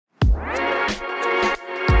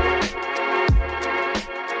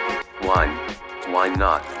Why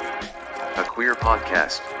Not? A queer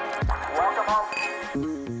podcast.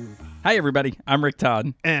 Hi, everybody. I'm Rick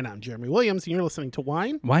Todd. And I'm Jeremy Williams, and you're listening to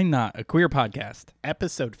Wine, Why Not? A queer podcast.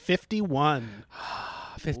 episode 51.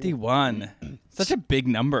 51. Such a big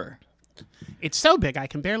number. It's so big I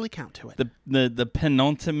can barely count to it. The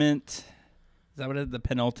penultimate, is that what it is? The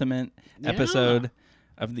penultimate episode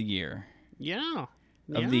of the year. Yeah.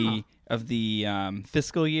 Of the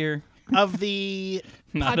fiscal year. Of the...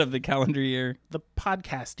 Not of the calendar year. The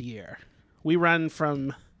podcast year. We run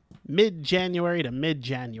from mid-January to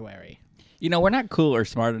mid-January. You know, we're not cool or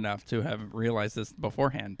smart enough to have realized this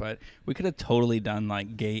beforehand, but we could have totally done,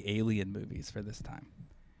 like, gay alien movies for this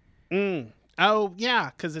time. Oh, yeah,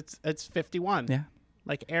 because it's 51. Yeah.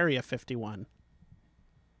 Like Area 51.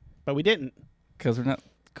 But we didn't. Because we're not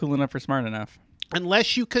cool enough or smart enough.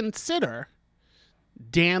 Unless you consider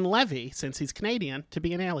Dan Levy, since he's Canadian, to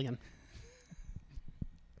be an alien.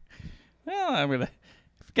 Well, if you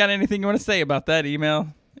got anything you want to say about that,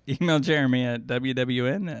 email Jeremy at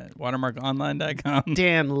wwn@watermarkonline.com.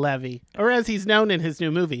 Dan Levy, or as he's known in his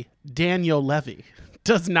new movie, Daniel Levy,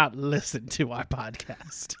 does not listen to our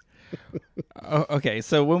podcast. Oh, okay,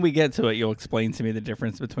 so when we get to it, you'll explain to me the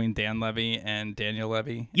difference between Dan Levy and Daniel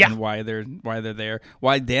Levy, and why they're there.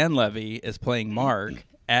 Why Dan Levy is playing Mark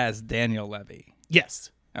as Daniel Levy.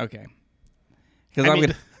 Yes. Okay.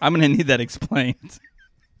 Because I'm gonna need that explained.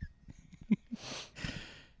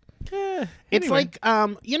 It's like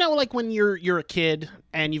like when you're a kid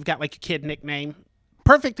and you've got like a kid nickname.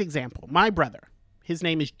 Perfect example. My brother, his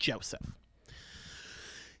name is Joseph.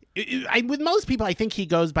 With most people, I think he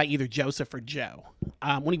goes by either Joseph or Joe.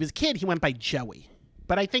 When he was a kid, he went by Joey.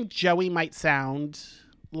 But I think Joey might sound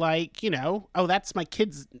like, that's my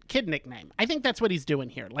kid nickname. I think that's what he's doing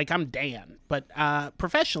here. Like, I'm Dan. But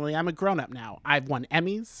professionally, I'm a grown-up now. I've won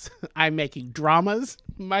Emmys. I'm making dramas.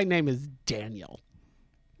 My name is Daniel.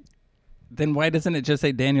 Then why doesn't it just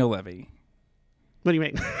say Daniel Levy? What do you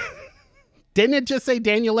mean? Didn't it just say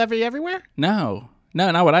Daniel Levy everywhere? No,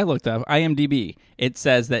 not what I looked up. IMDb. It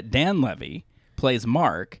says that Dan Levy plays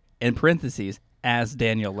Mark, in parentheses, as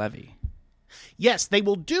Daniel Levy. Yes, they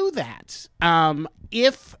will do that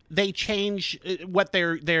if they change what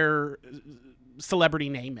their celebrity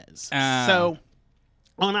name is. So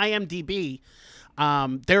on IMDb,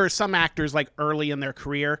 there are some actors like early in their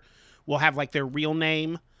career will have like their real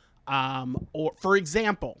name. Or for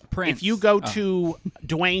example, Prince. If you go to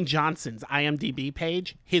Dwayne Johnson's IMDb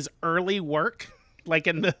page, his early work, like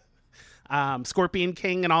in the Scorpion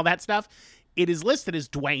King and all that stuff, it is listed as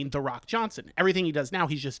Dwayne "The Rock" Johnson. Everything he does now,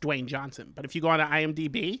 he's just Dwayne Johnson. But if you go on to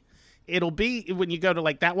IMDb, it'll be, when you go to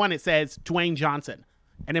like that one, it says Dwayne Johnson.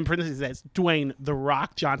 And in parentheses it says Dwayne "The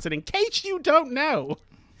Rock" Johnson, in case you don't know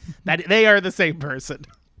that they are the same person.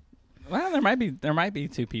 Well, there might be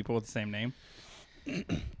two people with the same name.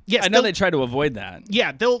 Yes, I know they try to avoid that.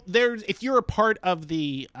 Yeah, there's if you're a part of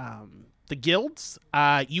the guilds,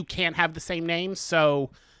 you can't have the same name.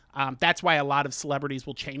 So that's why a lot of celebrities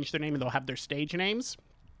will change their name and they'll have their stage names.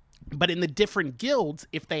 But in the different guilds,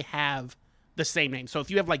 if they have the same name, so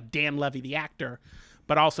if you have like Dan Levy the actor,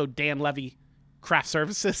 but also Dan Levy Craft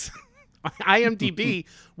Services, IMDb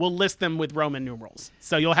will list them with Roman numerals.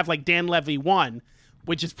 So you'll have like Dan Levy 1,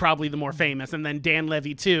 which is probably the more famous, and then Dan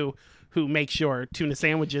Levy 2, who makes your tuna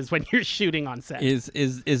sandwiches when you're shooting on set.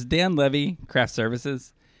 Is Dan Levy Craft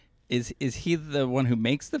Services? Is he the one who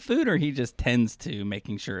makes the food, or he just tends to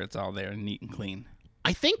making sure it's all there neat and clean?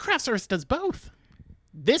 I think Craft Service does both.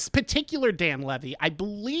 This particular Dan Levy, I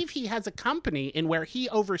believe he has a company in where he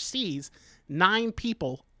oversees 9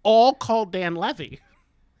 people, all called Dan Levy,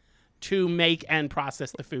 to make and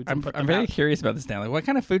process the foods. I'm very curious about this now. Like, what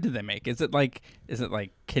kind of food do they make? Is it like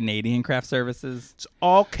Canadian Craft Services? It's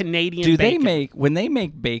all Canadian. Do bacon. they make, when they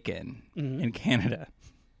make bacon in Canada?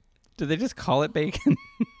 Do they just call it bacon?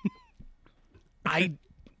 I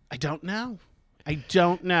don't know. I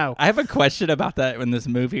don't know. I have a question about that in this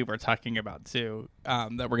movie we're talking about too,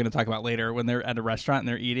 that we're going to talk about later when they're at a restaurant and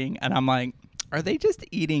they're eating, and I'm like, are they just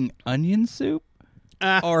eating onion soup?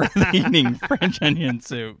 Or are they eating French onion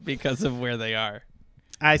soup because of where they are?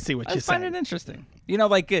 I see what you're saying. I find it interesting.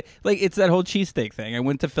 Like it's that whole cheesesteak thing. I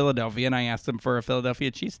went to Philadelphia and I asked them for a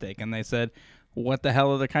Philadelphia cheesesteak, and they said, what the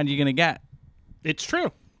hell other kind are you going to get? It's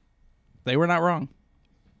true. They were not wrong.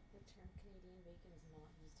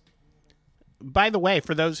 By the way,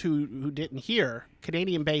 for those who didn't hear,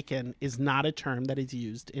 Canadian bacon is not a term that is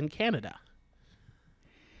used in Canada.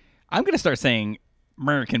 I'm going to start saying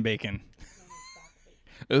American bacon.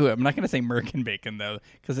 Ooh, I'm not going to say Merkin bacon, though,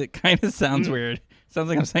 because it kind of sounds weird. Sounds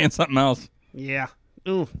like I'm saying something else. Yeah.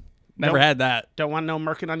 Ooh. Never had that. Don't want no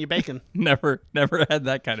Merkin on your bacon. Never had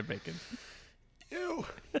that kind of bacon. Ew.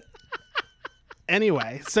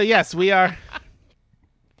 Anyway, so yes, we are.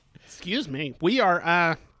 Excuse me. We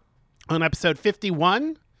are on episode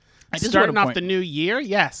 51. Starting off the new year.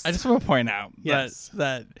 Yes. I just want to point out Yes.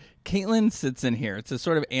 that Caitlin sits in here to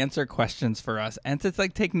sort of answer questions for us and to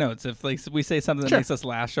like take notes. If like we say something that makes us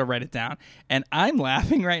laugh, she'll write it down. And I'm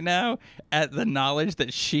laughing right now at the knowledge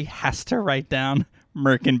that she has to write down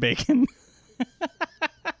Merkin Bacon.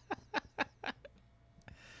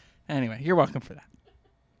 Anyway, you're welcome for that.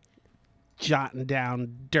 Jotting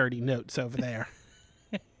down dirty notes over there.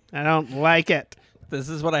 I don't like it. This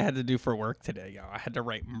is what I had to do for work today, y'all. I had to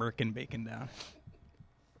write Merkin Bacon down.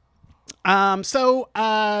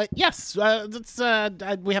 Yes,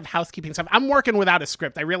 we have housekeeping stuff. I'm working without a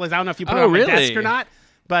script. I realize I don't know if you put it on my desk or not,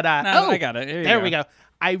 but I got it. There we go.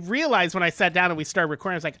 I realized when I sat down and we started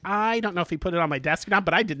recording, I was like, I don't know if he put it on my desk or not,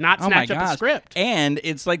 but I did not snatch up a script. And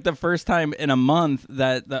it's like the first time in a month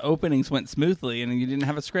that the openings went smoothly and you didn't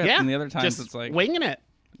have a script. Yeah, and the other times just it's like winging it.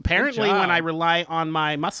 Apparently, when I rely on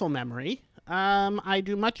my muscle memory, I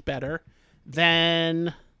do much better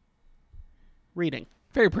than reading.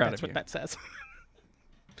 Very proud That's of you. That's what that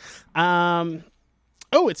says.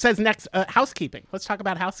 It says next housekeeping. Let's talk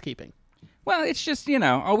about housekeeping. Well, it's just,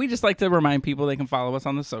 we just like to remind people they can follow us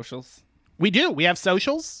on the socials. We do. We have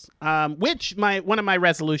socials, which one of my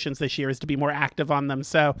resolutions this year is to be more active on them.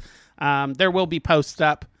 So there will be posts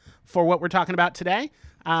up for what we're talking about today.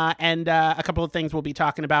 And a couple of things we'll be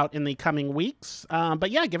talking about in the coming weeks. But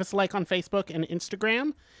yeah, give us a like on Facebook and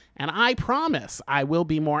Instagram. And I promise I will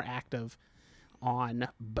be more active on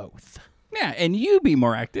both. Yeah, and you be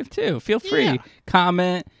more active too. Feel free. Yeah.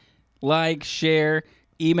 Comment, like, share,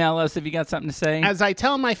 email us if you got something to say. As I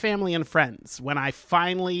tell my family and friends, when I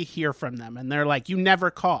finally hear from them and they're like, you never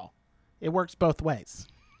call, it works both ways.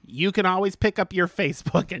 You can always pick up your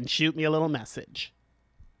Facebook and shoot me a little message.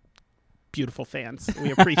 Beautiful fans.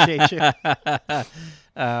 We appreciate you.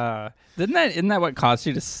 Isn't that what caused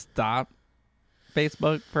you to stop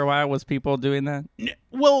Facebook for a while? Was people doing that?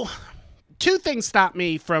 Well, two things stopped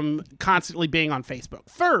me from constantly being on Facebook.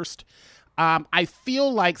 First, I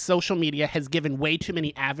feel like social media has given way too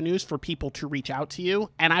many avenues for people to reach out to you.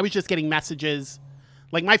 And I was just getting messages,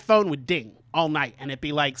 like my phone would ding all night and it'd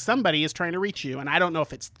be like, somebody is trying to reach you. And I don't know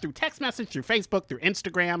if it's through text message, through Facebook, through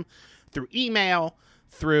Instagram, through email,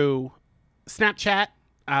 through Snapchat,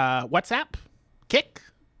 WhatsApp, Kik,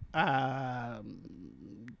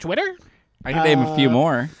 Twitter. I can name a few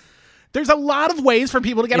more. There's a lot of ways for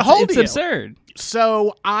people to get a hold of you. It's absurd.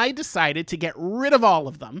 So I decided to get rid of all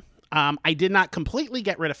of them. I did not completely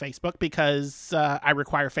get rid of Facebook because I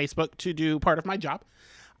require Facebook to do part of my job.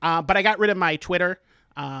 But I got rid of my Twitter,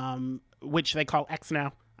 which they call X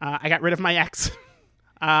now. I got rid of my X.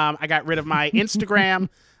 I got rid of my Instagram.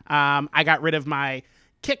 I got rid of my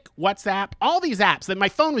Kik, WhatsApp, all these apps that my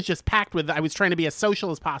phone was just packed with. I was trying to be as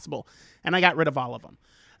social as possible, and I got rid of all of them.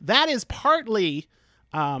 That is partly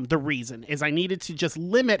the reason is I needed to just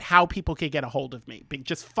limit how people could get a hold of me, being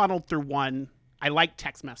just funneled through one. I like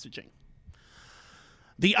text messaging.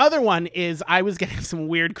 The other one is I was getting some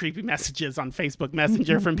weird, creepy messages on Facebook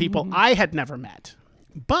Messenger from people I had never met,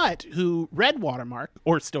 but who read Watermark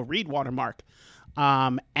or still read Watermark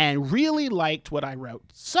and really liked what I wrote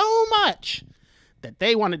so much that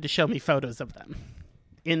they wanted to show me photos of them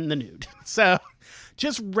in the nude. So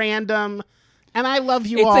just random. And I love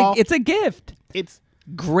you all. It's a gift. It's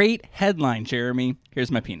great headline, Jeremy.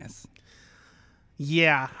 Here's my penis.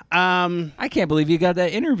 Yeah. I can't believe you got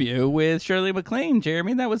that interview with Shirley MacLaine,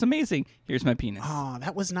 Jeremy. That was amazing. Here's my penis. Oh,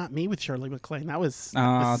 that was not me with Shirley MacLaine. That was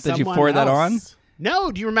did you forward that on?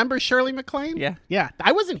 No. Do you remember Shirley MacLaine? Yeah. Yeah.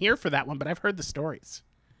 I wasn't here for that one, but I've heard the stories.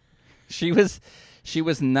 She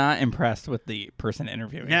was not impressed with the person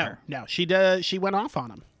interviewing her. No. She went off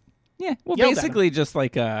on him. Yeah. Well, Yelled basically just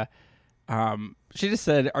like she just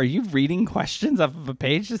said, "Are you reading questions off of a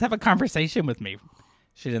page? Just have a conversation with me."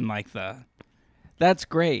 She didn't like That's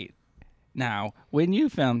great. Now, when you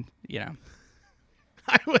found,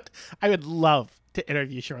 I would love to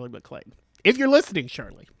interview Shirley MacLaine. If you're listening,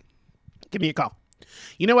 Shirley, give me a call.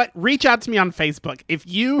 You know what? Reach out to me on Facebook. If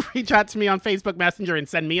you reach out to me on Facebook Messenger and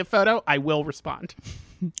send me a photo, I will respond.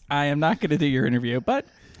 I am not going to do your interview, but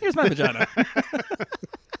here's my vagina.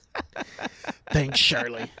 Thanks,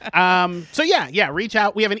 Shirley. So yeah, reach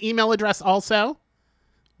out. We have an email address also,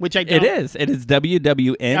 which I don't. It is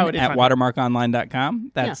WWN at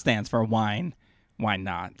watermarkonline.com. That Yeah. stands for wine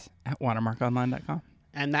not at watermarkonline.com.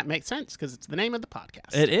 And that makes sense because it's the name of the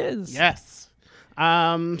podcast. It is. Yes.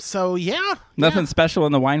 So yeah. Nothing special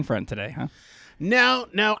in the wine front today, huh? No.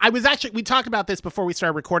 We talked about this before we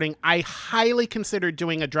started recording. I highly considered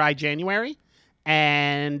doing a dry January,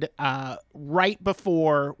 And right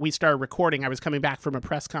before we started recording, I was coming back from a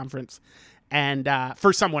press conference, and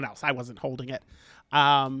for someone else, I wasn't holding it.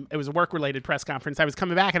 It was a work-related press conference. I was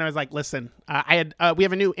coming back, and I was like, "Listen, we have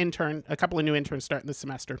a couple of new interns starting this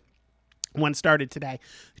semester. One started today.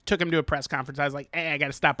 Took him to a press conference. I was like, hey, I got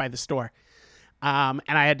to stop by the store, and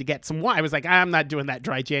I had to get some wine. I was like, I'm not doing that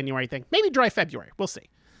dry January thing. Maybe dry February. We'll see.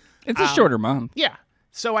 It's a shorter month. Yeah.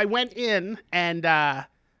 So I went in and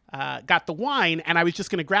got the wine, and I was just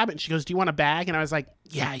going to grab it. And she goes, do you want a bag? And I was like,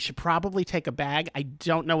 yeah, I should probably take a bag. I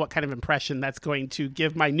don't know what kind of impression that's going to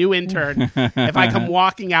give my new intern if I come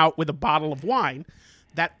walking out with a bottle of wine.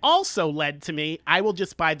 That also led to me, I will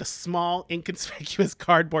just buy the small, inconspicuous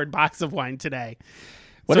cardboard box of wine today.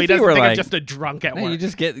 What so if he doesn't you were think like, I'm just a drunk at work. You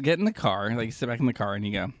just get in the car, like you sit back in the car and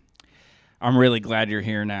you go, I'm really glad you're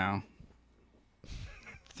here now.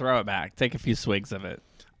 Throw it back. Take a few swigs of it.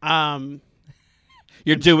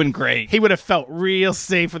 You're doing great. He would have felt real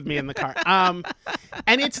safe with me in the car.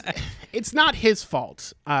 And it's not his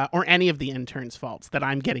fault or any of the interns' faults that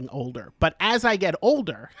I'm getting older. But as I get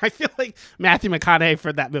older, I feel like Matthew McConaughey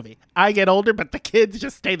for that movie. I get older, but the kids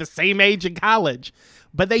just stay the same age in college.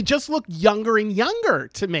 But they just look younger and younger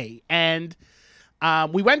to me. And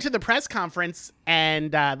we went to the press conference,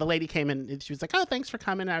 and the lady came in, and she was like, oh, thanks for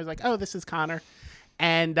coming. And I was like, oh, this is Connor.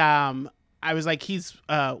 And I was like, he's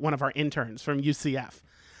one of our interns from UCF.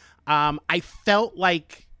 I felt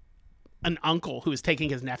like an uncle who was taking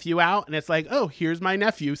his nephew out, and it's like, oh, here's my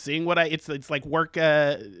nephew seeing what it's like work,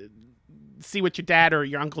 see what your dad or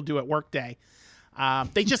your uncle do at work day.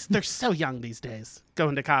 They're so young these days,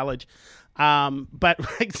 going to college. But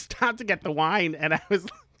I stopped to get the wine, and I was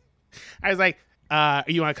like,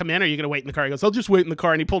 you want to come in, or are you going to wait in the car? He goes, I'll just wait in the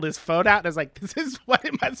car. And he pulled his phone out, and I was like, this is what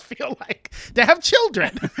it must feel like to have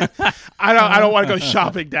children. I don't want to go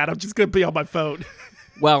shopping, Dad. I'm just going to be on my phone.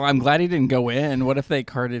 Well, I'm glad he didn't go in. What if they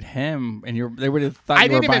carded him and they would have thought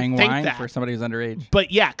you were buying wine for somebody who's underage?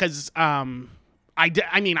 But yeah, because I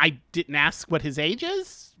didn't ask what his age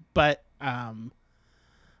is, but I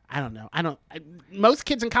don't know. Most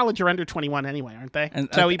kids in college are under 21 anyway, aren't they? And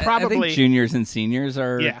so he probably I think juniors and seniors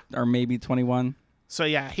are maybe 21. So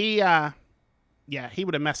yeah, he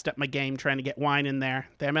would have messed up my game trying to get wine in there.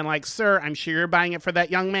 They've been like, sir, I'm sure you're buying it for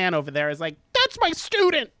that young man over there. I was like, that's my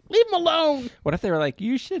student. Leave him alone. What if they were like,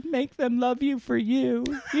 you should make them love you for you.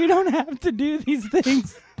 You don't have to do these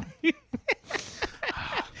things. That's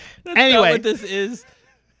anyway, not what this is.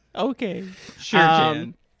 Okay. Sure,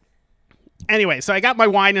 Jan. Anyway, so I got my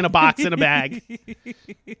wine in a box in a bag.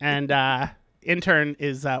 And intern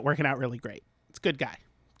is working out really great. It's a good guy.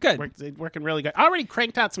 Good. Working really good. Already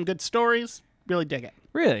cranked out some good stories. Really dig it.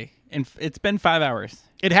 Really? And it's been 5 hours.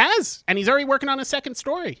 It has. And he's already working on a second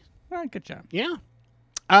story. Oh, good job. Yeah.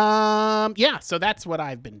 Yeah, so that's what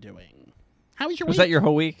I've been doing. How was your week? Was that your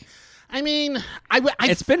whole week? I mean,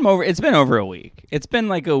 It's been over a week. It's been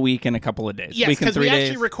like a week and a couple of days. Yes, because we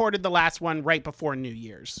actually recorded the last one right before New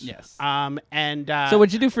Year's. Yes. So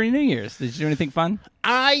what'd you do for New Year's? Did you do anything fun?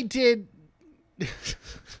 I did.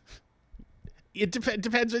 It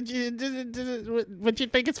depends what you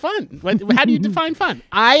think is fun. How do you define fun?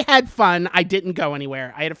 I had fun. I didn't go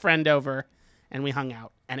anywhere. I had a friend over, and we hung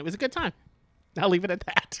out, and it was a good time. I'll leave it at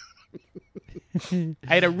that.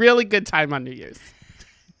 I had a really good time on New Year's.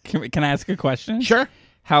 Can I ask a question? Sure.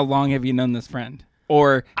 How long have you known this friend?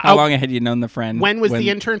 Or how long had you known the friend? When was the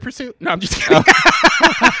intern pursuit? No, I'm just kidding.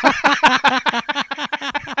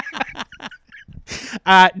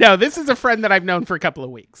 No, this is a friend that I've known for a couple of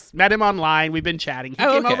weeks. Met him online. We've been chatting. He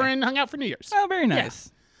came over and hung out for New Year's. Oh, very nice.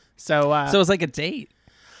 Yeah. So it was like a date?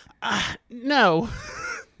 No.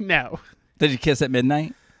 No. Did you kiss at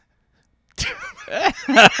midnight?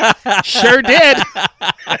 Sure did.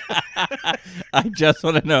 I just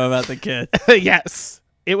want to know about the kiss. Yes.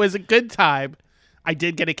 It was a good time. I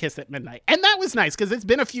did get a kiss at midnight. And that was nice because it's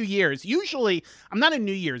been a few years. Usually, I'm not a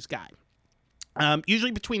New Year's guy.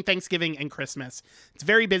 Usually between Thanksgiving and Christmas, it's a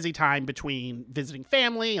very busy time between visiting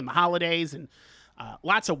family and the holidays and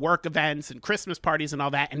lots of work events and Christmas parties and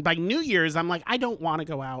all that. And by New Year's, I'm like, I don't want to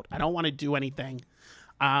go out. I don't want to do anything.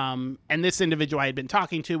 And this individual I had been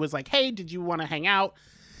talking to was like, hey, did you want to hang out?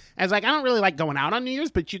 I was like, I don't really like going out on New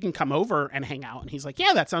Year's, but you can come over and hang out. And he's like,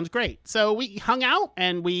 yeah, that sounds great. So we hung out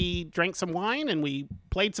and we drank some wine and we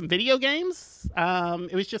played some video games.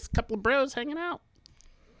 It was just a couple of bros hanging out.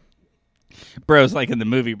 Bros like in the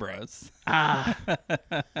movie Bros.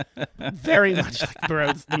 Very much like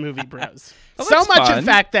Bros, the movie Bros. Well, so much, fun. in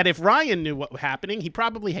fact, that if Ryan knew what was happening, he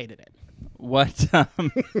probably hated it. What?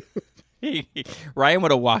 Ryan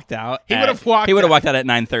would have walked out. He would have walked out at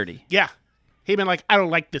 9:30. Yeah. He'd been like, I don't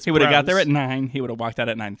like this. He would have got there at 9. He would have walked out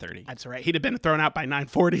at 9:30. That's right. He'd have been thrown out by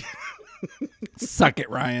 9:40. Suck it,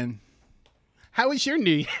 Ryan. How was your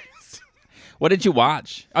New Year's? What did you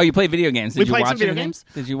watch? Oh, you played video games. Did We you played watch some video anything? games.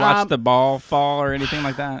 Did you watch the ball fall or anything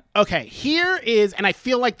like that? Okay, here is, and I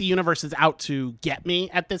feel like the universe is out to get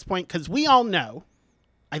me at this point because we all know,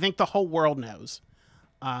 I think the whole world knows,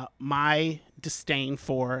 my disdain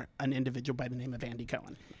for an individual by the name of Andy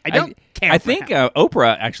Cohen. I don't care. I think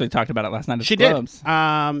Oprah actually talked about it last night at she the Globes.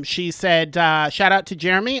 did. She said, shout out to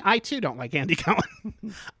Jeremy. I too don't like Andy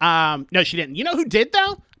Cohen. No, she didn't. You know who did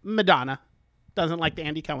though? Madonna. Doesn't like the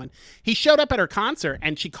Andy Cohen. He showed up at her concert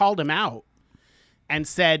and she called him out and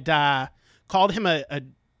said, called him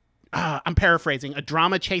I'm paraphrasing, a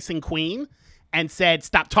drama chasing queen, and said,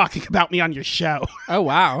 stop talking about me on your show. Oh,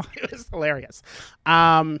 wow. It was hilarious.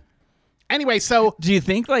 Anyway, so. Do you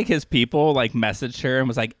think like his people like messaged her and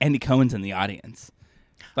was like, Andy Cohen's in the audience?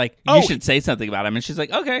 Like, you should say something about him. And she's like,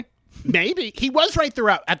 okay. Maybe. He was right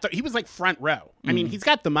throughout. He was like front row. I mean, he's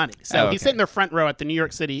got the money. So he's sitting there front row at the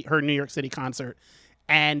her New York City concert.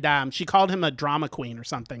 And she called him a drama queen or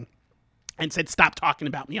something and said, stop talking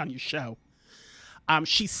about me on your show.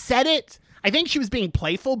 She said it. I think she was being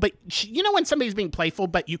playful, but you know when somebody's being playful,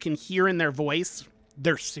 but you can hear in their voice,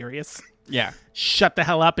 they're serious. Yeah. Shut the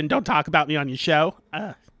hell up and don't talk about me on your show.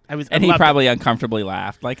 He probably uncomfortably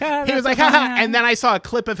laughed. Like, he was like, ha ha. And then I saw a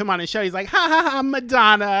clip of him on his show. He's like, ha ha ha,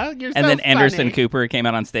 Madonna. You're so funny. And then Anderson Cooper came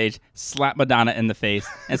out on stage, slapped Madonna in the face,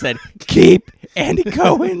 and said, keep Andy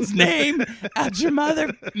Cohen's name out your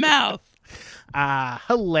mother mouth.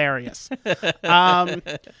 Hilarious. And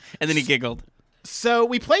then he giggled. So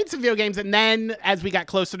we played some video games, and then as we got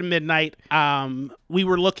closer to midnight, we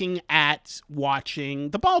were looking at watching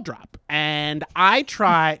the ball drop. And I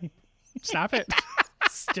tried... Stop it.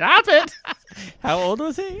 Stop it. How old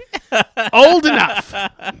was he? Old enough.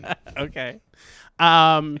 Okay.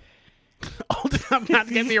 Old enough not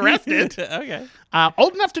to get me arrested. Okay.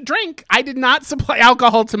 Old enough to drink. I did not supply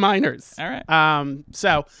alcohol to minors. All right.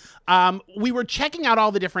 So we were checking out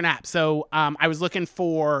all the different apps. So I was looking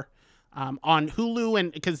for on Hulu,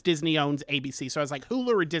 and because Disney owns ABC. So I was like, Hulu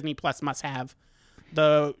or Disney Plus must have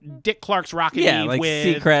the Dick Clark's Rocket League like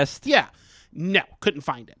with Seacrest. Yeah. No, couldn't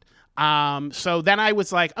find it. So then I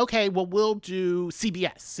was like, okay, well, we'll do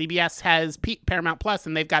CBS. CBS has Paramount Plus,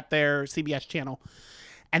 and they've got their CBS channel.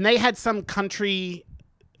 And they had some country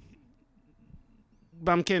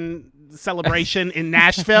bumpkin celebration in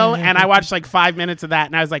Nashville, and I watched like 5 minutes of that,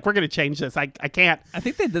 and I was like, we're going to change this. I can't. I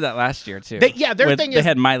think they did that last year, too. Their thing is... They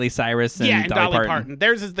had Miley Cyrus and Dolly Parton.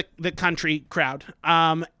 Theirs is the country crowd.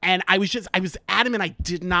 And I was adamant I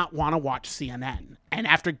did not want to watch CNN. And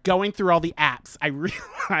after going through all the apps, I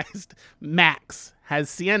realized Max has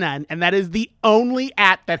CNN, and that is the only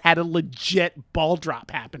app that had a legit ball drop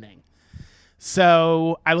happening.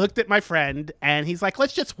 So I looked at my friend, and he's like,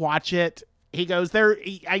 let's just watch it. He goes,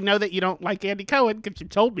 I know that you don't like Andy Cohen because you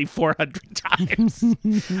told me 400 times.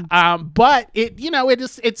 But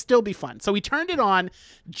it'd still be fun. So we turned it on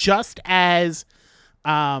just as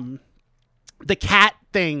the cat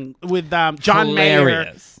thing with John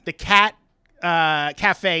Mayer, the cat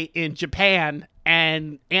cafe in Japan,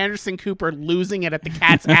 and Anderson Cooper losing it at the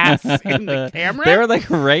cat's ass in the camera. They were like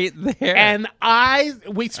right there. And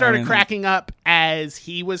we started cracking up as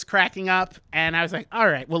he was cracking up, and I was like, all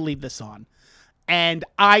right, we'll leave this on. And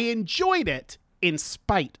I enjoyed it in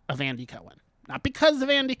spite of Andy Cohen. Not because of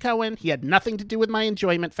Andy Cohen. He had nothing to do with my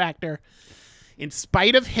enjoyment factor. In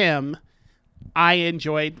spite of him, I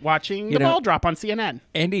enjoyed watching the ball drop on CNN.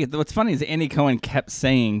 Andy, what's funny is Andy Cohen kept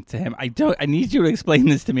saying to him, I need you to explain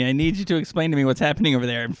this to me. I need you to explain to me what's happening over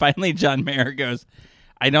there. And finally, John Mayer goes,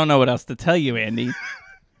 I don't know what else to tell you, Andy.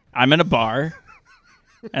 I'm in a bar,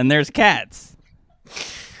 and there's cats.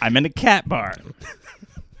 I'm in a cat bar.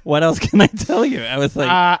 What else can I tell you? I was like,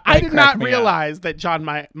 I did not realize that John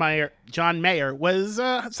Mayer was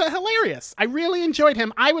so hilarious. I really enjoyed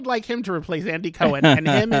him. I would like him to replace Andy Cohen, and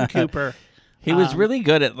him and Cooper. He was really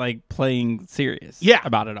good at like playing serious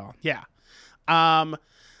about it all. Yeah.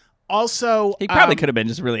 Also, he probably could have been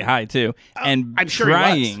just really high too, and I'm sure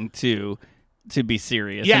trying to be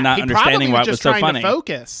serious and not understanding why it was so funny. To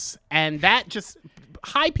focus, and that just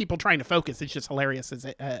high people trying to focus is just hilarious as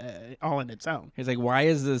all in its own. He's like, why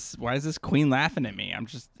is this queen laughing at me?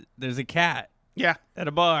 There's a cat. Yeah, at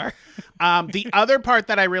a bar. The other part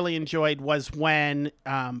that I really enjoyed was when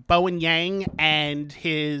Bowen Yang and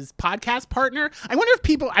his podcast partner. I wonder if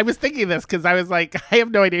people. I was thinking this because I was like, I have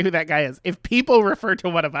no idea who that guy is. If people refer to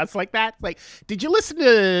one of us like that, like, did you listen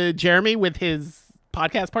to Jeremy with his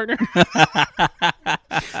podcast partner?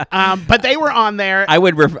 But they were on there. I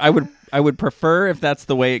would I would prefer if that's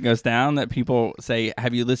the way it goes down that people say,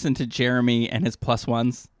 "Have you listened to Jeremy and his Plus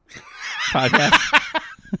Ones podcast?"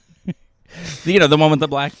 The one with the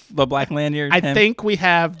black lanyard. I think we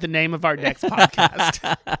have the name of our next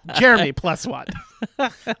podcast, Jeremy Plus One.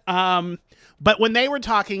 But when they were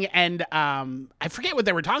talking, and I forget what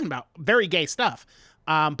they were talking about, very gay stuff.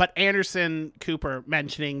 But Anderson Cooper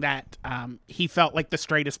mentioning that he felt like the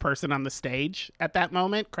straightest person on the stage at that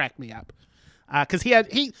moment cracked me up. Because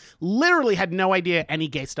he literally had no idea any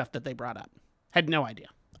gay stuff that they brought up. Had no idea.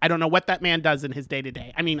 I don't know what that man does in his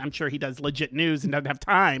day-to-day. I mean, I'm sure he does legit news and doesn't have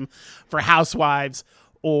time for Housewives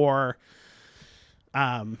or...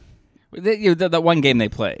 the one game they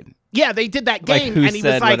played. Yeah, they did that game, like, and he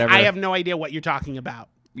was like, whatever. I have no idea what you're talking about.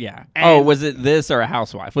 Yeah. And was it this or a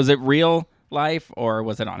Housewife? Was it real life or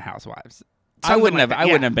was it on Housewives? I wouldn't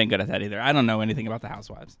have been good at that either. I don't know anything about the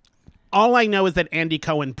Housewives. All I know is that Andy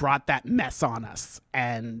Cohen brought that mess on us,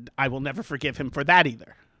 and I will never forgive him for that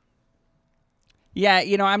either. Yeah,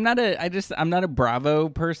 I'm not a Bravo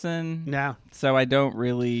person. No. So I don't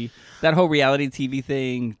really, that whole reality TV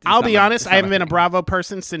thing. I'll be honest, I haven't been a Bravo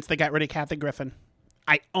person since they got rid of Kathy Griffin.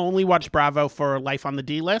 I only watch Bravo for Life on the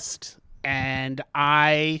D List, and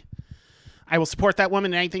I will support that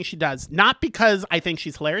woman in anything she does. Not because I think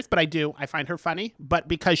she's hilarious, but I do. I find her funny, but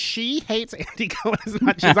because she hates Andy Cohen as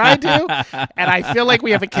much as I do, and I feel like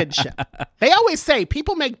we have a kinship. They always say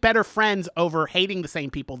people make better friends over hating the same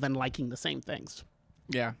people than liking the same things.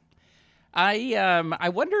 Yeah. I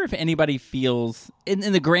wonder if anybody feels,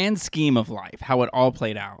 in the grand scheme of life, how it all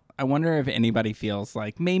played out, I wonder if anybody feels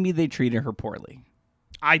like maybe they treated her poorly.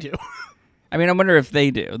 I do. I mean, I wonder if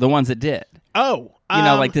they do, the ones that did. Oh.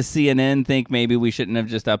 Like the CNN think maybe we shouldn't have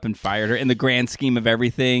just up and fired her. In the grand scheme of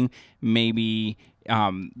everything, maybe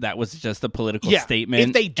that was just a political statement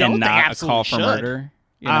if they don't, and not they a call for should. murder.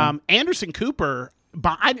 Anderson Cooper,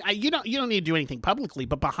 you don't need to do anything publicly,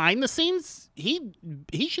 but behind the scenes, he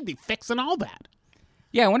should be fixing all that.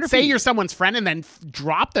 Yeah, I wonder if you're someone's friend and then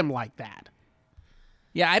drop them like that.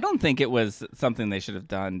 Yeah, I don't think it was something they should have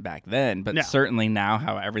done back then, but certainly now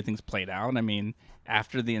how everything's played out. I mean,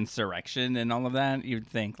 after the insurrection and all of that, you'd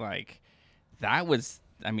think like that was,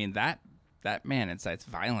 I mean, that man incites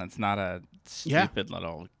violence, not a stupid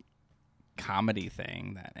little comedy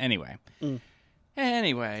thing. Anyway.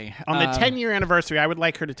 Anyway. On the 10-year anniversary, I would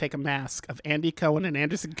like her to take a mask of Andy Cohen and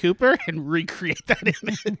Anderson Cooper and recreate that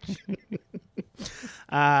image.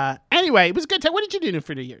 Anyway, it was a good time. What did you do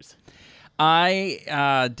for New Year's?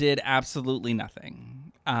 I did absolutely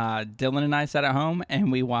nothing. Dylan and I sat at home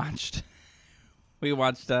and we watched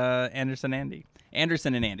Anderson and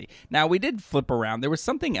Andy. Now, we did flip around. There was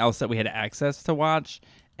something else that we had access to watch,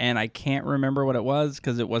 and I can't remember what it was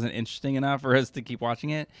because it wasn't interesting enough for us to keep watching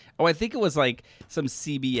it. Oh, I think it was like some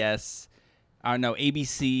CBS,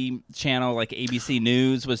 ABC channel, like ABC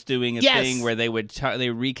News was doing a thing where they would they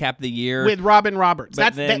recap the year with Robin Roberts.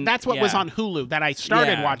 But that's what was on Hulu that I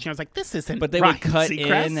started watching. I was like, this isn't. But they Ryan would cut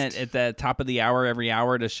Seacrest. in at the top of the hour every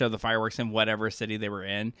hour to show the fireworks in whatever city they were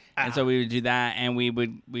in, and so we would do that, and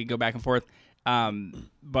we go back and forth.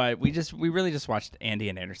 But we really just watched Andy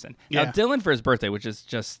and Anderson. Now Dylan, for his birthday, which is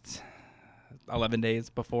just 11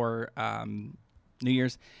 days before New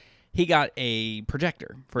Year's, he got a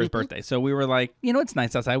projector for his birthday. So we were like, it's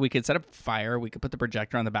nice outside. We could set up a fire. We could put the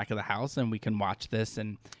projector on the back of the house and we can watch this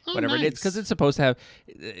and whatever it is. Because it's supposed to have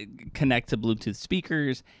connect to Bluetooth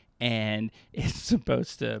speakers and it's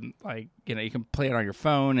supposed to, you can play it on your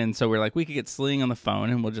phone. And so we're like, we could get Sling on the phone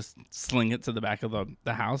and we'll just sling it to the back of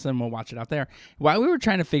the house and we'll watch it out there. While we were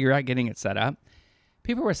trying to figure out getting it set up,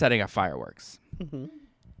 people were setting up fireworks. Mm-hmm.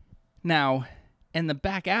 Now, in the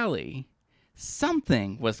back alley,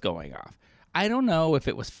 something was going off. I don't know if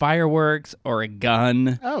it was fireworks or a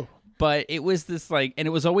gun. Oh. But it was this and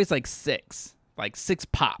it was always six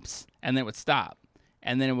pops, and then it would stop.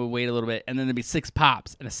 And then it would wait a little bit, and then there'd be 6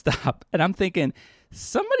 pops and a stop. And I'm thinking,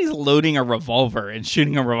 somebody's loading a revolver and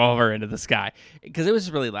shooting a revolver into the sky. Because it was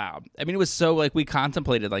just really loud. I mean, it was so, we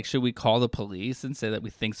contemplated, should we call the police and say that we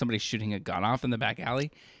think somebody's shooting a gun off in the back alley?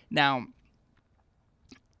 Now,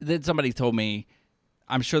 then somebody told me,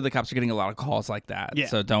 I'm sure the cops are getting a lot of calls like that,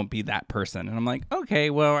 so don't be that person. And I'm like, okay,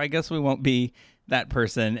 well, I guess we won't be that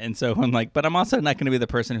person. And so I'm like, but I'm also not going to be the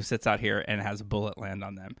person who sits out here and has a bullet land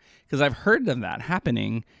on them. Because I've heard of that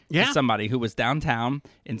happening to somebody who was downtown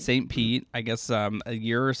in St. Pete, I guess a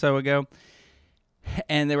year or so ago.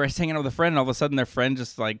 And they were hanging out with a friend, and all of a sudden their friend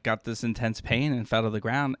just got this intense pain and fell to the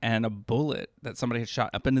ground, and a bullet that somebody had shot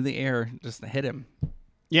up into the air just hit him.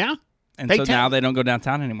 Yeah. And now they don't go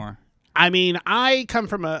downtown anymore. I mean, I come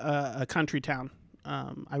from a country town.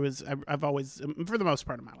 I've always, for the most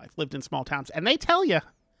part of my life, lived in small towns, and they tell you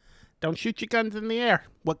Don't shoot your guns in the air.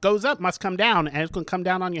 What goes up must come down, and it's going to come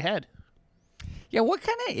down on your head. Yeah, what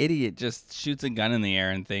kind of idiot just shoots a gun in the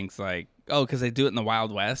air and thinks like, oh, because they do it in the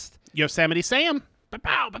Wild West? Yosemite Sam.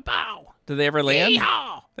 Ba-pow, ba-pow. Do they ever land?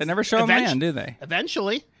 Yeehaw. They never show them land, do they?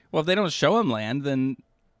 Eventually. Well, if they don't show them land, then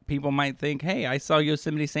people might think, hey, I saw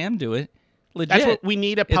Yosemite Sam do it. Legit. That's what we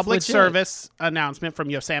need, a public legit. service announcement from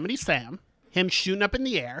Yosemite Sam, him shooting up in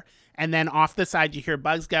the air, and then off the side you hear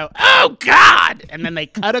Bugs go, oh, God! And then they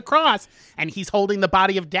cut across, and he's holding the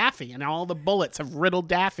body of Daffy, and all the bullets have riddled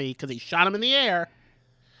Daffy because he shot him in the air.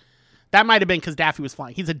 That might have been because Daffy was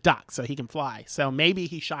flying. He's a duck, so he can fly. So maybe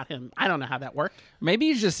he shot him. I don't know how that worked. Maybe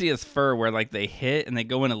you just see his fur where like they hit and they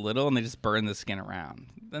go in a little and they just burn the skin around.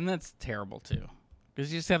 Then that's terrible too,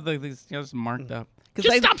 because you just have these just marked up.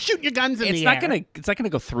 Just stop shooting your guns in the air. It's not gonna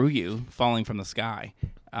go through you falling from the sky.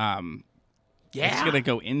 It's gonna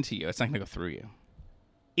go into you. It's not gonna go through you.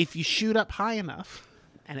 If you shoot up high enough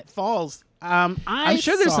and it falls, I'm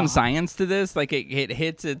sure there's some science to this. Like it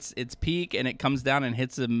hits its peak and it comes down and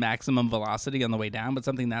hits a maximum velocity on the way down. But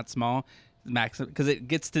something that small, because it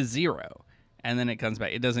gets to 0 and then it comes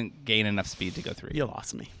back. It doesn't gain enough speed to go through. You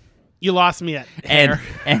lost me. You lost me at hair.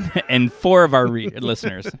 And 4 of our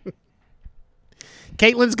listeners.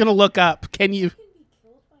 Caitlin's gonna look up. Can you?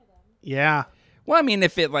 Yeah. Well, I mean,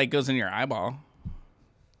 if it like goes in your eyeball,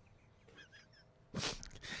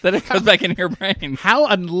 then it goes back in your brain. How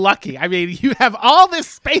unlucky! I mean, you have all this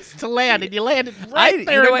space to land, and you landed right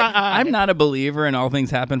there in my eye. I'm not a believer in all things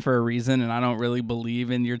happen for a reason, and I don't really believe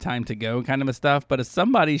in your time to go kind of a stuff. But if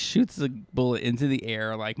somebody shoots a bullet into the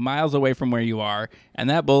air, like miles away from where you are, and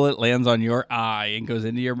that bullet lands on your eye and goes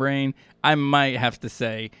into your brain, I might have to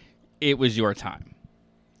say it was your time.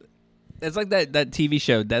 It's like that TV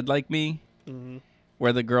show, Dead Like Me,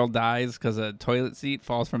 where the girl dies because a toilet seat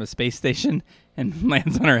falls from a space station and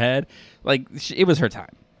lands on her head. Like, it was her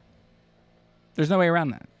time. There's no way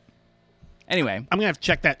around that. Anyway. I'm going to have to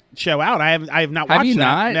check that show out. I have not watched it. Have you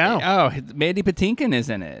not? No. Oh, Mandy Patinkin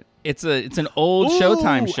is in it. It's an old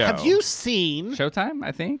Showtime show. Have you seen... Showtime,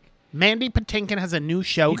 I think. Mandy Patinkin has a new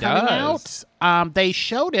show coming out. They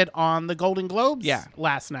showed it on the Golden Globes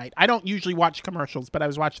last night. I don't usually watch commercials, but I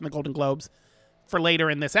was watching the Golden Globes for later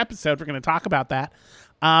in this episode. We're going to talk about that.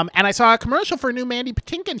 And I saw a commercial for a new Mandy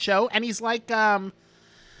Patinkin show, and he's like that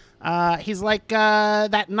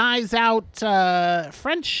Knives Out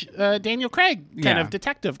French Daniel Craig kind of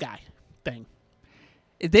detective guy thing.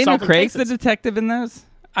 Daniel Craig's the detective in those?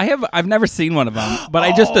 I've never seen one of them, but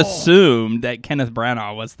I just assumed that Kenneth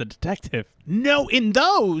Branagh was the detective. No, in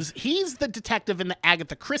those, he's the detective in the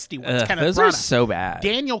Agatha Christie ones. Those are so bad.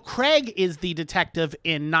 Daniel Craig is the detective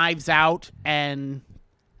in Knives Out and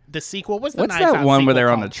the sequel. What's the Knives Out that one where they're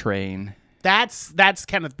called? on a train? That's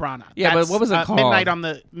Kenneth Branagh. Yeah, but what was it called?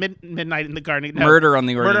 Midnight in the Garden. No, Murder on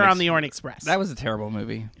the Orient Express. That was a terrible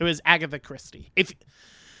movie. It was Agatha Christie.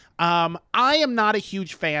 I am not a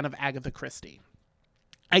huge fan of Agatha Christie.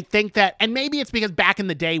 I think that, and maybe it's because back in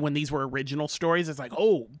the day when these were original stories, it's like,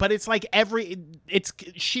 but it's like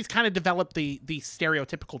she's kind of developed the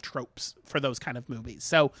stereotypical tropes for those kind of movies.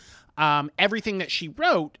 So everything that she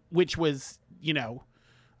wrote, which was,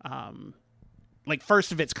 like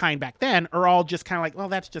first of its kind back then, are all just kind of like, well,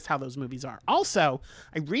 that's just how those movies are. Also,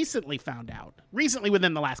 I recently found out,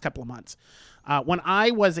 within the last couple of months, when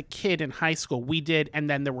I was a kid in high school, we did And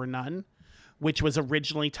Then There Were None, which was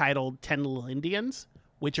originally titled 10 Little Indians,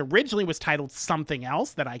 which originally was titled something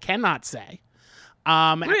else that I cannot say.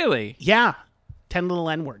 Really? Yeah. 10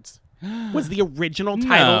 Little N-Words was the original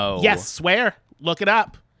title. No. Yes, swear. Look it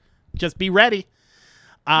up. Just be ready.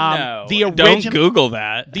 No. Don't Google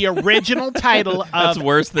that. The original title of That's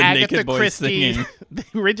worse than Agatha Naked Boys Christie, singing. The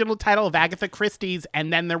original title of Agatha Christie's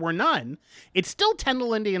And Then There Were None. It's still 10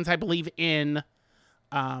 Little Indians, I believe, in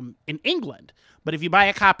England. But if you buy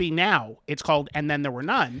a copy now, it's called And Then There Were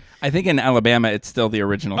None. I think in Alabama, it's still the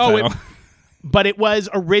original title. But it was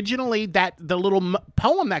originally the little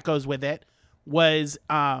poem that goes with it was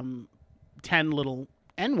 10 Little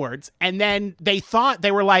N-Words. And then they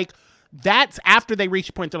were like, that's after they reached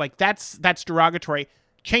a point, they're like, that's derogatory.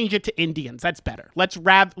 Change it to Indians. That's better.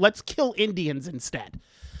 Let's kill Indians instead.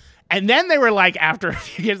 And then they were like, after a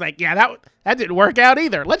few years, like, yeah, that didn't work out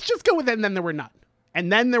either. Let's just go with And Then There Were None.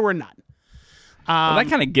 And Then There Were None. Well, that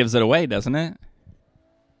kind of gives it away, doesn't it?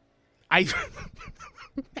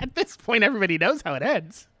 At this point, everybody knows how it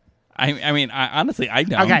ends. I mean, honestly, I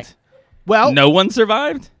don't. Okay. Well, no one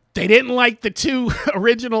survived? They didn't like the two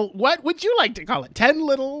original. What would you like to call it? 10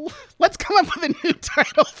 Little. Let's come up with a new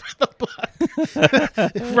title for the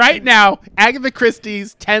book. Right now, Agatha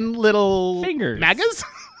Christie's 10 Little Fingers. Magas?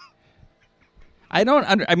 I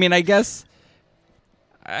don't. I mean, I guess.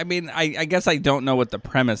 I mean, I guess I don't know what the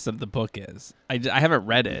premise of the book is. I haven't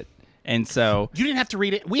read it, and so You didn't have to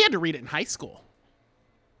read it. We had to read it in high school.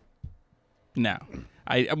 no.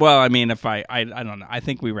 I mean, if I don't know. I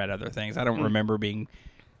think we read other things. I don't remember being.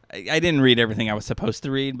 I didn't read everything I was supposed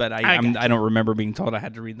to read, but I don't remember being told I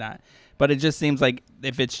had to read that. But it just seems like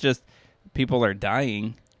if it's just people are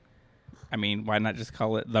dying, I mean, why not just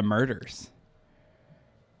call it The Murders?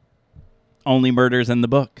 Only murders in the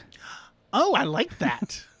book. Oh, I like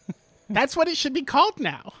that. That's what it should be called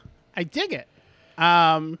now. I dig it.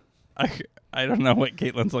 I don't know what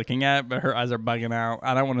Caitlin's looking at, but her eyes are bugging out.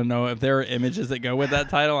 I don't want to know if there are images that go with that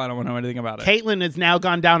title. I don't want to know anything about it. Caitlin has now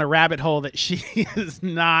gone down a rabbit hole that she is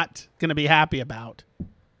not going to be happy about.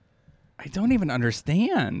 I don't even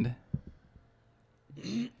understand.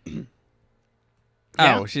 Yeah.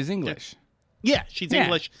 Oh, she's English. Yeah, she's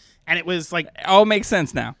English. And it was like... It all makes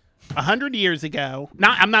sense now. 100 years ago.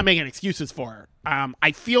 I'm not making excuses for her.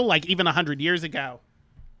 I feel like even 100 years ago.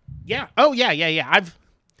 Yeah. Oh, yeah.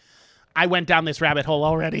 I went down this rabbit hole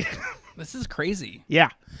already. This is crazy. Yeah.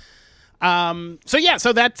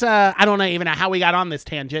 So that's I don't know even how we got on this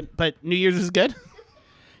tangent, but New Year's is good.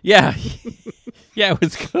 Yeah. Yeah, it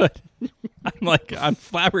was good. I'm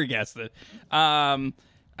flabbergasted.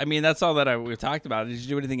 I mean, that's all that we've talked about. Did you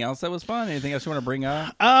do anything else that was fun? Anything else you want to bring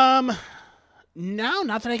up? No,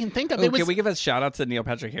 not that I can think of. Can we give a shout out to Neil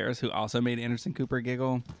Patrick Harris, who also made Anderson Cooper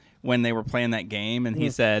giggle when they were playing that game, and he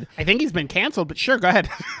said, I think he's been canceled, but sure, go ahead.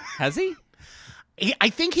 Has he? I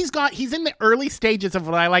think he's in the early stages of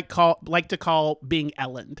what I like to call being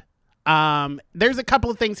Ellened. There's a couple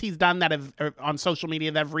of things he's done that have on social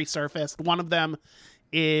media that have resurfaced. One of them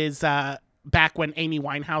is back when Amy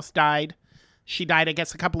Winehouse died. She died, I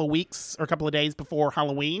guess, a couple of weeks or a couple of days before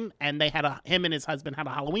Halloween, and they had him and his husband had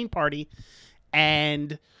a Halloween party,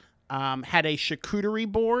 and had a charcuterie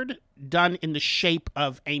board done in the shape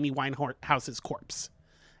of Amy Winehouse's corpse.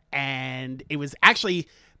 And it was actually,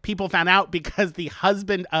 people found out because the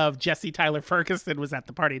husband of Jesse Tyler Ferguson was at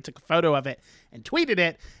the party and took a photo of it and tweeted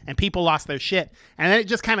it, and people lost their shit. And then it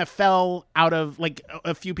just kind of fell out of, like,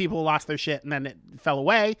 a few people lost their shit, and then it fell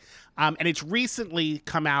away. And it's recently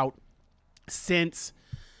come out since,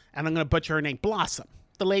 and I'm going to butcher her name, Blossom,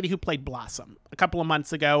 the lady who played Blossom, a couple of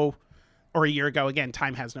months ago, or a year ago. Again,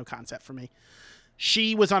 time has no concept for me.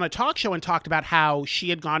 She was on a talk show and talked about how she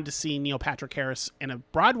had gone to see Neil Patrick Harris in a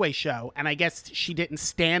Broadway show, and I guess she didn't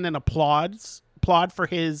stand and applaud for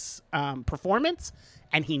his performance,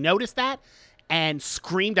 and he noticed that and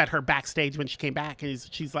screamed at her backstage when she came back. And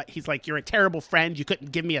he's like, "You're a terrible friend. You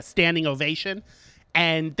couldn't give me a standing ovation."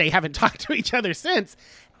 And they haven't talked to each other since.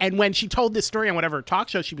 And when she told this story on whatever talk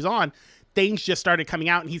show she was on, things just started coming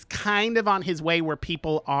out, and he's kind of on his way where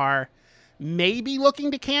people are maybe looking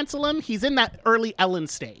to cancel him. He's in that early Ellen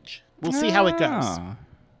stage. We'll see how it goes.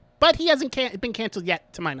 But he hasn't been canceled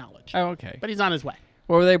yet, to my knowledge. Oh, okay. But he's on his way.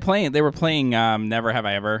 What were they playing? They were playing Never Have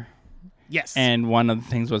I Ever. Yes. And one of the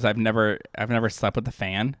things was I've never slept with a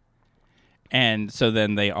fan. And so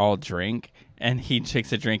then they all drink, and he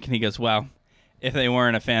takes a drink, and he goes, "Well, if they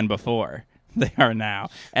weren't a fan before, they are now."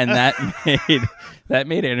 And that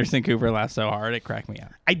made Anderson Cooper laugh so hard it cracked me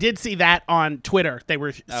up. I did see that on Twitter. They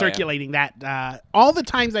were circulating that all the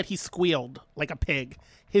times that he squealed like a pig.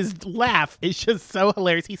 His laugh is just so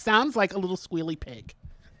hilarious. He sounds like a little squealy pig.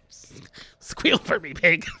 Squeal for me,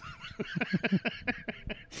 pig.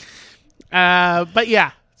 But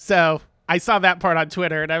yeah, so I saw that part on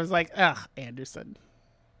Twitter, and I was like, ugh, Anderson.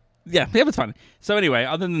 Yeah, it was fun. So anyway,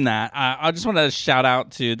 other than that, I just want to shout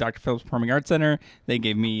out to Dr. Phillips Performing Arts Center. They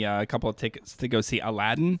gave me a couple of tickets to go see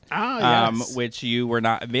Aladdin, yes. which you were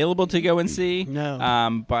not available to go and see.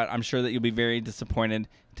 No. But I'm sure that you'll be very disappointed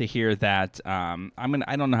to hear that. I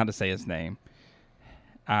don't know how to say his name.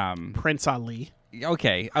 Prince Ali.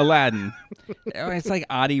 Okay, Aladdin. It's like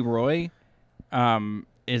Adi Roy.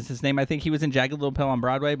 Is his name. I think he was in Jagged Little Pill on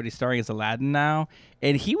Broadway, but he's starring as Aladdin now,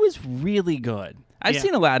 and he was really good. I've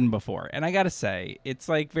seen Aladdin before, and I gotta say, it's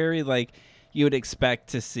like very like you would expect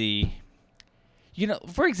to see. You know,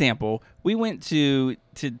 for example, we went to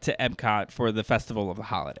Epcot for the Festival of the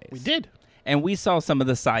Holidays. We did. And we saw some of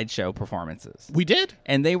the sideshow performances. We did.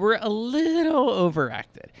 And they were a little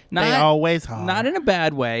overacted. They always are. Not in a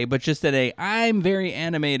bad way, but just that I'm very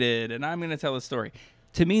animated, and I'm going to tell a story.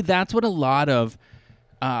 To me, that's what a lot of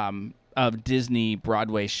Disney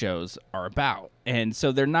Broadway shows are about. And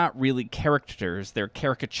so they're not really characters. They're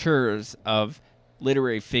caricatures of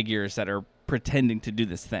literary figures that are pretending to do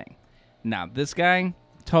this thing. Now, this guy,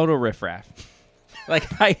 total riffraff.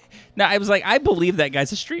 I was like, I believe that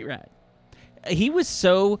guy's a street rat. he was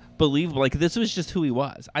so believable. Like, this was just who he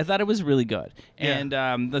was. I thought it was really good. Yeah.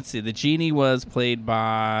 And let's see. The genie was played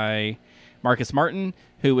by Marcus Martin,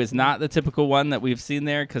 who is not the typical one that we've seen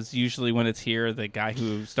there, because usually when it's here, the guy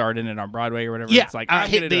who starred in it on Broadway or whatever, it's like,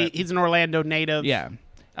 he's an Orlando native. Yeah.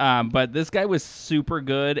 But this guy was super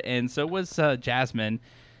good, and so was Jasmine,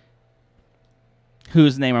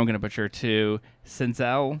 whose name I'm going to butcher too,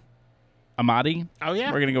 Senzel Amadi. Oh,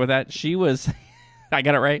 yeah. We're going to go with that. She was... I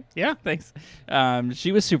got it right? Yeah. Thanks.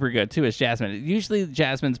 She was super good, too, as Jasmine. Usually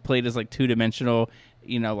Jasmine's played as, like, two-dimensional,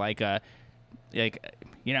 I'm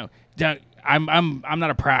not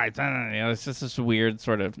a prize. It's just this weird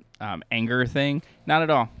sort of anger thing. Not at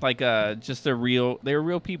all. Like, just they were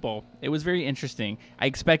real people. It was very interesting. I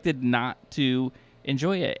expected not to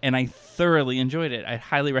enjoy it, and I thoroughly enjoyed it. I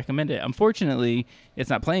highly recommend it. Unfortunately, it's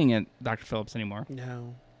not playing at Dr. Phillips anymore.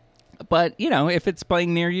 No. But, if it's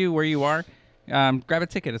playing near you where you are, grab a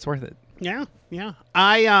ticket. It's worth it. Yeah.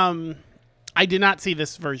 I did not see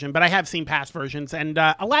this version, but I have seen past versions, and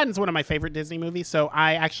Aladdin's one of my favorite Disney movies, so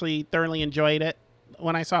I actually thoroughly enjoyed it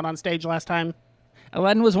when I saw it on stage last time.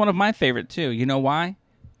 Aladdin was one of my favorite, too. You know why?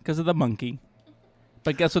 Because of the monkey.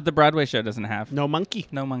 But guess what the Broadway show doesn't have? No monkey.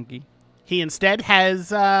 No monkey. He instead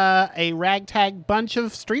has a ragtag bunch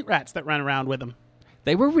of street rats that run around with him.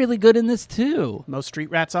 They were really good in this, too. Most street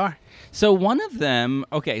rats are. So one of them...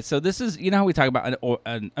 Okay, so this is... You know how we talk about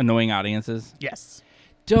annoying audiences? Yes.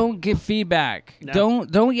 Don't give feedback. No.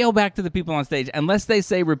 Don't yell back to the people on stage unless they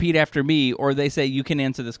say repeat after me, or they say you can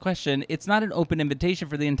answer this question. It's not an open invitation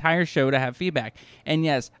for the entire show to have feedback. And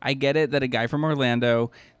yes, I get it that a guy from Orlando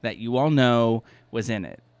that you all know was in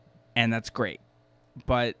it, and that's great.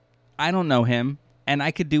 But I don't know him, and I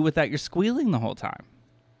could do without your squealing the whole time.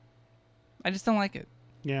 I just don't like it.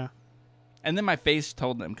 Yeah. And then my face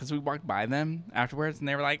told them, because we walked by them afterwards, and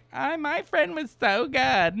they were like, my friend was so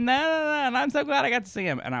good. No, and I'm so glad I got to see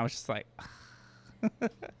him. And I was just like,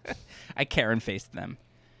 I Karen-faced them.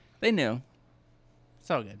 They knew.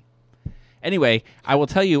 So good. Anyway, I will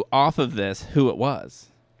tell you off of this who it was.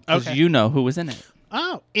 Because you know who was in it.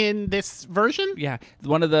 Oh, in this version? Yeah.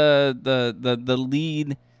 One of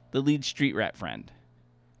the lead street rat friend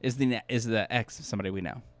is the ex of somebody we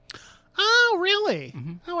know. Oh, really?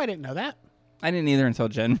 Mm-hmm. Oh, I didn't know that. I didn't either until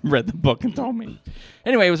Jen read the book and told me.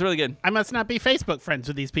 Anyway, it was really good. I must not be Facebook friends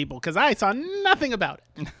with these people because I saw nothing about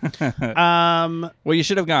it. Well, you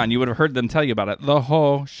should have gone. You would have heard them tell you about it the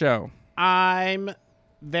whole show. I'm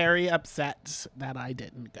very upset that I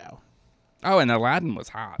didn't go. Oh, and Aladdin was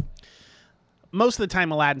hot. Most of the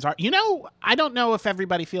time, Aladdin's are. I don't know if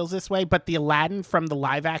everybody feels this way, but the Aladdin from the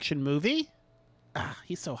live-action movie,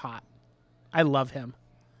 he's so hot. I love him.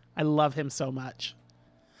 I love him so much.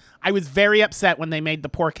 I was very upset when they made the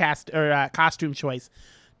poor costume choice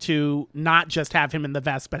to not just have him in the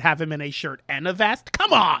vest, but have him in a shirt and a vest.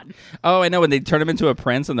 Come on! Oh, I know. When they turned him into a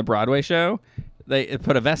prince on the Broadway show, they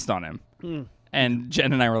put a vest on him. And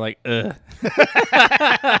Jen and I were like, ugh.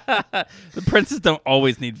 The princes don't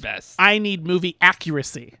always need vests. I need movie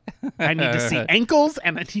accuracy. I need to see ankles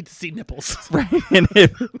and I need to see nipples. Right. And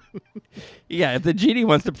if the genie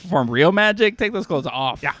wants to perform real magic, take those clothes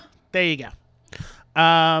off. Yeah, there you go.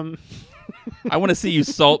 I want to see you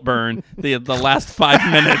salt burn the last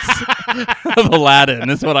 5 minutes of Aladdin.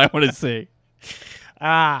 Is what I want to see.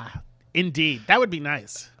 Indeed. That would be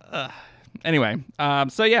nice. Anyway,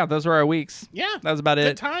 so yeah, those were our weeks. Yeah. That was about it.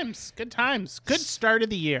 Good times. Good start of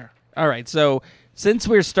the year. All right. So since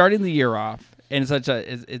we're starting the year off, and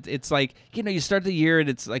it's like, you start the year and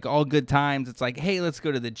it's like all good times. It's like, hey, let's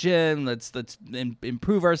go to the gym. Let's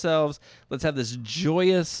improve ourselves. Let's have this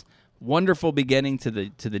joyous, wonderful beginning to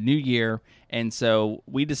the new year. And so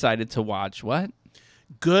we decided to watch what?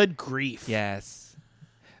 Good grief. Yes.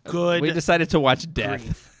 Good. We decided to watch Death.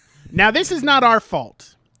 Grief. Now, this is not our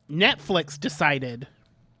fault. Netflix decided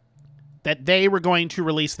that they were going to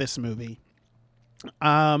release this movie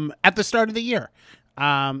at the start of the year.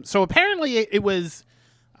 So apparently it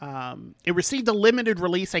received a limited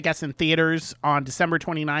release, I guess, in theaters on December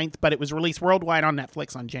 29th, but it was released worldwide on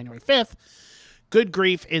Netflix on January 5th. Good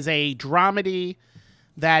Grief is a dramedy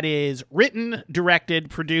that is written, directed,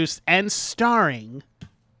 produced, and starring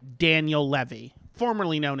Daniel Levy,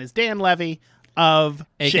 formerly known as Dan Levy of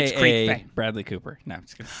Schitt's Creek fame. Bradley Cooper. No, I'm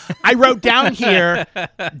just kidding. I wrote down here,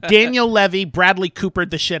 Daniel Levy, Bradley Coopered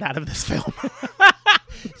the shit out of this film.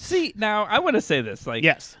 See, now I want to say this. Like,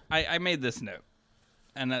 yes, I made this note,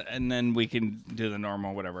 and then we can do the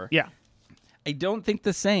normal whatever. Yeah, I don't think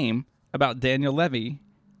the same about Daniel Levy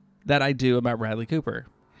that I do about Bradley Cooper.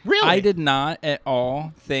 Really, I did not at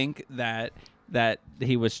all think that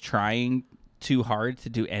he was trying too hard to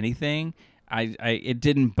do anything. it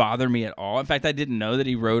didn't bother me at all. In fact, I didn't know that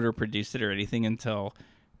he wrote or produced it or anything until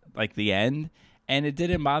like the end. And it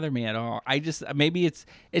didn't bother me at all. Maybe it's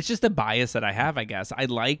just a bias that I have, I guess. I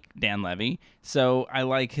like Dan Levy, so I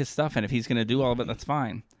like his stuff. And if he's going to do all of it, that's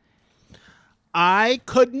fine. I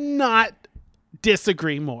could not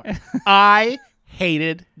disagree more. I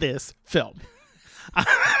hated this film. I'm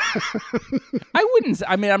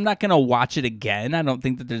not going to watch it again. I don't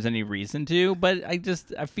think that there's any reason to, but I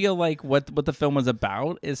feel like what the film was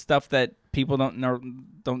about is stuff that people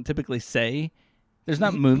don't typically say. There's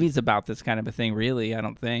not movies about this kind of a thing, really, I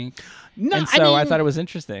don't think. No, and so I thought it was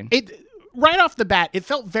interesting. Right off the bat, it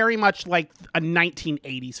felt very much like a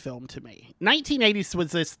 1980s film to me.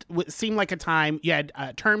 1980s seemed like a time you had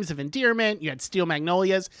Terms of Endearment, you had Steel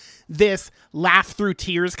Magnolias, this laugh through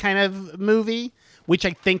tears kind of movie, which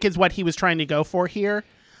I think is what he was trying to go for here.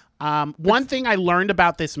 One thing I learned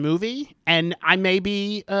about this movie, and I may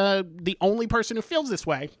be the only person who feels this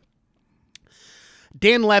way,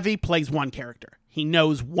 Dan Levy plays one character. He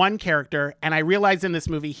knows one character, and I realized in this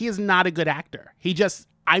movie he is not a good actor.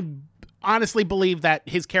 I honestly believe that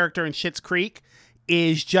his character in Schitt's Creek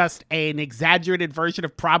is just an exaggerated version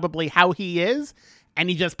of probably how he is, and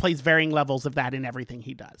he just plays varying levels of that in everything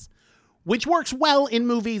he does, which works well in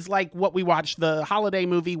movies like what we watched, the holiday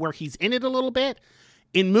movie, where he's in it a little bit.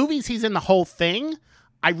 In movies, he's in the whole thing.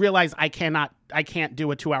 I realize I can't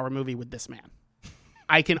do a 2-hour movie with this man.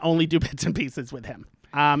 I can only do bits and pieces with him.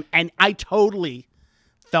 And I totally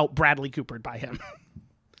felt Bradley Coopered by him.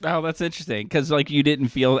 Oh, that's interesting. Because you didn't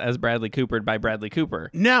feel as Bradley Coopered by Bradley Cooper.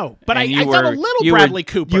 No, but I felt a little Bradley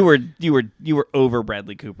Cooper. You were over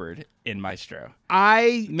Bradley Coopered in Maestro.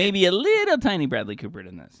 Maybe a little tiny Bradley Coopered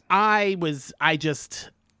in this.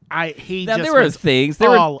 There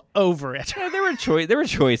were all over it. Yeah, there were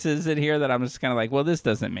choices in here that I'm just kind of like, well, this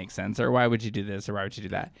doesn't make sense, or why would you do this, or why would you do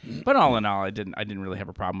that? But all in all, I didn't really have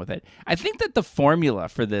a problem with it. I think that the formula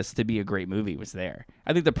for this to be a great movie was there.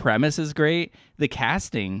 I think the premise is great. The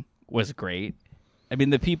casting was great. I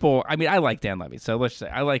mean, I like Dan Levy, so let's say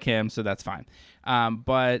I like him, so that's fine.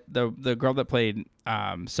 But the girl that played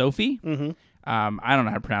Sophie, I don't know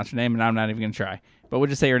how to pronounce her name, and I'm not even going to try. But we'll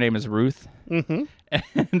just say her name is Ruth. Mm-hmm.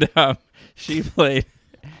 And she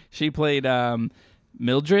played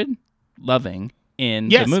Mildred Loving in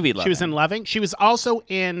the movie Loving. She was in Loving. She was also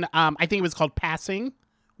in, I think it was called Passing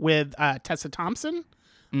with Tessa Thompson,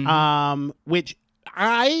 which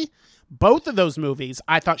both of those movies,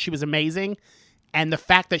 I thought she was amazing. And the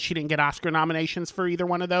fact that she didn't get Oscar nominations for either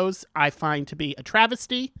one of those, I find to be a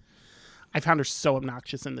travesty. I found her so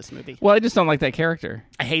obnoxious in this movie. Well, I just don't like that character.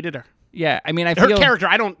 I hated her. Yeah, I mean, her character,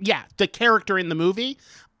 the character in the movie,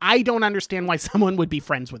 I don't understand why someone would be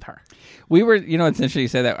friends with her. We were, it's interesting you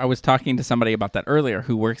say that. I was talking to somebody about that earlier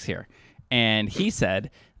who works here, and he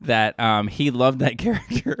said that he loved that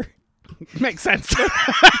character. Makes sense.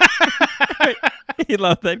 He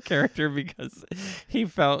loved that character because he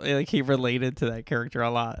felt like he related to that character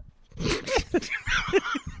a lot.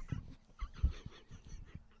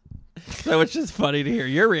 So it's just funny to hear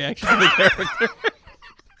your reaction to the character.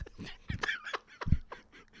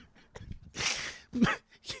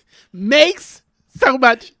 Makes so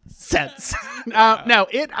much sense.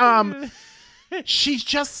 She's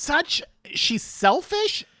just she's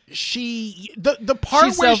selfish. The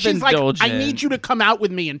part where she's like, I need you to come out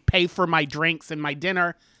with me and pay for my drinks and my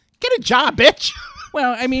dinner. Get a job, bitch.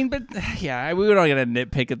 Well, I mean, but yeah, we don't get to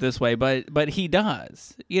nitpick it this way, but he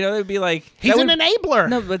does. It'd be like he's an enabler.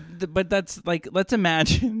 No, but that's like let's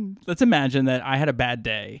imagine that I had a bad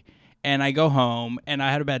day and I go home and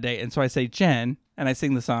I had a bad day, and so I say, Jen, and I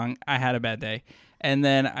sing the song I Had a Bad Day, and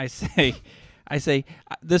then I say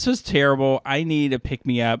this was terrible. I need a pick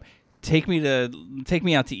me up. Take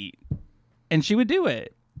me out to eat, and she would do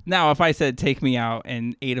it. Now, if I said take me out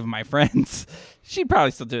and 8 of my friends, she'd probably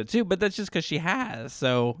still do it too. But that's just because she has.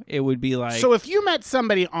 So it would be like. So if you met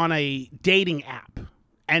somebody on a dating app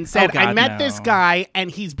and said, I met this guy and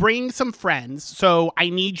he's bringing some friends, so I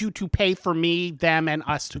need you to pay for me, them, and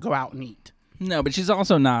us to go out and eat. No, but she's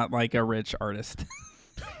also not like a rich artist.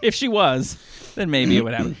 If she was, then maybe it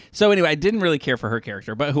would happen. So anyway, I didn't really care for her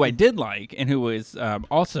character, but who I did like and who was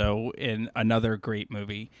also in another great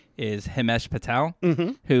movie is Himesh Patel,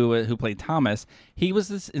 who played Thomas. He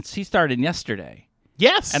starred in Yesterday.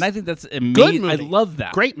 Yes. And I think that's amazing. Good movie. I love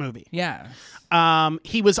that. Great movie. Yeah.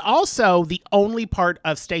 He was also the only part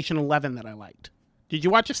of Station 11 that I liked. Did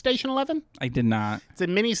you watch Station 11? I did not. It's a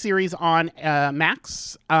miniseries on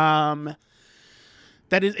Max.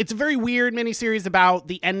 It's a very weird miniseries about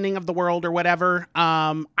the ending of the world or whatever.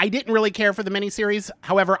 I didn't really care for the miniseries.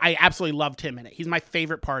 However, I absolutely loved him in it. He's my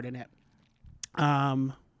favorite part in it.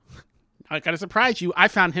 Now I gotta surprise you. I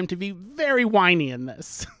found him to be very whiny in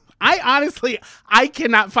this. I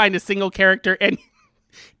cannot find a single character in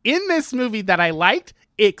this movie that I liked,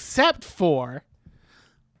 except for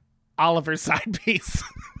Oliver's side piece.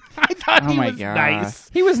 I thought he was nice.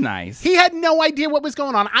 He was nice. He had no idea what was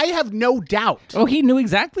going on. I have no doubt. Oh, he knew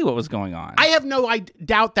exactly what was going on. I have no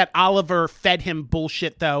doubt that Oliver fed him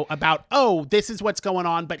bullshit, though, about, oh, this is what's going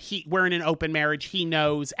on, but we're in an open marriage. He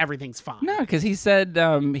knows everything's fine. No, because he said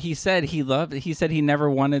he never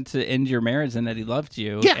wanted to end your marriage and that he loved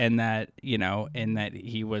you, and that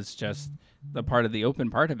he was just the part of the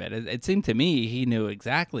open part of it. It seemed to me he knew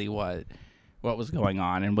exactly what was going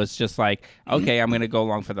on and was just like, okay, I'm going to go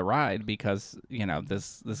along for the ride because,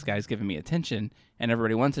 this guy's giving me attention and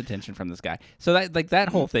everybody wants attention from this guy. So that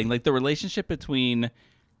whole thing, like the relationship between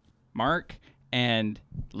Mark and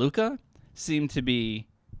Luca seemed to be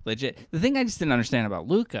legit. The thing I just didn't understand about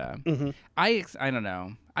Luca, I don't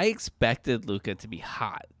know. I expected Luca to be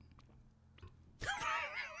hot.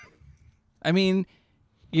 I mean,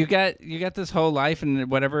 you got this whole life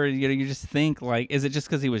and whatever, you just think like, is it just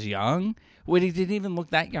because he was young? Well, he didn't even look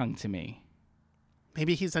that young to me.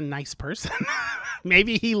 Maybe he's a nice person.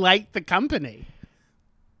 Maybe he liked the company.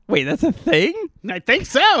 Wait, that's a thing? I think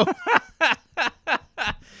so.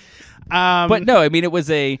 But no, I mean, it was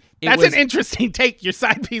an interesting take. Your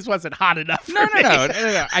side piece wasn't hot enough for me.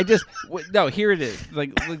 No. Here it is.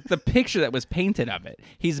 Like the picture that was painted of it.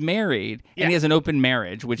 He's married and he has an open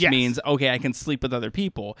marriage, which means, okay, I can sleep with other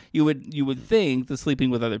people. You would think the sleeping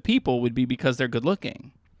with other people would be because they're good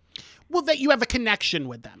looking. Well, that you have a connection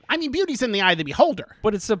with them. I mean, beauty's in the eye of the beholder.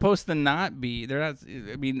 But it's supposed to not be. They're not.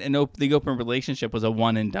 I mean, the open relationship was a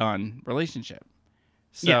one and done relationship.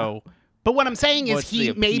 So, but what I'm saying is,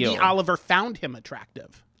 maybe Oliver found him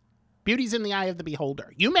attractive. Beauty's in the eye of the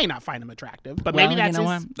beholder. You may not find him attractive, but maybe that's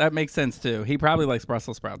what? That makes sense too. He probably likes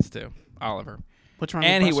Brussels sprouts too, Oliver. What's wrong?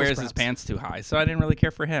 And with he wears sprouts? his pants too high, so I didn't really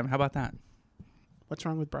care for him. How about that? What's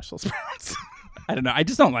wrong with Brussels sprouts? I don't know. I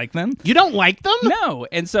just don't like them. You don't like them? No.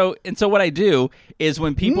 And so what I do is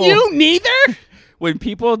when people You neither? When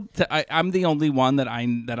people I'm the only one that I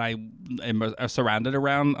am surrounded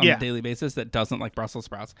around on a daily basis that doesn't like Brussels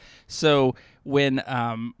sprouts. So when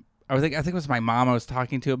I think it was my mom I was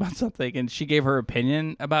talking to about something and she gave her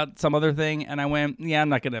opinion about some other thing and I went, "Yeah, I'm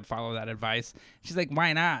not going to follow that advice." She's like,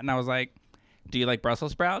 "Why not?" And I was like, "Do you like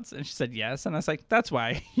Brussels sprouts?" And she said, "Yes." And I was like, "That's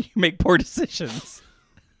why you make poor decisions."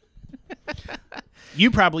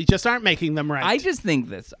 You probably just aren't making them right. I just think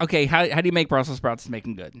this. Okay, how do you make Brussels sprouts to make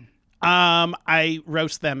them good? I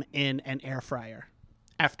roast them in an air fryer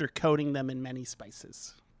after coating them in many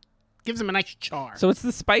spices. Gives them a nice char. So it's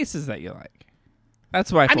the spices that you like.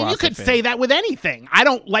 That's why. I mean, you could say that with anything. I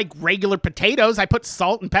don't like regular potatoes. I put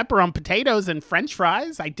salt and pepper on potatoes and French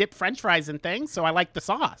fries. I dip French fries in things, so I like the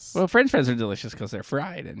sauce. Well, French fries are delicious because they're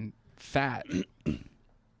fried and fat.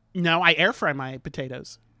 No, I air fry my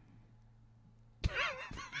potatoes.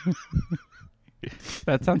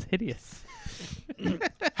 That sounds hideous.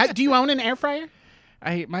 Do you own an air fryer?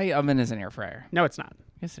 My oven is an air fryer. No, it's not.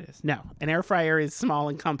 Yes, it is. No, an air fryer is small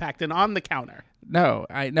and compact and on the counter. No,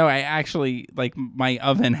 I actually like my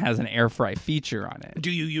oven has an air fry feature on it. Do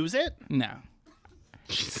you use it? No.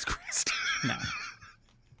 Jesus Christ. No.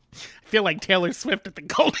 I feel like Taylor Swift at the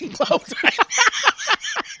Golden Globes.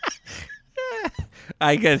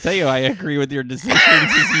 I gotta tell you, I agree with your decisions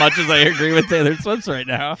as much as I agree with Taylor Swift's right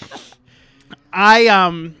now.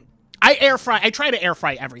 I air fry. I try to air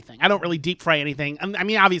fry everything. I don't really deep fry anything. I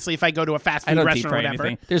mean, obviously, if I go to a fast food restaurant or whatever,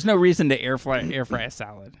 anything. There's no reason to air fry a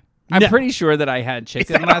salad. I'm pretty sure that I had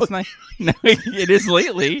chicken last night. No, it is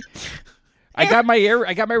lately. I got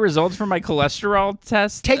my results from my cholesterol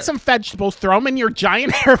test. Take some vegetables, throw them in your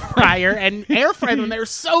giant air fryer, and air fry them. They're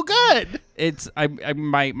so good.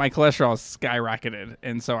 My cholesterol is skyrocketed,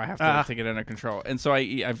 and so I have to get under control. And so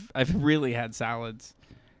I've really had salads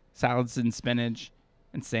and spinach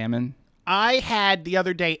and salmon. I had the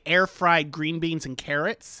other day air fried green beans and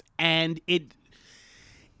carrots, and it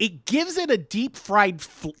gives it a deep fried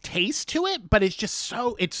taste to it, but it's just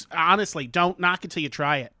so. It's honestly, don't knock it till you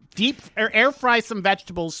try it. Deep air fry some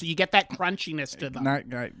vegetables so you get that crunchiness to them. Not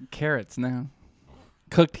carrots, no.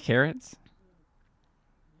 Cooked carrots?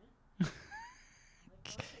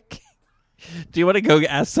 Do you want to go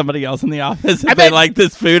ask somebody else in the office if they like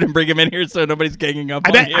this food and bring them in here so nobody's ganging up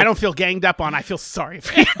on you? I don't feel ganged up on. I feel sorry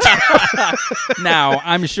for you. Now,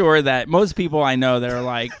 I'm sure that most people I know they're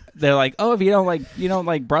like, oh, if you don't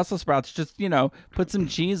like Brussels sprouts, just put some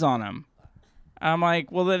cheese on them. I'm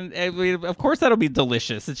like, well then, of course that'll be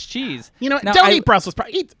delicious. It's cheese. Don't eat Brussels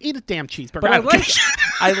sprouts. Eat a damn cheeseburger. But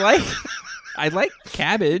I like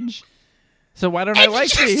cabbage. So why don't I like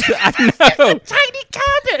It's these? just I know. a tiny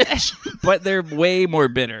cabbage. But they're way more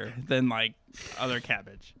bitter than like other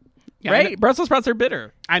cabbage. Yeah, right? Brussels sprouts are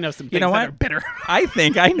bitter. I know some things You know that what? are bitter. I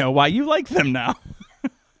think I know why you like them now.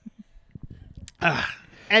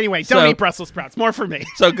 Anyway, don't So- eat Brussels sprouts. More for me.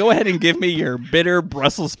 So go ahead and give me your bitter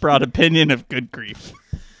Brussels sprout opinion of Good Grief.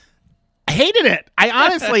 I hated it. I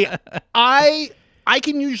honestly, I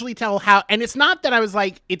can usually tell how, and it's not that I was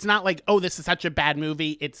like, it's not like, oh, this is such a bad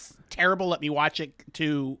movie. It's terrible. Let me watch it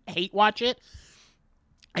to hate watch it.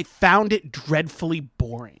 I found it dreadfully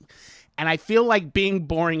boring. And I feel like being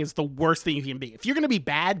boring is the worst thing you can be. If you're going to be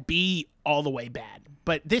bad, be all the way bad.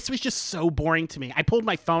 But this was just so boring to me. I pulled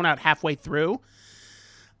my phone out halfway through.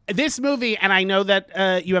 This movie, and I know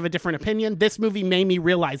that you have a different opinion, this movie made me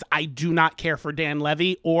realize I do not care for Dan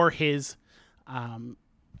Levy or his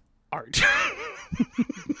art.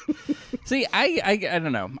 See, I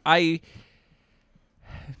don't know.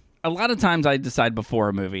 A lot of times I decide before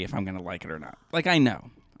a movie if I'm going to like it or not. Like I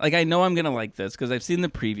know I'm going to like this because I've seen the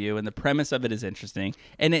preview and the premise of it is interesting.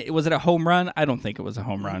 And was it a home run? I don't think it was a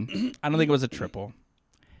home run. I don't think it was a triple.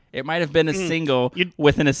 It might have been a single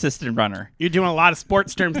with an assisted runner. You're doing a lot of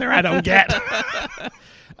sports terms there I don't get.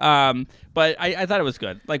 But I thought it was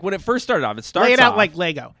good. Like when it first started off, it starts Lay it out off, like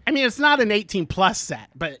Lego. I mean, it's not an 18 plus set,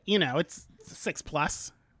 but you know, it's 6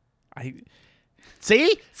 plus.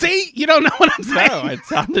 See, you don't know what I'm saying. No, it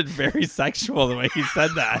sounded very sexual the way he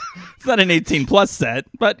said that. It's not an 18 plus set,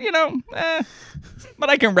 but but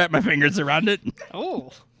I can wrap my fingers around it.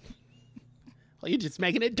 Oh, well, you're just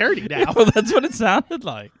making it dirty now. Well, that's what it sounded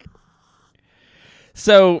like.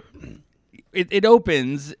 So it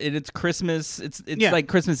opens and it's Christmas. It's like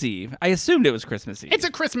Christmas Eve. I assumed it was Christmas Eve. It's a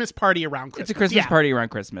Christmas party around Christmas. It's a Christmas party around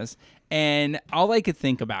Christmas. And all I could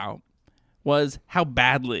think about was how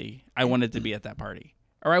badly I wanted to be at that party.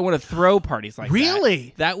 Or I want to throw parties like that.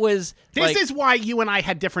 Really? That was This is why you and I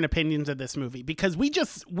had different opinions of this movie, because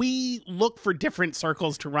we look for different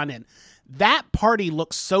circles to run in. That party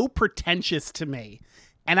looks so pretentious to me.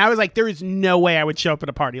 And I was like, there is no way I would show up at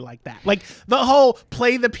a party like that. Like the whole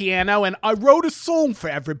play the piano and I wrote a song for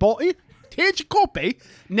everybody. Here's your copy.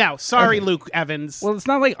 No, sorry, okay. Luke Evans. Well, it's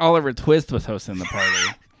not like Oliver Twist was hosting the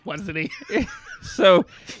party. Wasn't he? So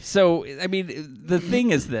I mean, the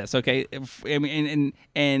thing is this, okay?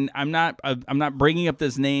 And I'm not bringing up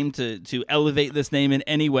this name to elevate this name in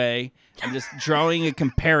any way. I'm just drawing a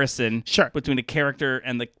comparison between a character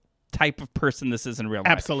and the type of person this is in real life.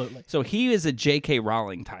 Absolutely. So he is a J.K.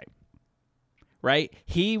 Rowling type, right?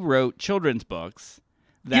 He wrote children's books.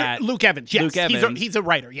 Luke Evans, yes. Luke Evans, he's a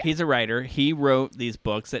writer, yeah. He's a writer. He wrote these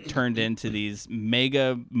books that turned into these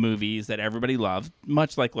mega movies that everybody loved,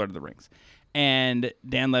 much like Lord of the Rings. And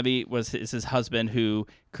Dan Levy is his husband who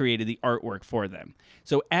created the artwork for them.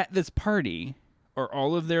 So at this party are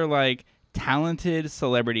all of their like talented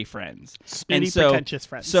celebrity friends. Pretentious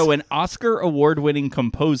friends. So an Oscar award-winning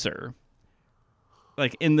composer,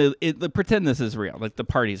 like pretend this is real, like the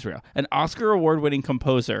party's real. An Oscar award-winning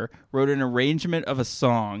composer wrote an arrangement of a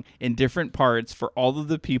song in different parts for all of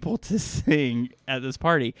the people to sing at this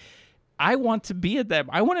party. I want to be at that.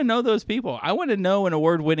 I want to know those people. I want to know an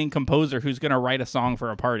award-winning composer who's going to write a song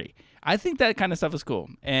for a party. I think that kind of stuff is cool.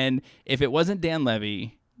 And if it wasn't Dan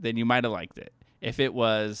Levy, then you might have liked it. If it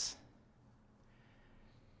was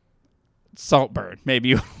Saltburn, maybe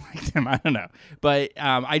you liked him. I don't know. But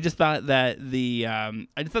I just thought that the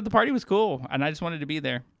party was cool, and I just wanted to be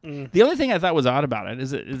there. The only thing I thought was odd about it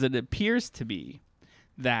is it appears to be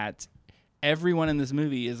that everyone in this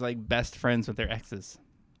movie is like best friends with their exes.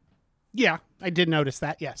 Yeah, I did notice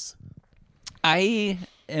that, yes. I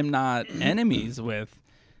am not enemies with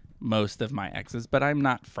most of my exes, but I'm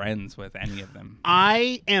not friends with any of them.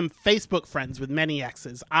 I am Facebook friends with many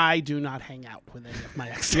exes. I do not hang out with any of my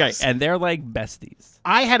exes. Right, and they're like besties.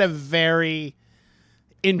 I had a very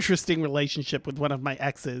interesting relationship with one of my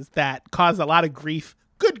exes that caused a lot of grief,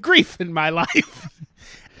 good grief in my life.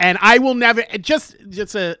 And I will never, just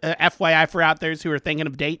a FYI for out there who are thinking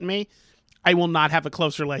of dating me, I will not have a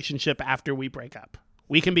close relationship after we break up.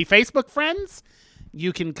 We can be Facebook friends.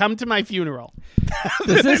 You can come to my funeral.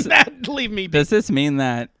 Leave me be. Does this mean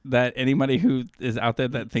that anybody who is out there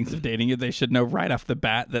that thinks of dating you, they should know right off the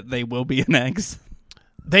bat that they will be an ex?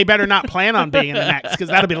 They better not plan on being an ex, because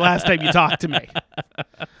that'll be the last time you talk to me.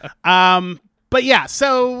 But yeah,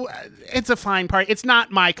 so it's a fine part. It's not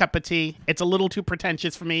my cup of tea. It's a little too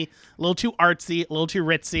pretentious for me, a little too artsy, a little too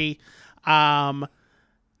ritzy.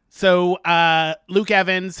 So Luke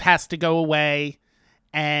Evans has to go away,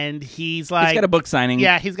 and he's got a book signing.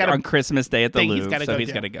 Yeah, he's got on Christmas Day at the Louvre,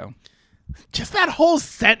 he's got to go. Just that whole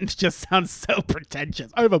sentence just sounds so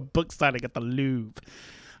pretentious. I have a book signing at the Louvre.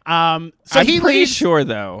 So I'm he pretty leaves. sure,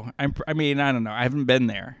 though. I mean, I don't know. I haven't been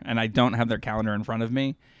there, and I don't have their calendar in front of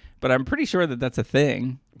me. But I'm pretty sure that that's a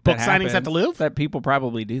thing. Book that signings at happens, the Louvre? That people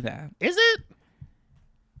probably do that. Is it?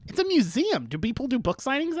 It's a museum. Do people do book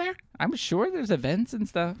signings there? I'm sure there's events and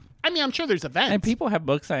stuff. I mean, I'm sure there's events. And people have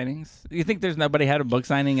book signings. You think there's nobody had a book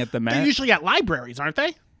signing at the Met? They're usually at libriaries, aren't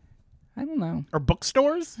they? I don't know. Or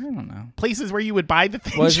bookstores? I don't know. Places where you would buy the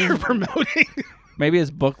things Was you're it- promoting. Maybe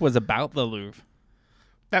his book was about the Louvre.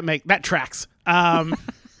 That tracks. I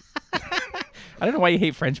don't know why you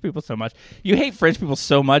hate French people so much. You hate French people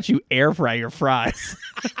so much you air fry your fries.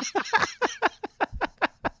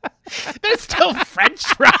 They're still French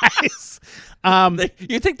fries.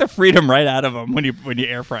 You take the freedom right out of them when you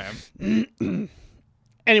air fry them.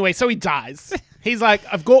 Anyway, so he dies. He's like,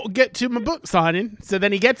 I've got to get to my book signing. So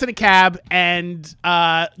then he gets in a cab and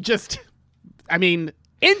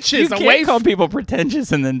inches You away can't call people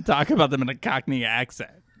pretentious and then talk about them in a Cockney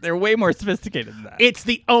accent. They're way more sophisticated than that. It's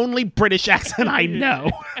the only British accent I know.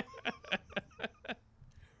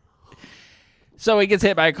 So he gets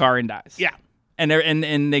hit by a car and dies. Yeah. And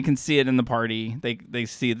they can see it in the party. They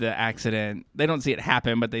see the accident. They don't see it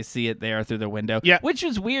happen, but they see it there through the window. Yeah. Which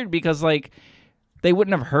is weird because they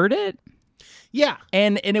wouldn't have heard it. Yeah.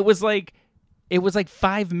 And it was like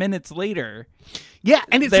 5 minutes later. Yeah,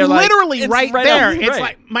 and it's They're like, literally it's right right there. up- It's right.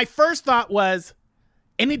 like my first thought was,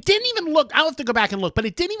 and it didn't even look, I'll have to go back and look, but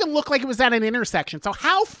it didn't even look like it was at an intersection. So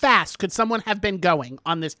how fast could someone have been going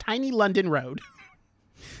on this tiny London road?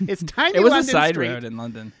 It's tiny It was London a side street. road in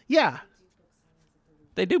London. Yeah.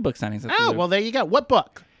 They do book signings. At the Oh, Louvre. well, there you go. What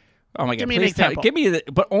book? Oh my God! give me an Please example. give me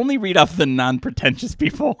but only read off the non-pretentious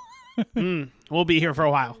people. We'll be here for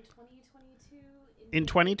a while. 2022, In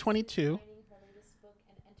 2022, signing her latest book,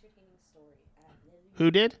 An Entertaining Story, at Lily.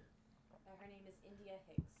 who did? Her name is India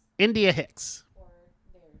Hicks, India Hicks. or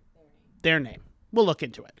Their name. We'll look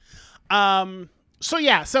into it.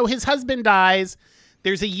 So his husband dies.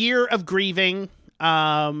 There's a year of grieving,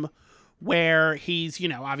 where he's,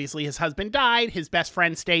 obviously his husband died. His best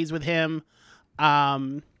friend stays with him.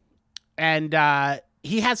 And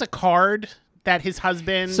he has a card that his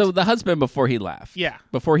husband. So the husband, before he left, Yeah.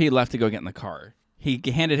 before he left to go get in the car, he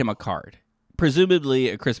handed him a card, presumably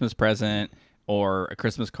a Christmas present or a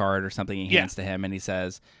Christmas card or something. He hands to him, and he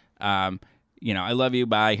says, "I love you.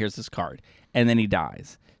 Bye. Here's this card." And then he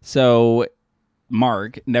dies. So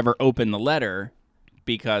Mark never opened the letter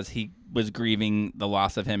because he was grieving the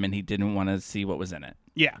loss of him, and he didn't want to see what was in it.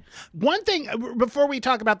 Yeah. One thing, before we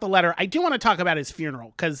talk about the letter, I do want to talk about his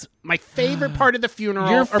funeral, because my favorite part of the funeral,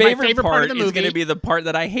 Your or my favorite part of the movie, is going to be the part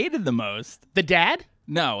that I hated the most. the dad.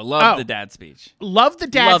 No, love Oh. the dad speech. Love the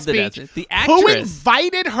dad Love the speech. dad speech. The Who actress.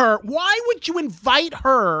 invited her? Why would you invite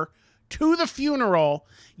her to the funeral?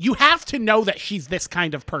 You have to know that she's this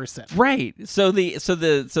kind of person. Right. So the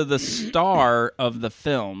star of the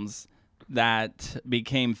films that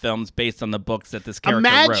became films based on the books that this character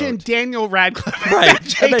Imagine wrote. Daniel Radcliffe Right. at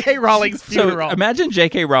J.K. Rowling's funeral. So imagine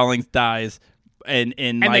J.K. Rowling dies and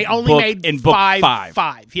they only made book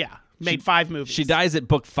five. Yeah. Made 5 movies. She dies at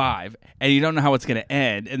book 5, and you don't know how it's going to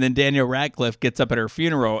end. And then Daniel Radcliffe gets up at her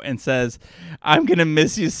funeral and says, "I'm going to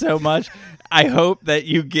miss you so much. I hope that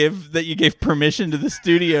you gave permission to the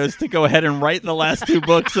studios to go ahead and write the last 2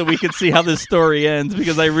 books so we could see how this story ends,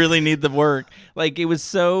 because I really need the work." Like, it was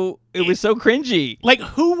so cringy. Like,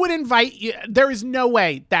 who would invite you? There is no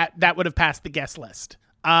way that would have passed the guest list.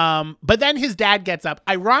 But then his dad gets up,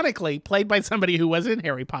 ironically played by somebody who was in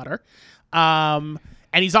Harry Potter.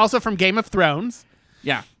 And he's also from Game of Thrones.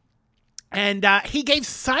 Yeah. And he gave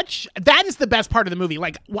that is the best part of the movie.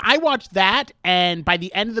 Like, I watched that, and by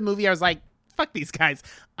the end of the movie, I was like, fuck these guys.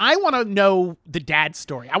 I want to know the dad's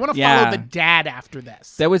story. I want to follow the dad after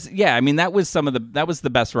this. That was that was the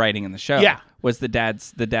best writing in the show. Yeah. Was the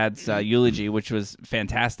dad's eulogy, which was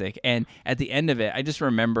fantastic. And at the end of it, I just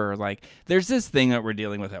remember, like, there's this thing that we're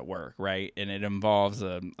dealing with at work, right? And it involves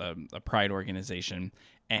a pride organization.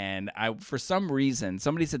 And for some reason,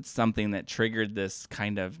 somebody said something that triggered this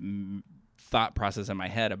kind of thought process in my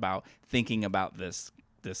head about thinking about this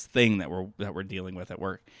thing that we're dealing with at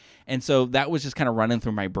work. And so that was just kind of running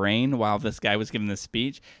through my brain while this guy was giving this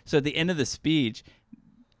speech. So at the end of the speech,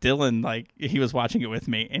 Dylan, like, he was watching it with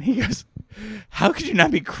me, and he goes, "How could you not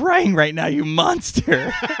be crying right now, you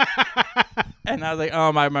monster?" And I was like,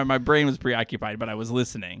 oh, my brain was preoccupied, but I was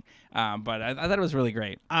listening. But I thought it was really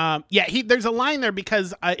great. There's a line there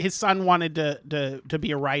because his son wanted to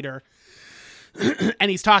be a writer. And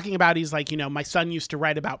he's talking about, he's like, my son used to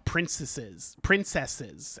write about princesses.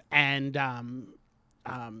 And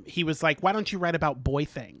he was like, why don't you write about boy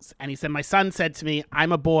things? And he said, my son said to me,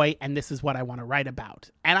 I'm a boy and this is what I want to write about.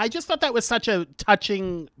 And I just thought that was such a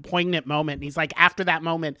touching, poignant moment. And he's like, after that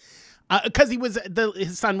moment, because he was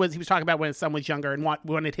talking about when his son was younger and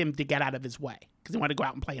wanted him to get out of his way because he wanted to go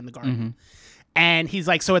out and play in the garden. Mm-hmm. And he's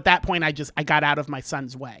like, so at that point, I got out of my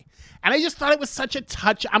son's way. And I just thought it was such a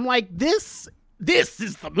touch. I'm like, this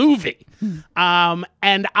is the movie. And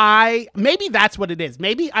maybe that's what it is.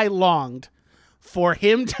 Maybe I longed for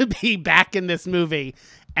him to be back in this movie,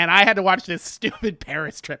 and I had to watch this stupid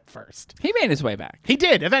Paris trip first. He made his way back. He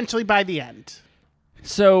did, eventually by the end.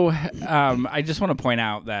 So I just want to point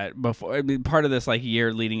out that part of this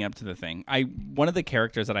year leading up to the thing, one of the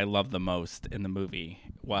characters that I love the most in the movie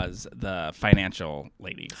was the financial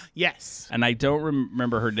lady. Yes. And I don't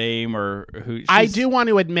remember her name or who. I do want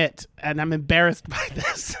to admit, and I'm embarrassed by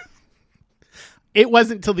this, it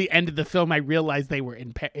wasn't till the end of the film I realized they were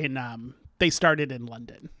they started in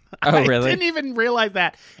London. Oh, really? I didn't even realize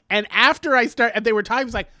that. And after and they were talking, I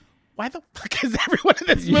was like, why the fuck is everyone in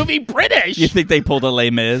this movie British? You think they pulled a Les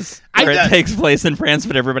Mis? Where it takes place in France,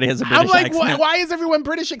 but everybody has a British accent? I'm like, why is everyone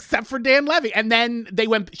British except for Dan Levy? And then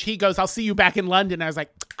he goes, I'll see you back in London. And I was like,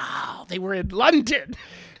 oh, they were in London.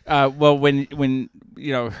 Well, when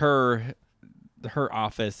her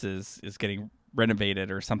office is getting renovated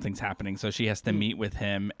or something's happening, so she has to meet with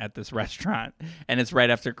him at this restaurant, and it's right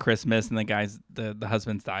after Christmas, and the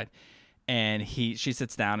husband's died. And she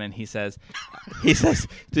sits down and he says,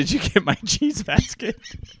 did you get my cheese basket?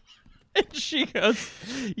 And she goes,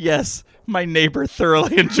 yes, my neighbor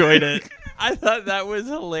thoroughly enjoyed it. I thought that was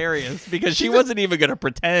hilarious because she wasn't even going to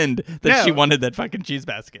pretend that she wanted that fucking cheese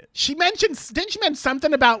basket. Didn't she mention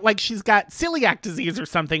something about she's got celiac disease or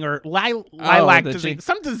something, or lilac disease,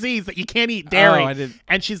 some disease that you can't eat dairy. I didn't.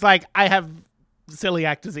 And she's like, I have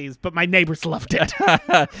celiac disease, but my neighbors loved it.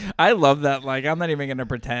 I love that. I'm not even going to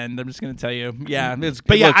pretend. I'm just going to tell you. Yeah.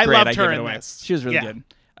 I loved her in this. She was really good.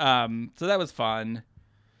 So that was fun.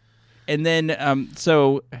 And then,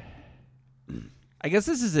 so I guess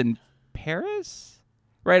this is in Paris,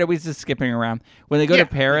 right? Are we just skipping around? When they go to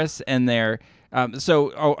Paris and they're,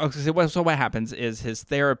 so what happens is his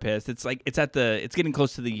therapist, it's getting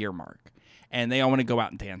close to the year mark and they all want to go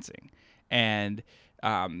out and dancing. And,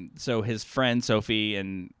 so his friend Sophie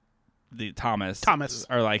and Thomas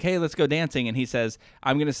are like, hey, let's go dancing. And he says,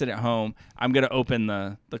 I'm going to sit at home. I'm going to open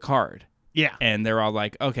the card. Yeah. And they're all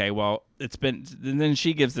like, okay, well, and then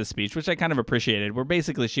she gives this speech, which I kind of appreciated, where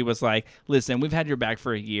basically she was like, listen, we've had your back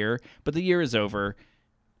for a year, but the year is over.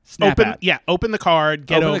 Open the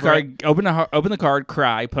card, open the card,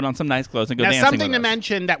 cry, put on some nice clothes, and go dancing. Now, something with to us.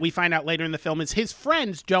 mention that we find out later in the film is his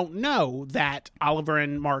friends don't know that Oliver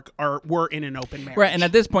and Mark were in an open marriage. Right, and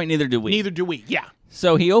at this point, neither do we. Yeah.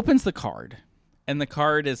 So he opens the card, and the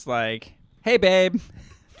card is like, hey, babe,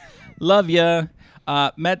 love ya.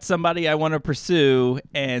 Met somebody I want to pursue,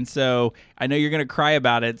 and so I know you're going to cry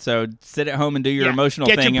about it, so sit at home and do your emotional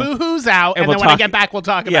thing. Get your boo-hoos out, and then when I get back, we'll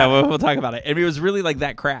talk about it. Yeah, we'll talk about it. And it was really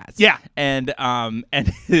that crass. Yeah. And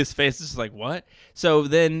his face is just like, what? So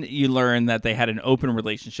then you learn that they had an open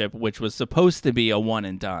relationship, which was supposed to be a one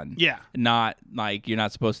and done. Yeah. Not you're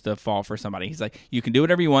not supposed to fall for somebody. He's like, you can do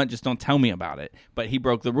whatever you want, just don't tell me about it. But he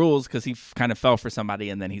broke the rules because he kind of fell for somebody,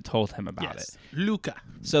 and then he told him about it. Luca.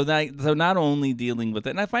 So not only dealing with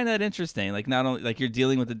it, and I find that interesting. Not only you're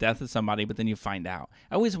dealing with the death of somebody, but then you find out.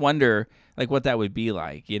 I always wonder what that would be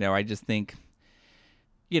like. I just think,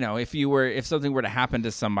 if something were to happen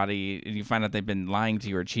to somebody and you find out they've been lying to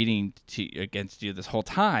you or cheating against you this whole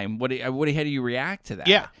time, how do you react to that?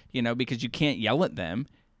 Yeah. Because you can't yell at them.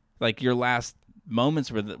 Your last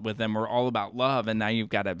moments with them were all about love, and now you've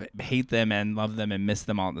got to hate them and love them and miss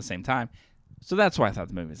them all at the same time. So that's why I thought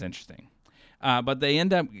the movie was interesting. But they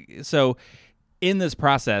end up in this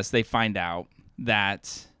process, they find out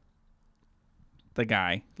that the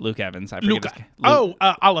guy, Luke Evans, I forget his name.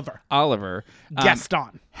 Oliver.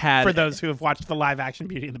 Gaston, for those who have watched the live-action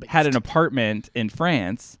Beauty and the Beast. Had an apartment in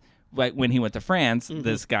France. When he went to France,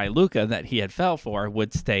 this guy, Luca, that he had fell for,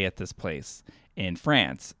 would stay at this place in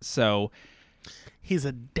France. So he's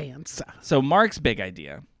a dancer. So Mark's big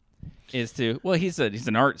idea is he's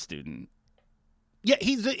an art student. Yeah,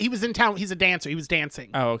 he was in town. He's a dancer. He was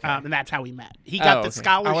dancing. Oh, okay. And that's how he met. He got the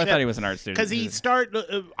scholarship. Oh, I thought he was an art student.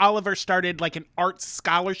 Because Oliver started an arts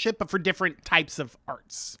scholarship, but for different types of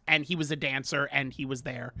arts. And he was a dancer, and he was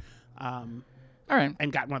there. All right.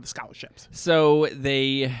 And got one of the scholarships. So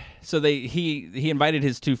he invited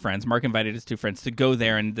his two friends. Mark invited his two friends to go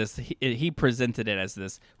there, and he presented it as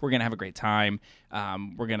this. We're gonna have a great time.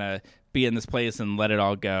 We're gonna be in this place and let it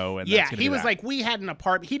all go. And Yeah, that's gonna he be was that. like, we had an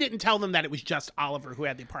apartment. He didn't tell them that it was just Oliver who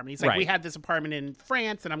had the apartment. He's like, we Right. had this apartment in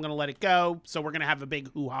France, and I'm going to let it go. So we're going to have a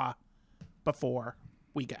big hoo-ha before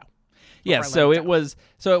we go. Yeah, before I so let it was.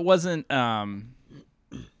 So it wasn't.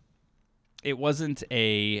 It wasn't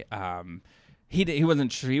a. He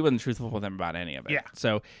wasn't truthful with them about any of it. Yeah.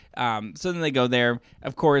 So so then they go there.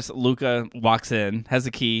 Of course, Luca walks in, has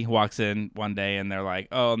a key, walks in one day, and they're like,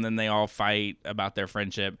 oh, and then they all fight about their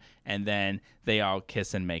friendship, and then they all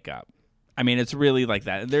kiss and make up. I mean, it's really like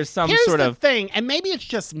that. There's some Here's sort the of thing, and maybe it's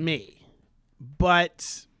just me,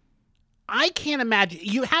 but I can't imagine.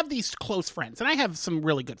 You have these close friends, and I have some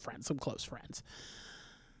really good friends, some close friends.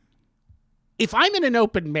 If I'm in an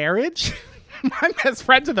open marriage, my best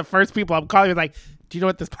friends are the first people I'm calling. Like, do you know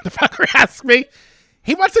what this motherfucker asked me?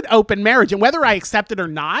 He wants an open marriage, and whether I accept it or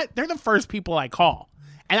not, they're the first people I call.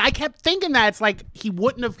 And I kept thinking that it's like he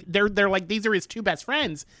wouldn't have. They're like, these are his two best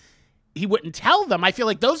friends. He wouldn't tell them. I feel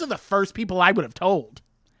like those are the first people I would have told.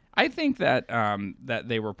 I think that that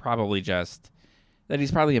they were probably just that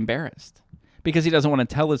he's probably embarrassed because he doesn't want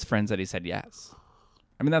to tell his friends that he said yes.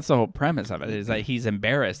 I mean, that's the whole premise of it, is that he's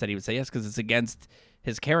embarrassed that he would say yes because it's against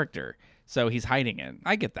his character. So he's hiding it.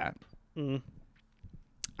 I get that.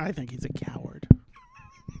 I think he's a coward.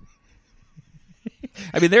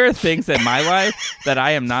 I mean, there are things in my life that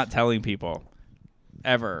I am not telling people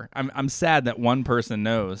ever. I'm sad that one person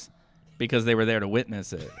knows because they were there to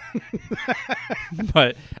witness it.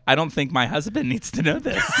 But I don't think my husband needs to know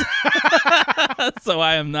this. So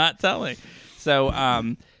I am not telling. So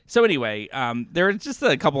anyway, there are just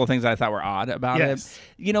a couple of things I thought were odd about Yes. it.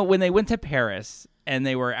 You know, when they went to Paris and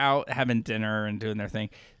they were out having dinner and doing their thing,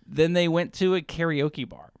 then they went to a karaoke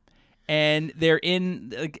bar. And they're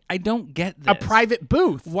in, like, I don't get this. A private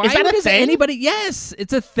booth. Why Is that a does thing? anybody? Yes,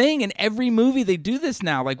 it's a thing. In every movie, they do this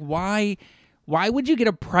now. Like, why would you get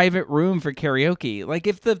a private room for karaoke? Like,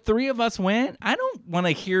 if the three of us went, I don't want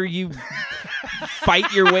to hear you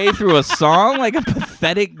fight your way through a song like a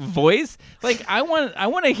pathetic voice. Like, I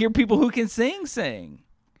want to hear people who can sing.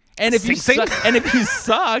 And if Sing. and if you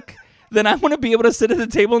suck, then I want to be able to sit at the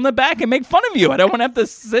table in the back and make fun of you. I don't want to have to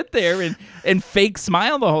sit there and fake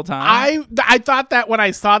smile the whole time. I thought that when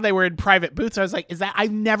I saw they were in private booths, I was like,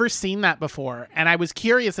 I've never seen that before. And I was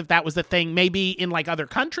curious if that was a thing maybe in like other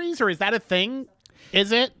countries, or is that a thing?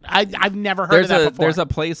 Is it? I've never heard of that before. There's a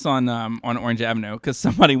place on Orange Avenue because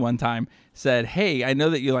somebody one time said, hey, I know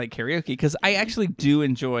that you like karaoke because I actually do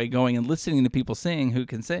enjoy going and listening to people sing who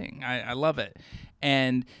can sing. I love it.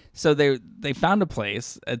 And so they found a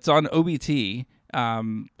place. It's on OBT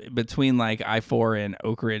between like I-4 and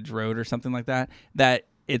Oak Ridge Road or something like that. That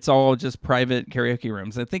it's all just private karaoke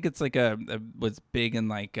rooms. I think it's like was big in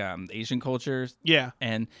like Asian cultures. Yeah.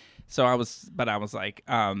 And so I was like,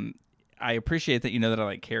 I appreciate that you know that I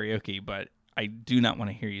like karaoke, but I do not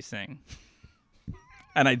want to hear you sing.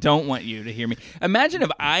 And I don't want you to hear me. Imagine if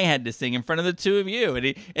I had to sing in front of the two of you,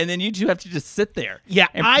 and then you two have to just sit there,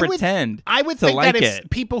 and pretend. I would to think like that it's it.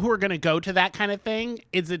 people who are going to go to that kind of thing.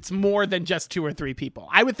 It's more than just 2 or 3 people.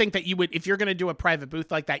 I would think that you would, if you're going to do a private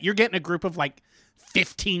booth like that, you're getting a group of like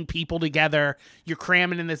 15 people together. You're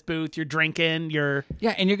cramming in this booth. You're drinking. Yeah,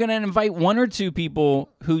 and you're going to invite 1 or 2 people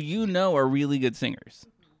who you know are really good singers,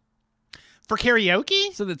 for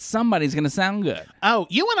karaoke. so that somebody's going to sound good. Oh,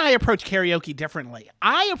 you and I approach karaoke differently.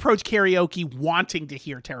 I approach karaoke wanting to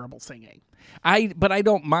hear terrible singing. But I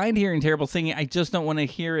don't mind hearing terrible singing. I just don't want to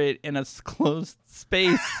hear it in a closed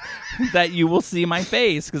space that you will see my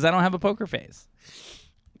face because I don't have a poker face.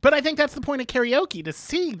 But I think that's the point of karaoke, to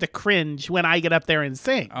see the cringe when I get up there and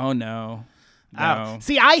sing. Oh no. Oh.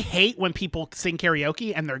 See, I hate when people sing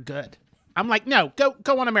karaoke and they're good. I'm like, no,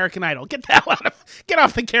 go on American Idol. Get the hell get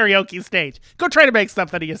off the karaoke stage. Go try to make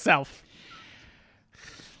something of yourself.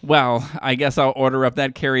 Well, I guess I'll order up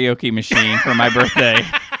that karaoke machine for my birthday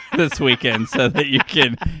this weekend so that you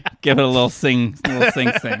can give it a little sing.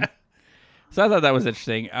 So I thought that was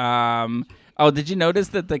interesting. Did you notice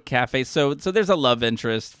that the cafe? So there's a love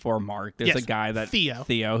interest for Mark. There's a guy that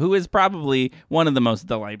Theo, who is probably one of the most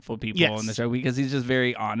delightful people on the show because he's just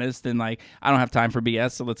very honest and like, I don't have time for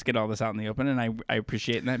BS, so let's get all this out in the open. And I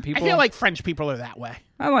appreciate that people. I feel like French people are that way.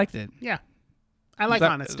 I liked it. Yeah, I like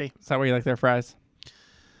honesty. Is that where you like their fries?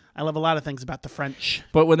 I love a lot of things about the French.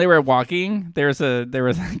 But when they were walking, there was a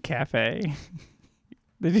cafe.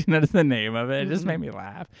 Did you notice the name of it? It just made me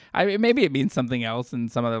laugh. Maybe it means something else in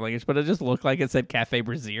some other language, but it just looked like it said Cafe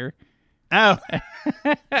Brazier. Oh,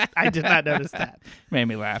 I did not notice that. Made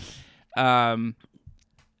me laugh. I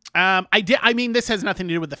did. I mean, this has nothing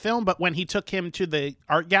to do with the film, but when he took him to the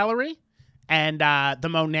art gallery and the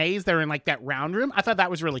Monets, they're in like that round room. I thought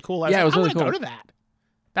that was really cool. I was Yeah, like, it was really I want to cool. go to that.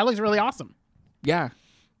 That looks really awesome. Yeah.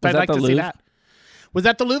 But Was I'd like that to the see Louvre? that. Was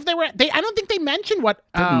that the Louvre they were at? I don't think they mentioned what.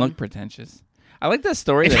 Didn't look pretentious. I like the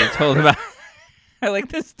story that he told about. I like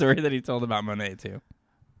the story that he told about Monet too.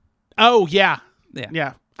 Oh yeah, Yeah.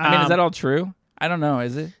 yeah. I mean, is that all true? I don't know.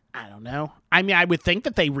 Is it? I don't know. I mean, I would think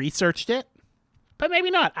that they researched it, but maybe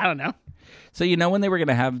not. I don't know. So you know when they were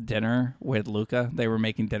gonna have dinner with Luca, they were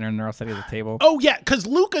making dinner and they're all sitting at the table. Oh yeah, because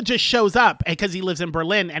Luca just shows up because he lives in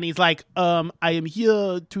Berlin, and he's like, I am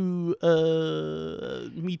here to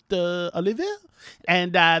meet Oliver,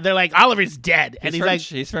 and they're like, Oliver's dead, and he's like,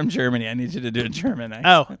 he's from Germany. I need you to do a German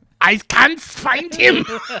accent. oh, I can't find him.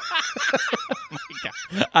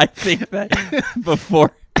 I think that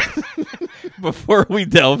before we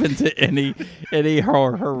delve into any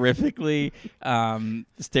horrifically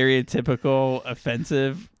stereotypical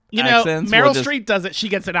offensive accents, Meryl Streep does it. She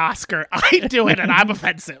gets an Oscar. I do it, and I'm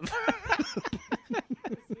offensive.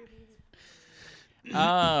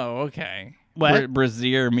 Oh, okay. What?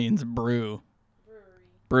 Brazier means brewery.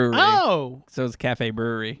 Oh, So it's cafe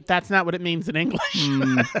brewery. that's not what it means in English.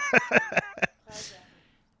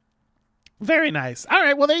 Very nice. All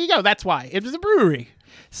right, well there you go. That's why it was a brewery.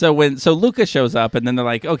 So Luca shows up and then they're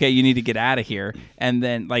like, okay, you need to get out of here. And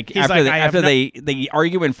then after they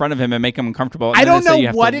argue in front of him and make him uncomfortable. And I then don't they say you know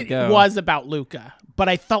have what to it go. was about Luca, but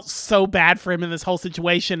I felt so bad for him in this whole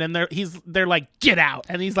situation. And they're like, get out,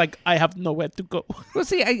 and he's like, I have nowhere to go. Well,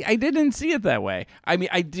 see, I didn't see it that way. I mean,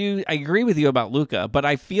 I agree with you about Luca, but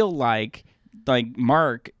I feel like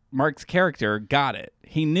Mark's character got it.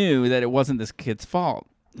 He knew that it wasn't this kid's fault.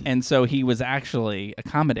 And so he was actually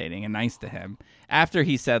accommodating and nice to him. After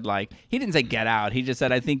he said, he didn't say get out. He just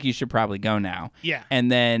said, I think you should probably go now. Yeah. And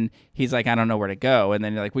then he's like, I don't know where to go. And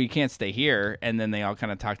then you're like, well, you can't stay here. And then they all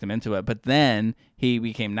kind of talked him into it. But then he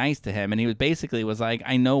became nice to him. And he was like,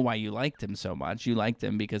 I know why you liked him so much. You liked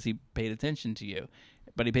him because he paid attention to you.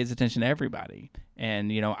 But he pays attention to everybody. And,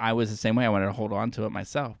 I was the same way. I wanted to hold on to it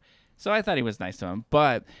myself. So I thought he was nice to him.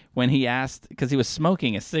 But when he asked, because he was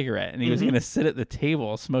smoking a cigarette and he was going to sit at the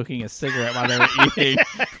table smoking a cigarette while they were eating.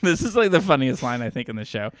 This is the funniest line, I think, in the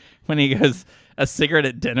show. When he goes, a cigarette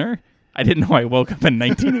at dinner? I didn't know I woke up in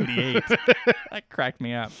 1988. That cracked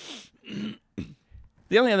me up.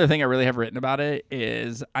 The only other thing I really have written about it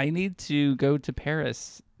is I need to go to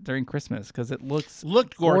Paris during Christmas because it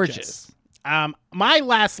looked gorgeous. My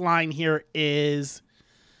last line here is,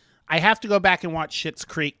 I have to go back and watch Schitt's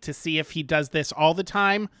Creek to see if he does this all the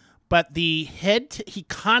time, but he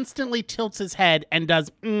constantly tilts his head and does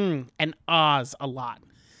and ahs a lot.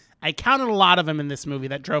 I counted a lot of them in this movie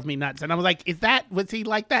that drove me nuts, and I was like, was he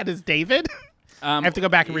like that as David? I have to go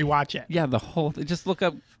back and rewatch it. Yeah, just look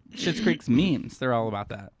up Schitt's Creek's memes. They're all about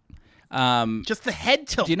that. Just the head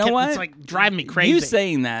tilt. Do you know what? It's driving me crazy. You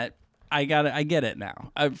saying that, I get it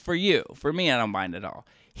now. For me, I don't mind at all.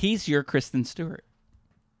 He's your Kristen Stewart.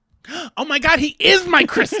 Oh my God, he is my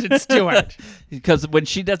Kristen Stewart. Because when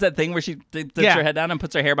she does that thing where she tilts her head down and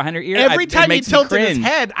puts her hair behind her ear, every time it he makes me tilted cringe. his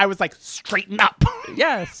head, I was like, straighten up.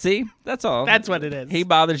 Yeah, see? That's all. That's what it is. He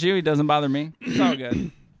bothers you, he doesn't bother me. It's all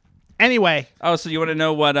good. Anyway. Oh, so you want to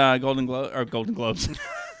know what Golden Globes? Do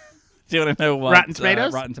you want to know what Rotten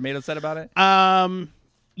Tomatoes? Rotten Tomatoes said about it?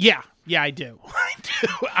 Yeah, I do. I do.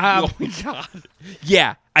 Oh my God.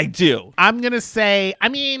 Yeah, I do. I'm going to say,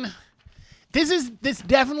 this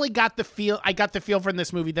definitely got the feel. I got the feel from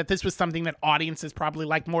this movie that this was something that audiences probably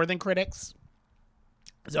like more than critics.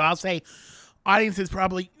 So I'll say audiences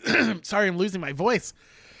probably, sorry, I'm losing my voice.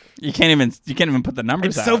 You can't even put the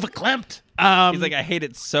numbers out. I'm so verklempt. He's like, I hate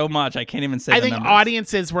it so much, I can't even say the numbers. I think numbers.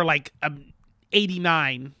 audiences were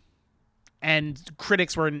 89 and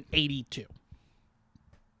critics were an 82.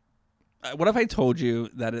 What if I told you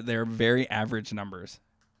that they're very average numbers,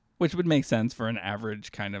 which would make sense for an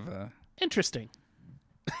average kind of a... Interesting.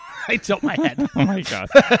 I tilt my head. Oh my God.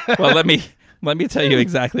 Well, let me tell you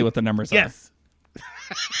exactly what the numbers are. Yes.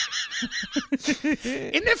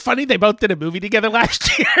 Isn't it funny they both did a movie together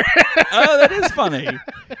last year? Oh, that is funny.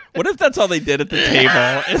 What if that's all they did at the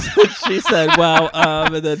table? Is that she said, well,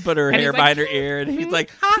 and then put her hair behind her ear, and he's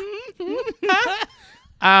like, what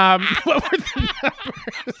were the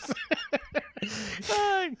numbers?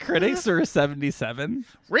 Critics are 77.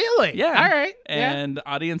 Really? Yeah. All right. And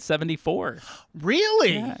audience 74.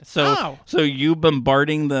 Really? Yeah. So you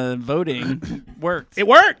bombarding the voting worked. It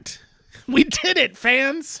worked. We did it,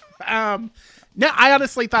 fans. No, I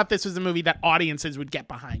honestly thought this was a movie that audiences would get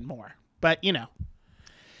behind more. But,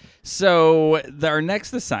 So our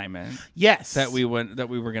next assignment, yes, that we were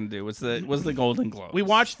going to do was the Golden Globes. We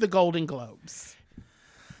watched the Golden Globes.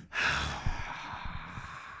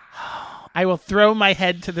 I will throw my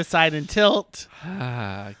head to the side and tilt.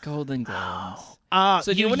 Golden Globes. So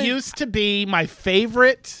do you you wanna- used to be my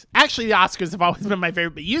favorite. Actually, the Oscars have always been my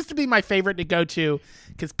favorite, but it used to be my favorite to go to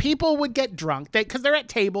because people would get drunk. Because they're at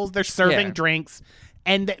tables, they're serving Yeah. drinks,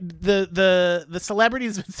 and the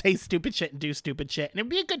celebrities would say stupid shit and do stupid shit, and it'd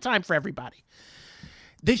be a good time for everybody.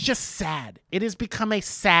 It's just sad. It has become a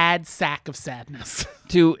sad sack of sadness.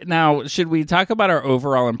 Now, should we talk about our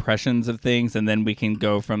overall impressions of things, and then we can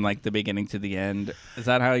go from like the beginning to the end? Is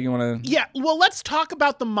that how you want to? Yeah, well, let's talk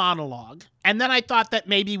about the monologue. And then I thought that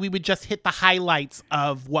maybe we would just hit the highlights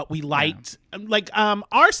of what we liked, like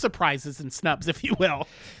our surprises and snubs, if you will.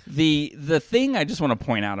 The thing I just want to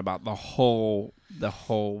point out about the whole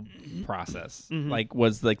process, like,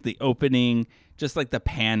 was like the opening, just like the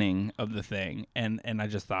panning of the thing, and I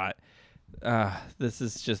just thought, this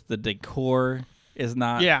is just the decor is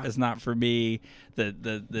not for me.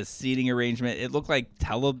 The seating arrangement, it looked like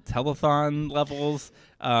telethon levels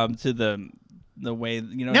to the way,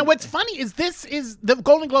 you know. Now, what's funny is the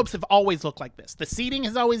Golden Globes have always looked like this. The seating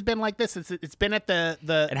has always been like this. It's been at the.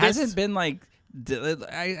 It hasn't been like.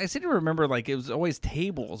 I seem to remember like it was always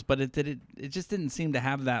tables, but it just didn't seem to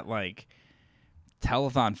have that like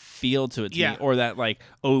telethon feel to it to me, or that like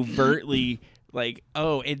overtly like,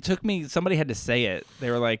 oh, it took me. Somebody had to say it. They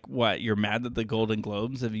were like, "What? You're mad that the Golden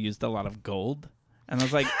Globes have used a lot of gold?" And I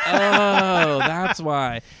was like, "Oh, that's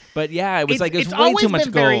why." But yeah, it was like it's way too much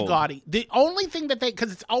been gold. Very gaudy. The only thing that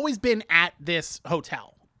because it's always been at this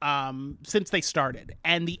hotel since they started,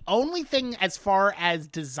 and the only thing as far as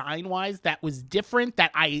design wise that was different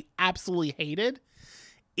that I absolutely hated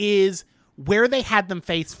is where they had them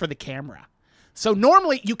face for the camera. So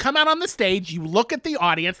normally you come out on the stage, you look at the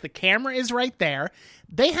audience, the camera is right there.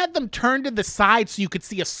 They had them turned to the side so you could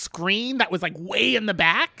see a screen that was like way in the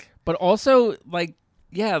back. But also like,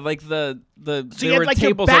 yeah, like so there you had were like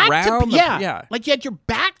tables your back around. to, like you had your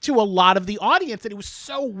back to a lot of the audience, and it was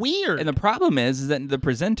so weird. And the problem is that the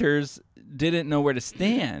presenters didn't know where to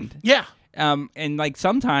stand. Yeah. And like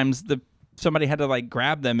sometimes somebody had to like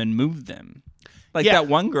grab them and move them. Like that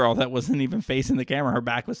one girl that wasn't even facing the camera, her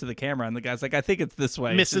back was to the camera, and the guy's like, "I think it's this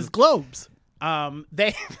way." Mrs. Globes.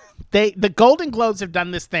 The Golden Globes have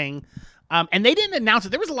done this thing, and they didn't announce it.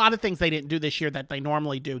 There was a lot of things they didn't do this year that they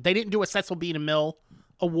normally do. They didn't do a Cecil B. DeMille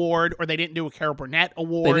award, or they didn't do a Carol Burnett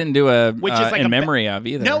award. They didn't do a which is like in memory of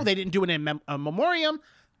either. No, they didn't do an a memoriam.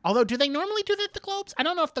 Although, do they normally do that at the Globes? I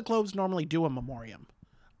don't know if the Globes normally do a memoriam.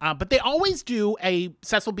 But they always do a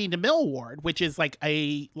Cecil B. DeMille Award, which is like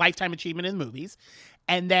a Lifetime Achievement in Movies.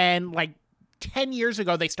 And then like 10 years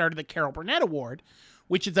ago, they started the Carol Burnett Award,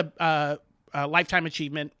 which is a Lifetime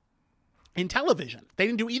Achievement in television. They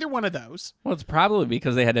didn't do either one of those. Well, it's probably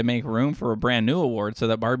because they had to make room for a brand new award so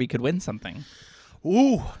that Barbie could win something.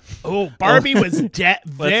 Barbie was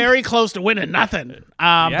very close to winning nothing.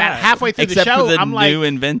 That halfway through Except the show, for the I'm like, new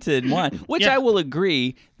invented one, which I will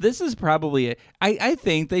agree. This is probably I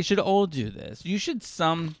think they should all do this. You should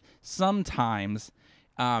sometimes.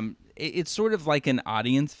 It's sort of like an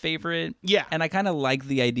audience favorite. Yeah. And I kind of like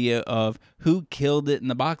the idea of who killed it in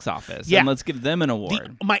the box office. Yeah. And let's give them an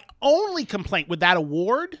award. My only complaint with that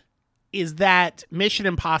award is that Mission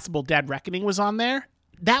Impossible Dead Reckoning was on there.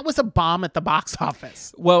 That was a bomb at the box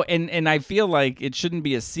office. Well, and I feel like it shouldn't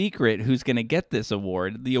be a secret who's going to get this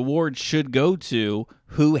award. The award should go to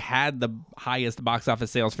who had the highest box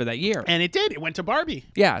office sales for that year. And it did. It went to Barbie.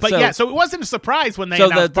 Yeah. So it wasn't a surprise when they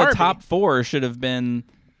announced Barbie. The top four should have been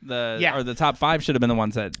or the top five should have been the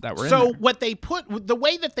ones that were in there. So what they the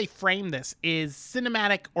way that they frame this is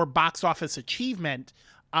cinematic or box office achievement.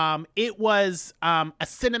 It was a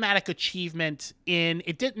cinematic achievement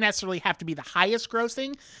it didn't necessarily have to be the highest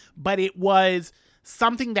grossing, but it was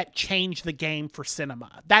something that changed the game for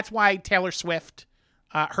cinema. That's why Taylor Swift,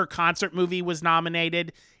 her concert movie was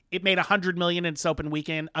nominated. It made $100 million in its open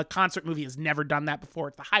weekend. A concert movie has never done that before.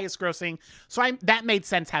 It's the highest grossing. So that made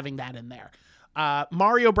sense having that in there.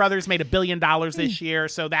 Mario Brothers made $1 billion this year,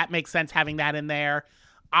 so that makes sense having that in there.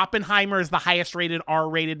 Oppenheimer is the highest rated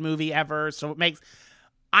R-rated movie ever, so it makes...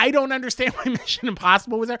 I don't understand why Mission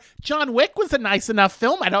Impossible was there. John Wick was a nice enough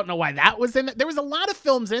film. I don't know why that was in it. There was a lot of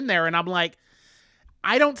films in there, and I'm like,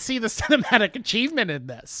 I don't see the cinematic achievement in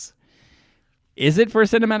this. Is it for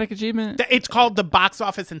cinematic achievement? It's called the Box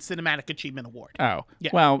Office and Cinematic Achievement Award. Oh,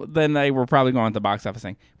 yeah. Well, then they were probably going with the box office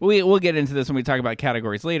thing. We'll get into this when we talk about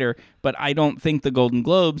categories later, but I don't think the Golden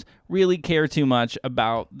Globes really care too much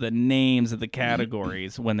about the names of the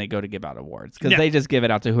categories when they go to give out awards, because they just give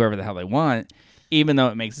it out to whoever the hell they want, even though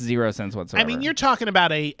it makes zero sense whatsoever. I mean, you're talking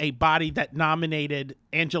about a body that nominated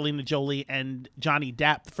Angelina Jolie and Johnny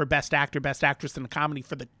Depp for Best Actor, Best Actress in a Comedy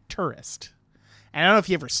for The Tourist. And I don't know if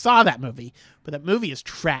you ever saw that movie, but that movie is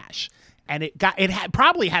trash. and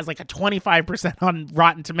probably has like a 25% on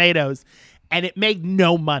Rotten Tomatoes, and it made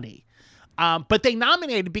no money. But they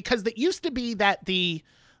nominated because it used to be that the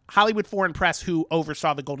Hollywood Foreign Press, who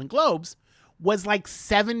oversaw the Golden Globes, was like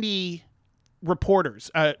 70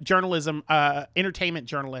 reporters, entertainment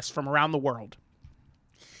journalists from around the world.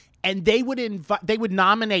 And they would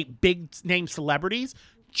nominate big name celebrities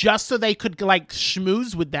just so they could like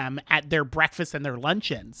schmooze with them at their breakfast and their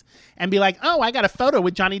luncheons and be like, oh, I got a photo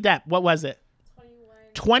with Johnny Depp. What was it?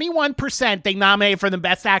 21% they nominated for the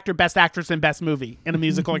best actor, best actress, and best movie in a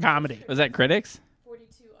musical or comedy. Was that critics?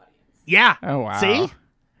 42 audience. Yeah. Oh, wow. See?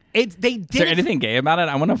 They did. Is there anything gay about it?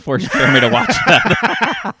 I want to force Jeremy to watch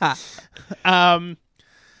that.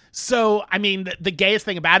 So, I mean, the gayest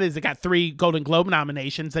thing about it is it got 3 Golden Globe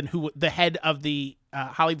nominations, and the head of the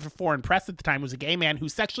Hollywood Foreign Press at the time was a gay man who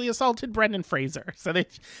sexually assaulted Brendan Fraser. So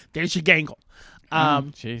there's your gangle.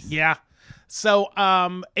 Jeez. Yeah. So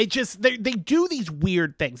it just they do these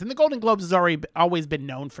weird things, and the Golden Globes has always been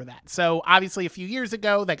known for that. So obviously, a few years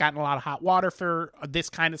ago, they got in a lot of hot water for this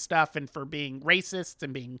kind of stuff and for being racist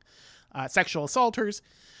and being sexual assaulters.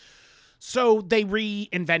 So they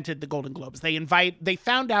reinvented the Golden Globes. They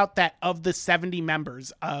found out that of the 70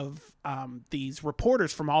 members of these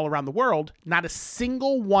reporters from all around the world, not a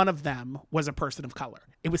single one of them was a person of color.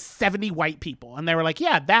 It was 70 white people, and they were like,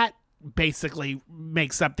 "Yeah, that basically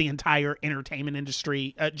makes up the entire entertainment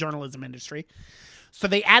industry, journalism industry." So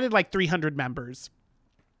they added like 300 members,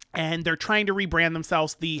 and they're trying to rebrand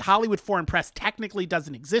themselves. The Hollywood Foreign Press technically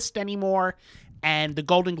doesn't exist anymore, and the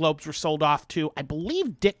Golden Globes were sold off to, I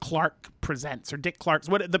believe, Dick Clark Presents, or Dick Clark's,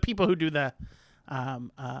 the people who do the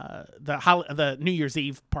New Year's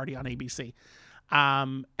Eve party on ABC,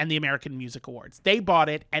 and the American Music Awards. They bought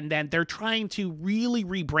it, and then they're trying to really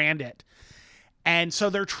rebrand it. And so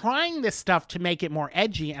they're trying this stuff to make it more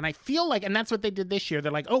edgy, and I feel like, and that's what they did this year.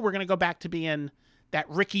 They're like, oh, we're going to go back to being that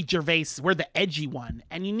Ricky Gervais, we're the edgy one.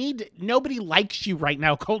 And nobody likes you right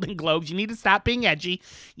now, Golden Globes. You need to stop being edgy.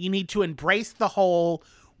 You need to embrace the whole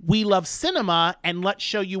we love cinema, and let's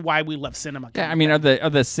show you why we love cinema. Yeah, I mean, are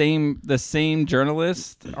the same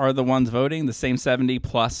journalists are the ones voting, the same 70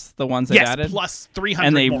 plus the ones they added? Yes, plus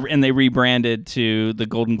 300 more. And they rebranded to the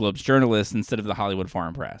Golden Globes journalists instead of the Hollywood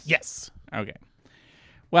Foreign Press. Yes. Okay.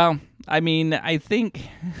 Well, I mean, I think,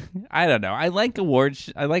 I don't know. I like awards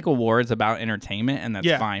about entertainment, and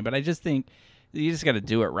that's fine. But I just think you just got to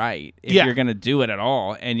do it right if you're going to do it at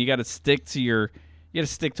all, and you got to stick to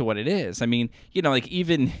what it is. I mean, like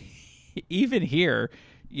even here,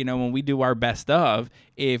 when we do our best of,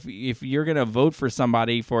 if you're going to vote for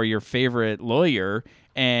somebody for your favorite lawyer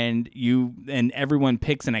and everyone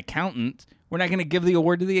picks an accountant, we're not going to give the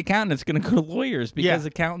award to the accountant. It's going to go to lawyers because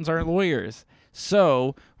accountants aren't lawyers.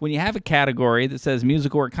 So when you have a category that says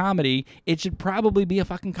musical or comedy, it should probably be a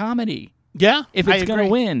fucking comedy. Yeah, if it's going to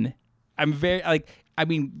win.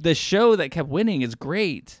 The show that kept winning is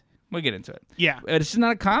great. We'll get into it. Yeah. But it's just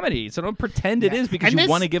not a comedy, so don't pretend it is because you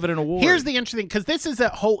want to give it an award. Here's the interesting thing, because this is a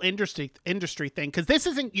whole industry thing, because this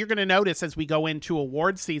isn't, you're going to notice as we go into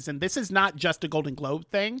award season, this is not just a Golden Globe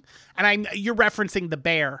thing. And you're referencing The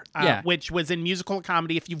Bear, which was in musical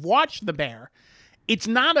comedy. If you've watched The Bear, it's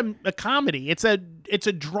not a comedy. It's a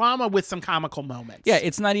drama with some comical moments. Yeah,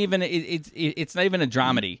 it's not even it's not even a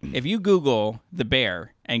dramedy. If you Google The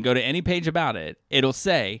Bear and go to any page about it, it'll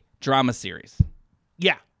say drama series.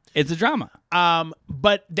 Yeah. It's a drama.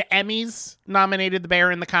 But the Emmys nominated The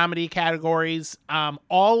Bear in the comedy categories.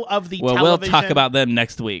 All of the television... We'll talk about them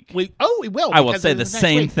next week. We will. I will say the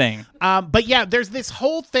same thing. But yeah, there's this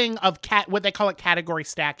whole thing of what they call it category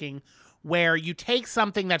stacking, where you take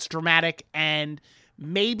something that's dramatic and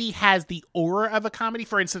maybe has the aura of a comedy.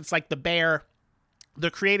 For instance, like The Bear,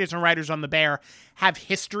 the creators and writers on The Bear have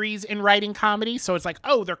histories in writing comedy. So it's like,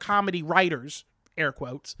 oh, they're comedy writers, air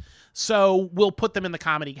quotes. So we'll put them in the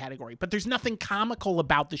comedy category. But there's nothing comical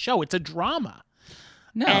about the show. It's a drama.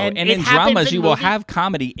 No, and in dramas, you will have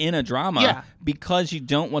comedy in a drama because you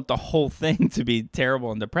don't want the whole thing to be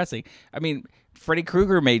terrible and depressing. I mean, Freddy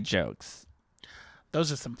Krueger made jokes. Those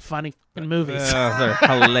are some funny movies. They're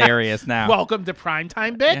hilarious now. Welcome to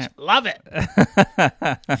primetime, bitch. Yeah. Love it.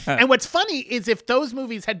 And what's funny is if those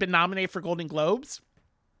movies had been nominated for Golden Globes,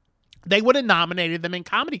 they would have nominated them in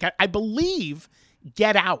comedy. I believe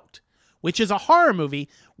Get Out, which is a horror movie,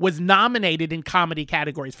 was nominated in comedy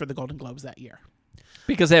categories for the Golden Globes that year.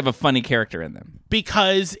 Because they have a funny character in them.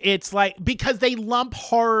 Because they lump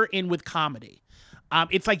horror in with comedy.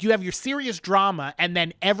 It's like you have your serious drama, and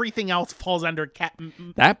then everything else falls under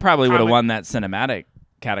that probably would have won that cinematic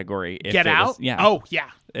category. If Get Out? Yeah. Oh, yeah.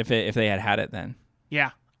 If they had it then.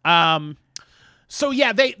 Yeah. So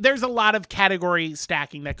yeah, there's a lot of category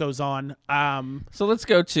stacking that goes on. So let's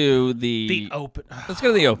go to the open. Let's go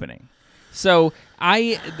to the opening. So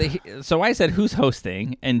I said who's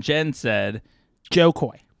hosting, and Jen said Joe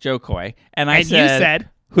Coy, and you said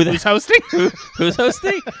who's hosting? Who's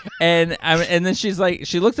hosting? And then she's like,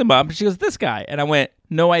 she looked him up and she goes, this guy, and I went,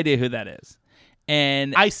 no idea who that is.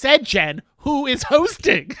 And I said, Jen, who is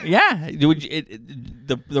hosting? Yeah,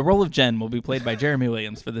 the role of Jen will be played by Jeremy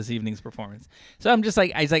Williams for this evening's performance. So I'm just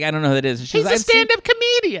like, I don't know who that is. And He's a stand-up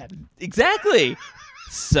comedian. Exactly.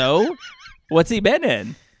 So, what's he been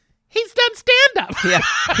in? He's done stand-up. Yeah,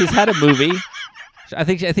 he's had a movie. I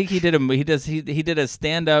think he did a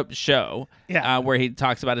stand-up show where he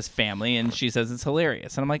talks about his family, and she says it's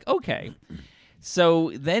hilarious. And I'm like, okay.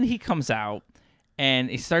 So then he comes out and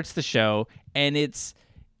he starts the show, and it's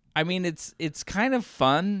kind of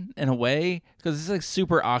fun in a way because it's like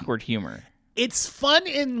super awkward humor. It's fun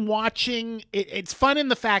in watching. It's fun in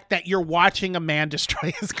the fact that you're watching a man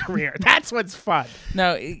destroy his career. That's what's fun.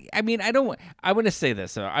 No, I mean, I want to say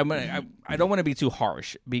this. I don't want to be too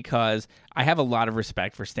harsh because I have a lot of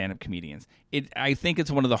respect for stand-up comedians. I think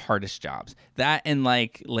it's one of the hardest jobs. That and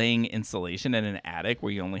like laying insulation in an attic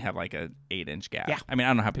where you only have like a 8-inch gap. Yeah. I mean, I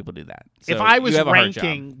don't know how people do that. So if I was you have a hard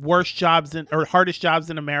ranking job. worst jobs or hardest jobs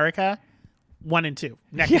in America, 1 and 2,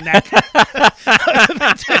 neck and neck.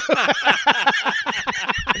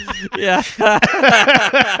 Yeah.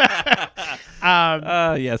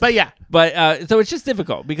 Yes. But yeah. But so it's just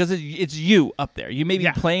difficult because it's you up there. You may be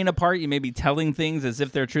Yeah. playing a part. You may be telling things as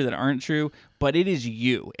if they're true that aren't true, but it is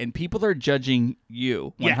you, and people are judging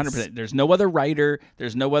you 100%. Yes. There's no other writer.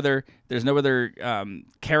 There's no other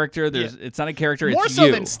character. It's not a character. More it's so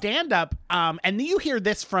you. than stand-up. And you hear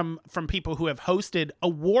this from people who have hosted.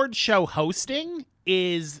 Award show hosting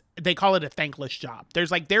is, they call it a thankless job.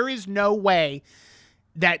 There is no way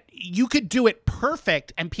that you could do it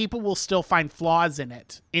perfect and people will still find flaws in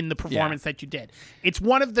it, in the performance that you did. It's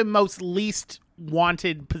one of the most least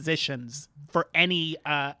wanted positions for any,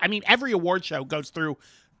 every award show goes through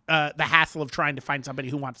the hassle of trying to find somebody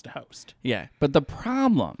who wants to host. Yeah, but the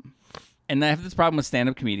problem, and I have this problem with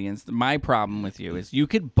stand-up comedians, my problem with you is you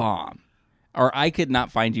could bomb, or I could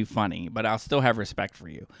not find you funny, but I'll still have respect for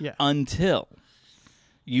you. Yeah. Until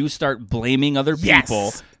you start blaming other people.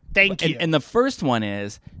 Yes. Thank you. And the first one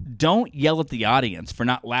is, don't yell at the audience for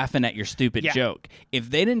not laughing at your stupid joke. If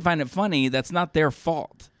they didn't find it funny, that's not their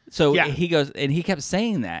fault. So he goes, and he kept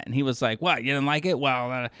saying that, and he was like, "What? You didn't like it?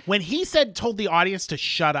 Well." When he told the audience to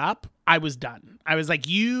shut up, I was done. I was like,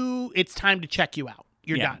 it's time to check you out.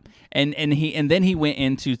 You're done. And then he went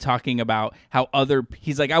into talking about how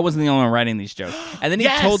he's like, I wasn't the only one writing these jokes. And then he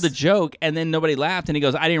told the joke, and then nobody laughed, and he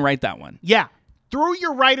goes, I didn't write that one. Yeah. Through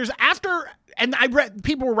your writers after, and I read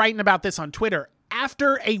people were writing about this on Twitter.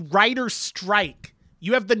 After a writer's strike,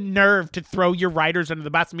 you have the nerve to throw your writers under the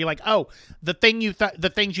bus and be like, "Oh, the things you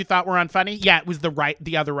thought were unfunny, yeah, it was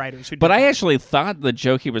the other writers who did." But I actually thought the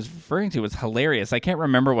joke he was referring to was hilarious. I can't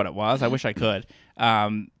remember what it was. I wish I could.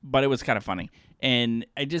 But it was kind of funny. And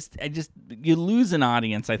I just you lose an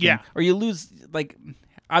audience, I think, or you lose like.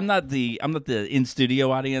 I'm not the in studio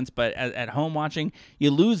audience, but at home watching,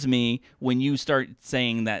 you lose me when you start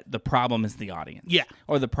saying that the problem is the audience,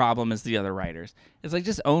 or the problem is the other writers. It's like,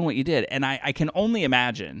 just own what you did, and I can only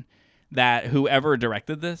imagine that whoever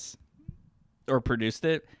directed this or produced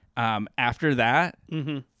it, after that,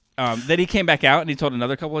 then he came back out and he told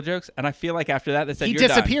another couple of jokes, and I feel like after that they said, he You're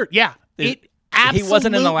disappeared. Done. Yeah, he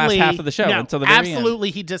wasn't in the last half of the show until the very absolutely,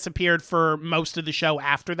 end. He disappeared for most of the show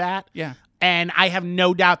after that. Yeah. And I have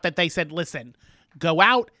no doubt that they said, listen, go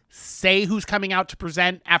out, say who's coming out to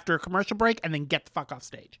present after a commercial break, and then get the fuck off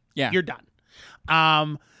stage. Yeah. You're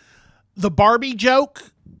done. The Barbie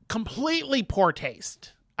joke, completely poor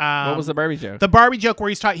taste. What was the Barbie joke? The Barbie joke where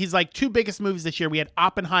he's like, 2 biggest movies this year. We had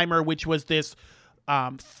Oppenheimer, which was this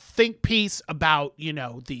think piece about,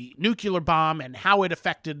 the nuclear bomb and how it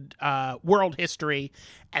affected world history.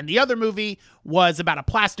 And the other movie was about a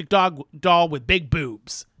plastic doll with big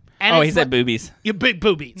boobs. And he said boobies. Yeah, big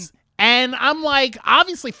boobies. And I'm like,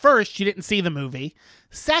 obviously, first, you didn't see the movie.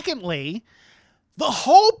 Secondly, the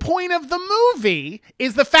whole point of the movie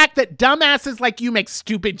is the fact that dumbasses like you make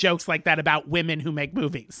stupid jokes like that about women who make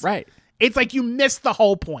movies. Right. It's like you missed the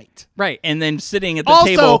whole point. Right. And then sitting at the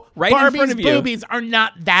table right Barbie's in front of you. boobies are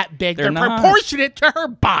not that big. They're not. proportionate to her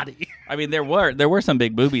body. I mean, there were some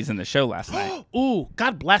big boobies in the show last night. Ooh,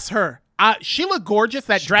 God bless her. She looked gorgeous.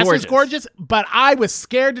 That dress was gorgeous, but I was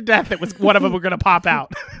scared to death that one of them were going to pop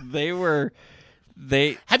out.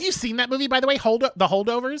 Have you seen that movie, by the way, The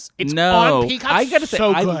Holdovers? It's on Peacock. I gotta say,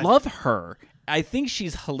 so I good. love her. I think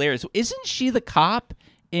she's hilarious. Isn't she the cop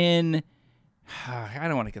in I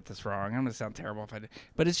don't want to get this wrong. I'm gonna sound terrible if I do.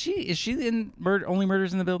 But is she in Only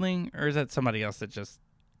Murders in the Building, or is that somebody else that just?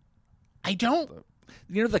 I don't.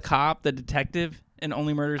 You know the cop, the detective in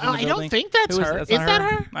Only Murders in the Building. I don't think that's her. Is that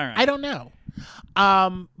her? All right. I don't know.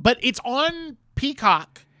 But it's on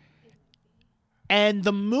Peacock. And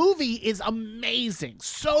the movie is amazing.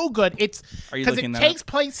 So good. It's because it takes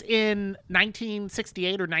place in 1968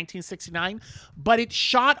 or 1969, but it's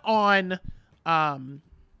shot on and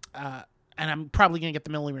I'm probably going to get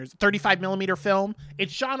the millimeters, 35 millimeter film.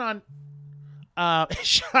 It's shot on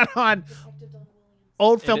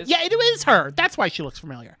old film. Yeah, it is her. That's why she looks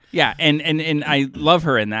familiar. Yeah, and I love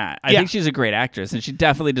her in that. I think she's a great actress, and she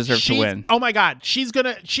definitely deserves to win. Oh my God,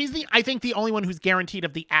 I think the only one who's guaranteed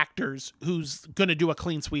of the actors who's gonna do a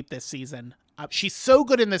clean sweep this season. She's so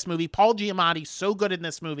good in this movie. Paul Giamatti's so good in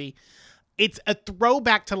this movie. It's a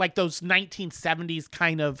throwback to like those 1970s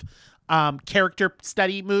kind of character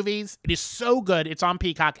study movies. It is so good. It's on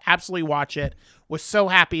Peacock. Absolutely watch it. Was so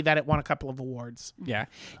happy that it won a couple of awards. Yeah.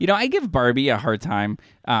 I give Barbie a hard time,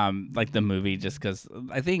 like the movie, just because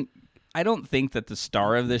I don't think that the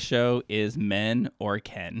star of this show is men or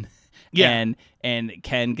Ken. Yeah. And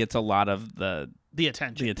Ken gets a lot of the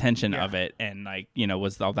attention of it, and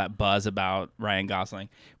was all that buzz about Ryan Gosling.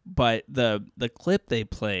 But the clip they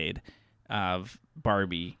played of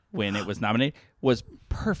Barbie when it was nominated was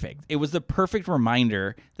perfect. It was the perfect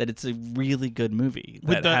reminder that it's a really good movie.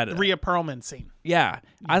 With the Rhea Perlman scene. Yeah,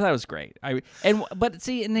 I thought it was great.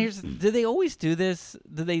 Did they always do this?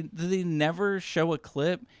 Do they never show a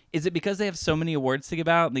clip? Is it because they have so many awards to give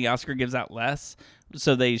out and the Oscar gives out less,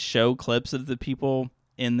 so they show clips of the people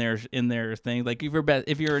in their thing? Like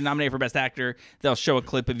if you're nominated for Best Actor, they'll show a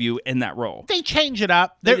clip of you in that role. They change it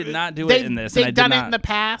up. They did not do it in this. They've done it in the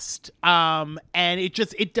past, and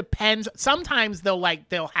it depends. Sometimes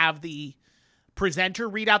they'll have the presenter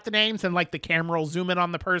read out the names and like the camera will zoom in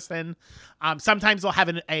on the person. Sometimes they'll have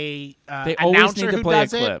they announcer always need to who play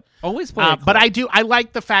does a clip. it. Always play a clip. But I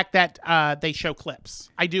like the fact that they show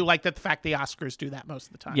clips. I do like the fact the Oscars do that most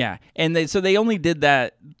of the time. Yeah, and they only did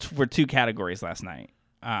that for 2 categories last night.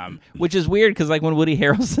 Which is weird because like when Woody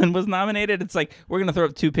Harrelson was nominated, it's like we're gonna throw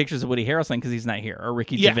up 2 pictures of Woody Harrelson because he's not here, or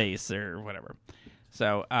Ricky Gervais or whatever.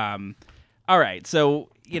 So, all right. So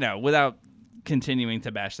without continuing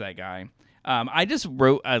to bash that guy, I just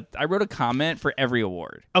wrote a comment for every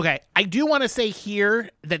award. Okay, I do want to say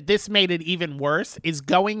here that this made it even worse. Is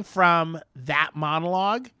going from that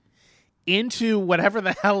monologue into whatever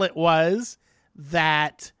the hell it was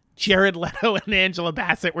that Jared Leto and Angela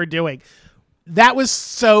Bassett were doing. That was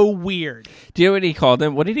so weird. Do you know what he called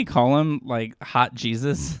him? What did he call him? Like Hot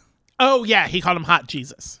Jesus? Oh, yeah. He called him Hot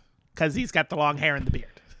Jesus because he's got the long hair and the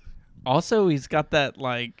beard. Also, he's got that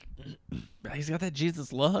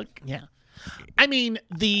Jesus look. Yeah. I mean,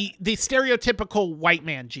 the stereotypical white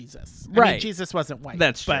man Jesus. Right. I mean, Jesus wasn't white.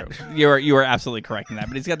 That's true. You are absolutely correct in that.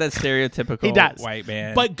 But he's got that stereotypical white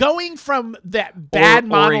man. But going from that bad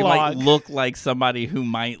monologue, or he look like somebody who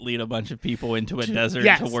might lead a bunch of people into a desert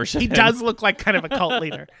to worship him. He does look like kind of a cult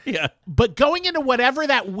leader. Yeah. But going into whatever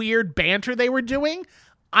that weird banter they were doing,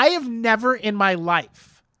 I have never in my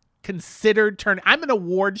life considered turning. I'm an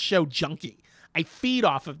award show junkie. I feed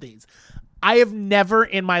off of these. I have never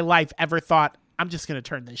in my life ever thought, I'm just going to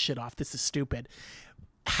turn this shit off. This is stupid.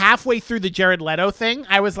 Halfway through the Jared Leto thing,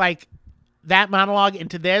 I was like, that monologue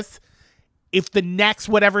into this, if the next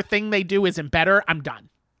whatever thing they do isn't better, I'm done.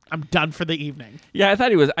 I'm done for the evening. Yeah,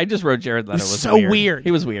 I just wrote Jared Leto was so weird. He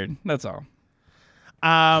was weird. That's all. Do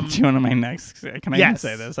you want my next? Can I even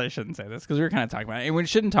say this? I shouldn't say this because we were kind of talking about it. And we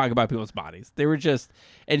shouldn't talk about people's bodies. They were just,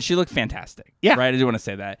 and she looked fantastic. Yeah. Right? I do want to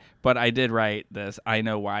say that. But I did write this. I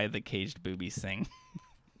know why the caged boobies sing.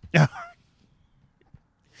 Yeah.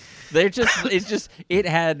 It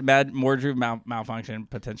had wardrobe malfunction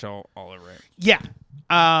potential all over it. Yeah.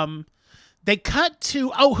 They cut to,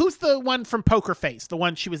 who's the one from Poker Face? The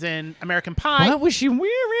one she was in American Pie. What was she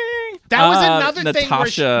wearing? That was another thing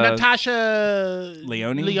where Natasha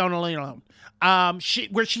Leone.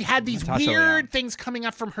 Where she had these weird things coming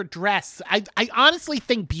up from her dress. I honestly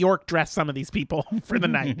think Bjork dressed some of these people for the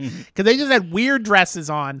night because they just had weird dresses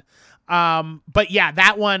on. But yeah,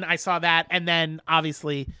 that one, I saw that. And then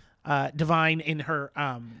obviously Divine in her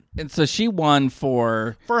and so she won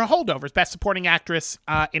for her Holdovers, Best Supporting Actress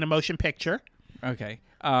in a Motion Picture. Okay.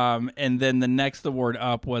 And then the next award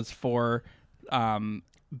up was for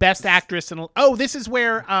Best Actress this is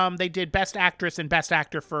where they did Best Actress and Best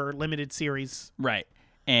Actor for limited series. Right.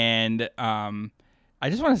 And I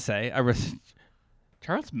just want to say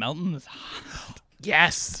Charles Melton is hot.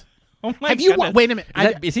 Yes. Oh my Have you goodness. wait a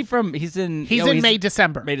minute. Is he from he's in May,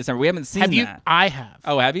 December. We haven't seen that. I have.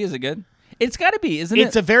 Oh, have you? Is it good? It's got to be, isn't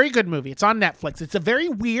It's it? a very good movie. It's on Netflix. It's a very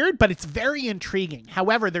weird, but it's very intriguing.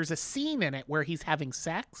 However, there's a scene in it where he's having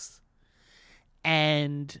sex,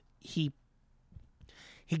 and he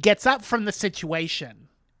gets up from the situation,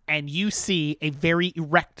 and you see a very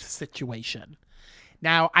erect situation.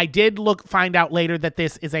 Now, I did find out later that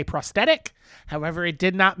this is a prosthetic. However, it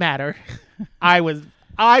did not matter. I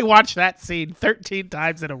watched that scene 13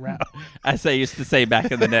 times in a row. As I used to say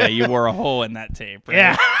back in the day, you wore a hole in that tape, right?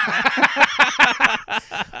 Yeah.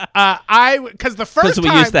 Because the first Because we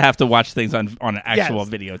time, used to have to watch things on an actual Yes.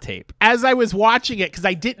 videotape. as I was watching it, because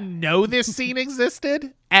I didn't know this scene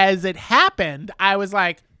existed, as it happened, I was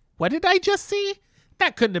like, what did I just see?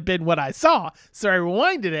 That couldn't have been what I saw. So I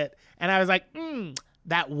rewinded it, and I was like,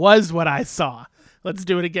 that was what I saw. Let's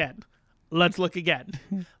do it again. Let's look again.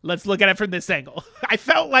 Let's look at it from this angle. I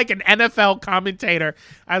felt like an NFL commentator.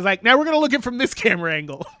 I was like, now we're going to look at it from this camera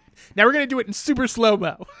angle. Now we're going to do it in super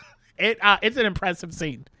slow-mo. It's an impressive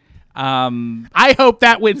scene. I hope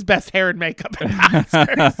that wins Best Hair and Makeup at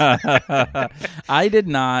Oscars. I did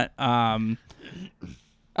not.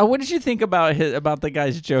 What did you think about the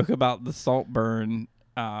guy's joke about the salt burn?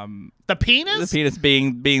 The penis? The penis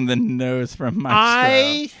being the nose from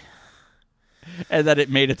Maestro. And that it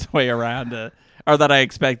made its way around or that I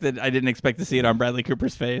didn't expect to see it on Bradley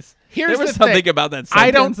Cooper's face. Here's there was the something thing. about that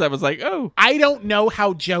sentence that was like, oh. I don't know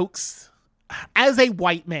how jokes, as a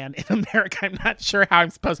white man in America, I'm not sure how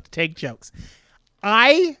I'm supposed to take jokes.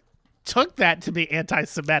 I took that to be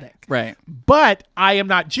anti-Semitic. Right. But I am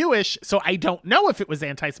not Jewish, so I don't know if it was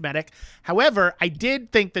anti-Semitic. However, I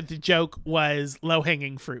did think that the joke was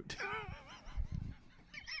low-hanging fruit.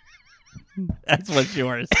 That's what's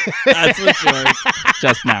yours. That's what's yours.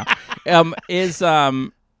 Just now. I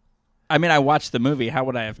mean, I watched the movie. How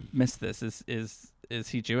would I have missed this? Is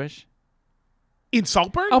he Jewish? In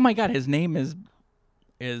Saltburn? Oh my God, his name is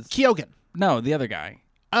Kyogen. No, the other guy.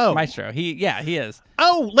 Oh. Maestro. He is.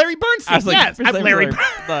 Oh, Larry Bernstein. I was like, Yes, his I'm name Larry.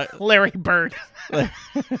 was Larry Bird.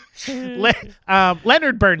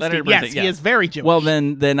 Leonard Bernstein. Yes, yeah. he is very Jewish. Well,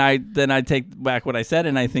 then I take back what I said,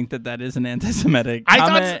 and I think that is an anti-Semitic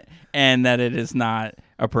comment, and that it is not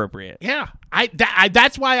appropriate. Yeah,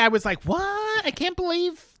 that's why I was like, what? I can't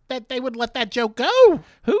believe that they would let that joke go.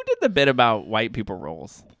 Who did the bit about white people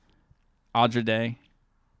roles? Audra Day.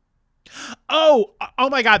 Oh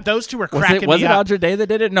my God, those two were cracking me up. Was it Audra Day that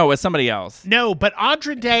did it? No, it was somebody else. No, but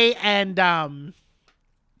Audra Day and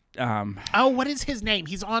what is his name?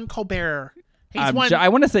 He's on Colbert. He's one. I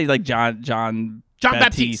want to say like John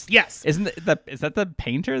Baptiste. Yes. Is that the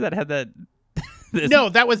painter that had that? No,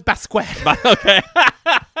 that was Basquiat. Okay.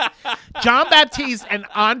 John Baptiste and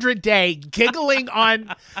Audra Day giggling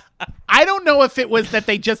on. I don't know if it was that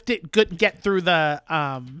they just couldn't get through the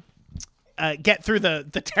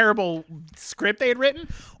terrible script they had written,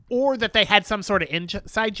 or that they had some sort of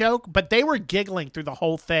inside joke, but they were giggling through the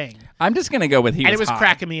whole thing. I'm just gonna go with and it was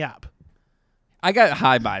cracking me up. I got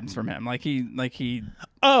high vibes from him. Like he.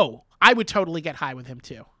 Oh, I would totally get high with him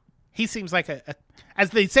too. He seems like as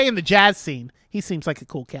they say in the jazz scene, he seems like a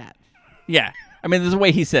cool cat. Yeah, I mean, there's a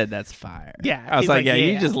way he said that's fire. Yeah, I was like, yeah,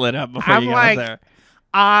 you just lit up before I'm you got like, there.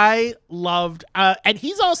 I loved, and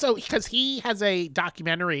he's also, because he has a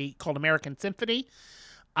documentary called American Symphony.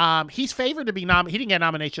 He's favored to be nominated. He didn't get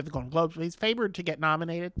nomination at the Golden Globes, but he's favored to get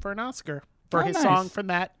nominated for an Oscar for his song from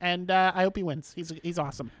that. And I hope he wins. He's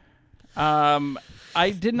awesome.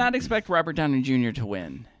 I did not expect Robert Downey Jr. to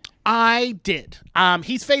win. I did.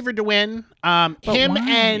 He's favored to win. Him why?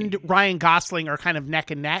 and Ryan Gosling are kind of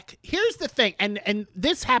neck and neck. Here's the thing, and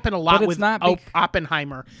this happened a lot with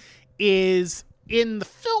Oppenheimer, is in the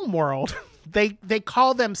film world, they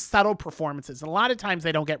call them subtle performances. And a lot of times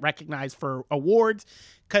they don't get recognized for awards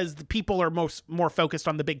because the people are more focused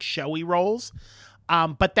on the big showy roles.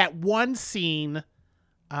 But that one scene,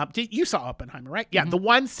 you saw Oppenheimer, right? Yeah, the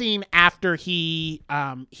one scene after he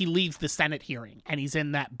leaves the Senate hearing and he's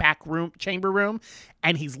in that back chamber room,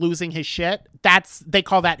 and he's losing his shit. They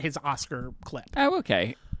call that his Oscar clip. Oh,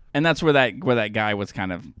 okay. And that's where that guy was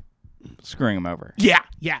kind of screwing him over. Yeah.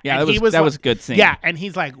 Yeah, and that was a good scene. Yeah, and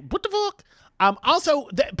he's like, what the fuck? Also,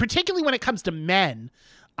 particularly when it comes to men,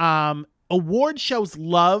 award shows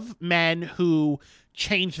love men who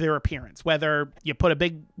change their appearance, whether you put a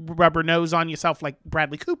big rubber nose on yourself like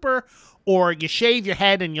Bradley Cooper, or you shave your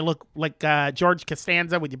head and you look like George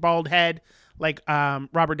Costanza with your bald head like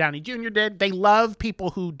Robert Downey Jr. did. They love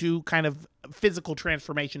people who do kind of physical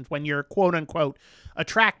transformations when you're quote-unquote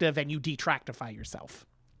attractive and you detractify yourself.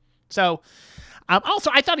 So, also,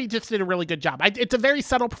 I thought he just did a really good job. It's a very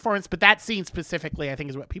subtle performance, but that scene specifically, I think,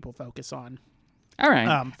 is what people focus on. All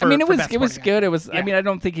right. For it was Best Supporting good. Actor. It was. Yeah. I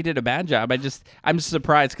don't think he did a bad job. I'm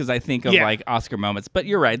surprised because I think of like Oscar moments. But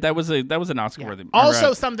you're right. That was an Oscar worthy.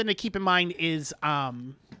 Also, something to keep in mind is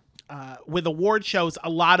with award shows, a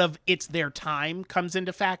lot of it's their time comes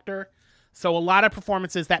into factor. So a lot of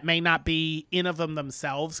performances that may not be in of them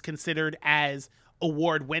themselves considered as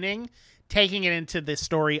award winning, taking it into this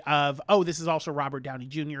story of, oh, this is also Robert Downey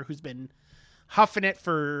Jr., who's been huffing it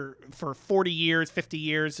for 40 years, 50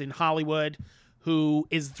 years in Hollywood, who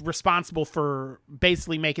is responsible for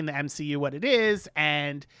basically making the MCU what it is,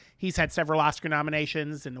 and he's had several Oscar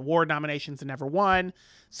nominations and award nominations and never won.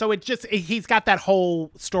 So he's got that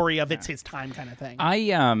whole story of it's his time kind of thing.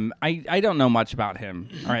 I don't know much about him.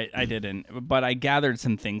 All right, I didn't, but I gathered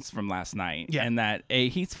some things from last night, and that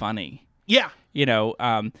he's funny. Yeah,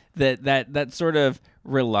 that sort of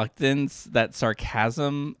reluctance, that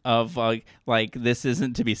sarcasm of like this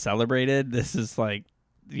isn't to be celebrated. This is like,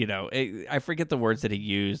 I forget the words that he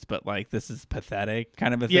used, but like this is pathetic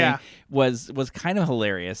kind of a thing was kind of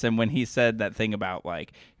hilarious. And when he said that thing about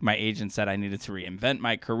like my agent said I needed to reinvent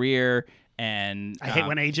my career, and I hate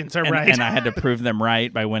when agents are and, right, and I had to prove them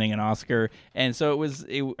right by winning an Oscar, and so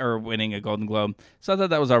or winning a Golden Globe. So I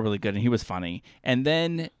thought that was all really good, and he was funny. And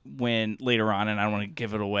then when later on, and I don't want to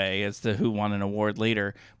give it away as to who won an award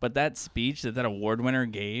later, but that speech that award winner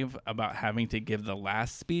gave about having to give the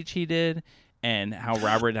last speech he did, and how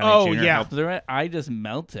Robert Downey Jr. helped through it, I just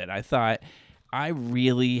melted. I thought, I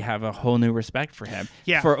really have a whole new respect for him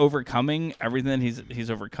for overcoming everything that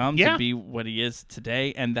he's overcome to be what he is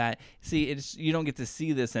today. And that, you don't get to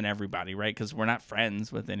see this in everybody, right? Because we're not friends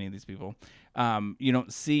with any of these people. You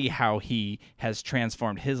don't see how he has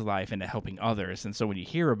transformed his life into helping others. And so when you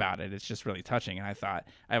hear about it, it's just really touching. And I thought,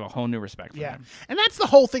 I have a whole new respect for him. And that's the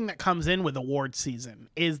whole thing that comes in with award season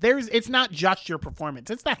is it's not just your performance.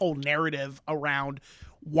 It's that whole narrative around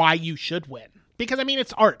why you should win. Because,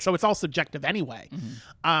 it's art, so it's all subjective anyway.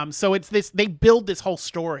 Mm-hmm. So it's they build this whole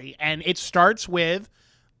story, and it starts with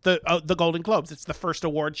the Golden Globes. It's the first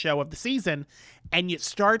award show of the season, and it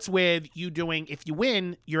starts with you doing, if you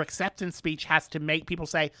win, your acceptance speech has to make people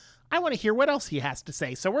say, I want to hear what else he has to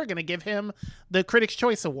say. So we're going to give him the Critics'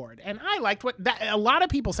 Choice Award. And I liked a lot of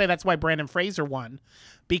people say that's why Brandon Fraser won,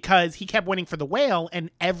 because he kept winning for The Whale, and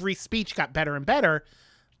every speech got better and better.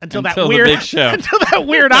 Until that weird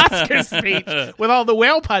Oscar speech with all the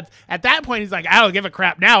whale puns. At that point, he's like, I don't give a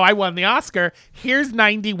crap now. I won the Oscar. Here's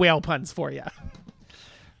 90 whale puns for you.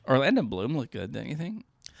 Orlando Bloom looked good, don't you think?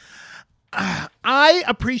 I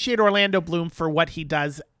appreciate Orlando Bloom for what he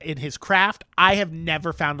does in his craft. I have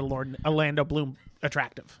never found Orlando Bloom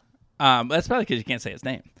attractive. That's probably because you can't say his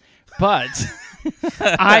name. But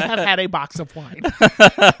I have had a box of wine. You know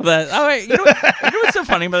what's so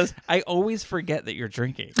funny about this? I always forget that you're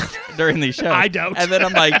drinking during these shows. I don't. And then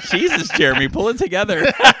I'm like, Jesus, Jeremy, pull it together.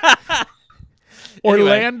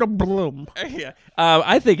 Orlando Bloom. Yeah.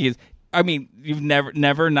 I think you've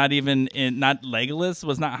never, not even not Legolas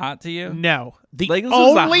was not hot to you? No. Legolas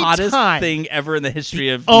was the hottest thing ever in the history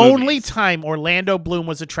of movies. Only time Orlando Bloom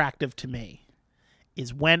was attractive to me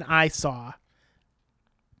is when I saw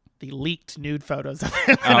the leaked nude photos of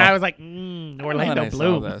him. And I was like, Orlando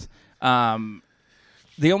Bloom.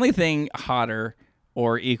 The only thing hotter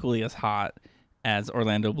or equally as hot as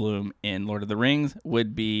Orlando Bloom in Lord of the Rings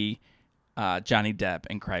would be Johnny Depp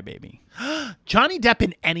in Crybaby. Johnny Depp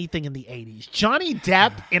in anything in the 80s. Johnny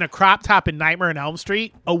Depp in a crop top in Nightmare on Elm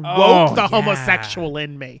Street awoke the homosexual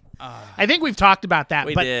in me. I think we've talked about that.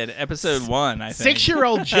 We did. Episode 1, I think.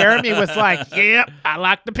 6-year-old Jeremy was like, yep, I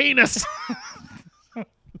like the penis.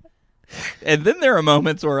 And then there are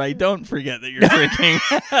moments where I don't forget that you're drinking.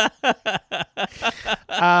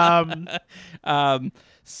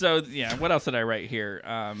 So yeah, what else did I write here?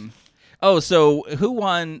 So who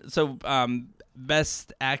won? So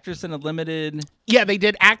Best Actress in a Limited. Yeah, they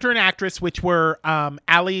did actor and actress, which were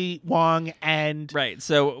Ali Wong and right.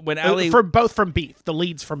 So when Ali both from Beef, the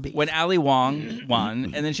leads from Beef. When Ali Wong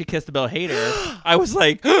won, and then she kissed Bill Hader, I was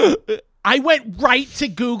like. I went right to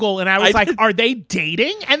Google and I was like, "Are they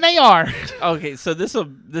dating?" And they are. Okay, so this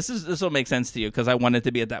will make sense to you because I wanted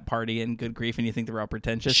to be at that party and good grief, and you think they're all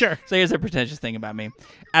pretentious. Sure. So here's a pretentious thing about me: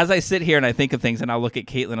 as I sit here and I think of things, and I'll look at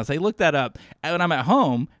Caitlin, I'll say, "Look that up." And when I'm at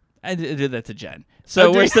home, I do that to Jen.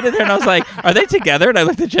 So we're sitting there, and I was like, "Are they together?" And I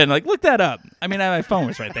looked at Jen, like, "Look that up." I mean, my phone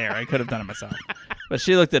was right there. I could have done it myself. But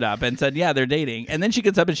she looked it up and said, yeah, they're dating. And then she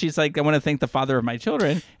gets up and she's like, I want to thank the father of my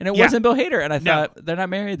children. And it wasn't Bill Hader. And I thought, they're not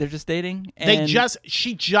married. They're just dating. And they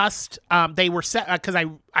were set because I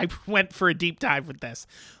went for a deep dive with this.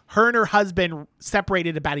 Her and her husband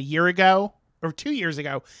separated about a year ago or 2 years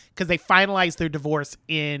ago because they finalized their divorce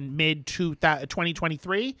in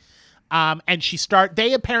mid-2023. And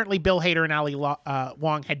they apparently, Bill Hader and Ali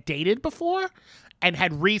Wong had dated before and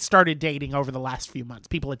had restarted dating over the last few months.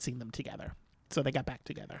 People had seen them together. So they got back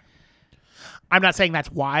together. I'm not saying that's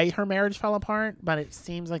why her marriage fell apart, but it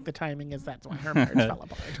seems like the timing is that's why her marriage fell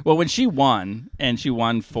apart. Well, when she won, and she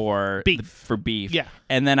won for Beef. Yeah.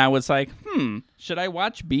 And then I was like, should I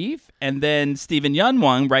watch Beef? And then Steven Yeun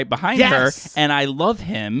won right behind her, and I love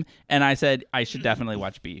him, and I said I should definitely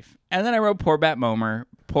watch Beef. And then I wrote poor Matt Bomer,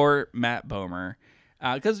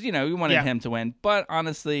 because, we wanted him to win. But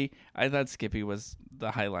honestly, I thought Skippy was the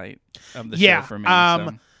highlight of the show for me.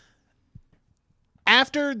 So.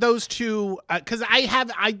 After those two, because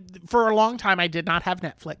for a long time I did not have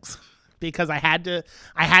Netflix because I had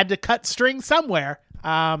to cut strings somewhere.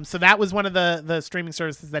 So that was one of the streaming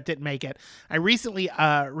services that didn't make it. I recently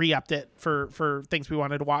re-upped it for things we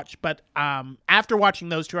wanted to watch. But after watching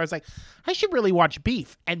those two, I was like, I should really watch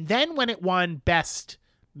Beef. And then when it won Best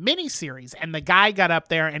Miniseries, and the guy got up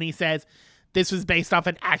there and he says, this was based off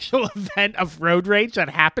an actual event of road rage that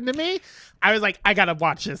happened to me, I was like, I gotta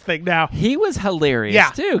watch this thing now. He was hilarious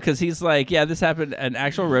too, because he's like, this happened an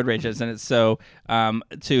actual road rage incident. So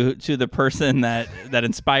to the person that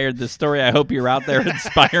inspired this story, I hope you're out there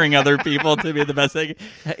inspiring other people to be the best thing.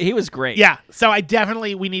 He was great. Yeah. So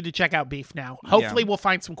we need to check out Beef now. Hopefully we'll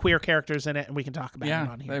find some queer characters in it and we can talk about it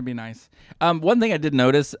on here. That'd be nice. One thing I did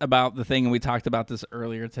notice about the thing, and we talked about this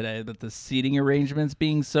earlier today, that the seating arrangements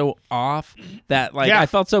being so off that I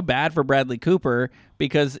felt so bad for Bradley Cooper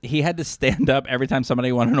because he had to stand up every time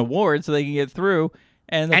somebody won an award so they can get through.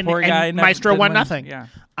 And the poor guy... Maestro won nothing. Yeah.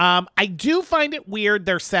 I do find it weird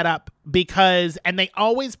their setup because... And they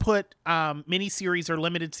always put miniseries or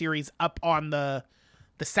limited series up on the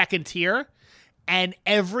second tier. And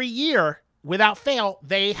every year, without fail,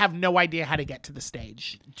 they have no idea how to get to the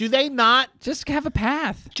stage. Do they not? Just have a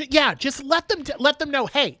path. Just let them know,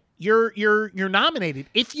 hey, you're nominated.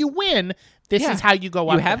 If you win... This is how you go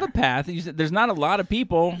up. You have a path. There's not a lot of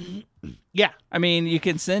people. Yeah. I mean, you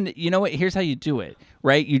can send, you know what? Here's how you do it,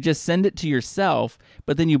 right? You just send it to yourself,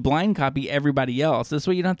 but then you blind copy everybody else. This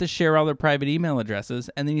way you don't have to share all their private email addresses.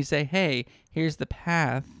 And then you say, hey, here's the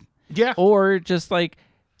path. Yeah. Or just light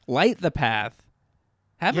the path.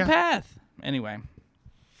 Have a path. Anyway.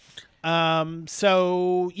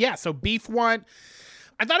 So Beef won.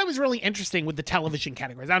 I thought it was really interesting with the television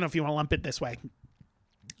categories. I don't know if you want to lump it this way.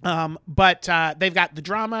 But they've got the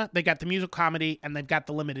drama, they've got the musical comedy, and they've got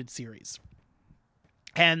the limited series.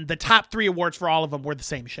 And the top 3 awards for all of them were the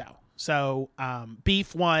same show. So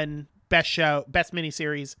Beef won Best Show, Best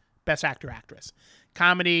Miniseries, Best Actor, Actress.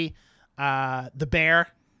 Comedy, The Bear.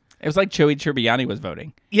 It was like Joey Tribbiani was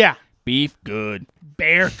voting. Yeah. Beef, good.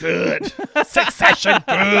 Bear, good. Succession,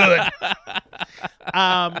 good.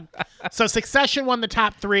 So Succession won the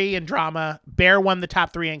top 3 in drama. Bear won the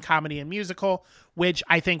top 3 in comedy and musical, which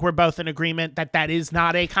I think we're both in agreement that is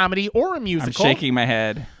not a comedy or a musical. I'm shaking my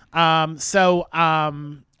head.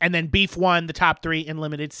 And then Beef won the top 3 in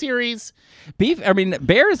limited series.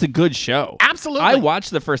 Bear is a good show. Absolutely. I watched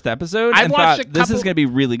the first episode and thought this is going to be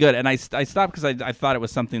really good. And I stopped because I thought it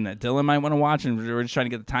was something that Dylan might want to watch, and we were just trying to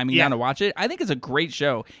get the timing down to watch it. I think it's a great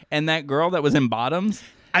show. And that girl that was in Bottoms,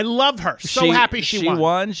 I love her. Happy she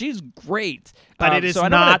won. She's great. But it is so I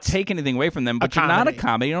don't not want to take anything away from them, but you're not a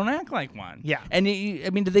comedy. You don't act like one. Yeah. And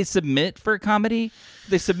do they submit for comedy?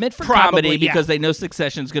 They submit for comedy because they know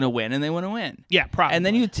Succession's going to win, and they want to win. Yeah, probably. And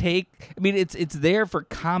then you take, it's there for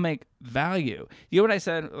comic value. You know what I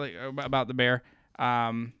said about the Bear?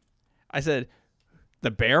 I said, the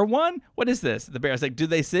Bear won? What is this? The Bear. I was like, do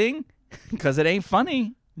they sing? Because it ain't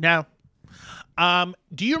funny. No.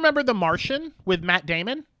 Do you remember The Martian with Matt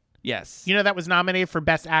Damon? Yes. You know that was nominated for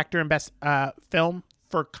Best Actor and Best Film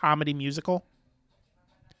for Comedy Musical?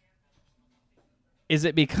 Is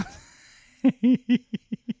it because...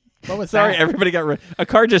 What was Sorry, that? everybody got... A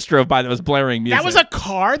car just drove by that was blaring music. That was a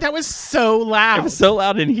car? That was so loud. It was so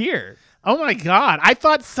loud in here. Oh my God. I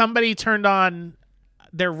thought somebody turned on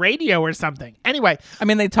their radio or something. Anyway.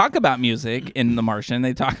 They talk about music in The Martian.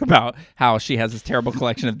 They talk about how she has this terrible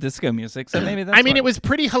collection of disco music. So maybe that's it was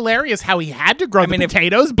pretty hilarious how he had to grow the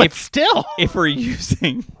potatoes, but still. If we're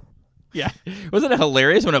using... Yeah. Wasn't it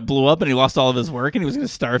hilarious when it blew up and he lost all of his work and he was going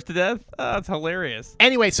to starve to death? Oh, that's hilarious.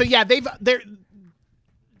 Anyway, so yeah, they're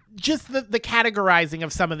just the categorizing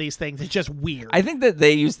of some of these things is just weird. I think that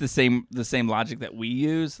they use the same logic that we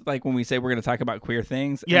use, like when we say we're going to talk about queer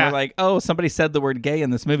things. And we're like, oh, somebody said the word gay in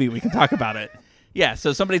this movie. We can talk about it. Yeah,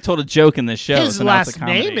 so somebody told a joke in this show. His so last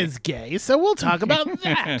name is gay, so we'll talk about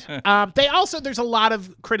that. There's a lot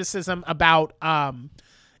of criticism about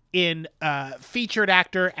in featured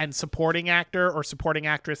actor and supporting actor, or supporting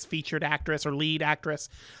actress, featured actress, or lead actress.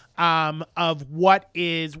 of what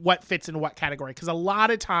fits in what category. Because a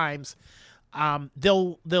lot of times,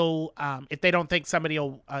 they'll if they don't think somebody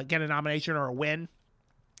will get a nomination or a win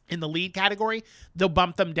in the lead category, they'll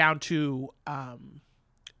bump them down to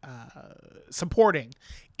supporting,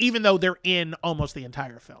 even though they're in almost the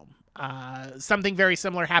entire film. Something very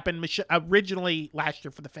similar happened originally last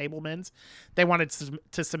year for The Fabelmans. They wanted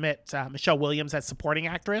to submit Michelle Williams as supporting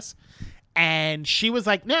actress, and she was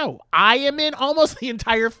like, "No, I am in almost the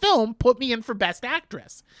entire film. Put me in for Best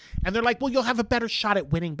Actress." And they're like, "Well, you'll have a better shot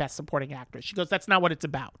at winning Best Supporting Actress." She goes, "That's not what it's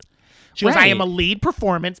about." She goes, "I am a lead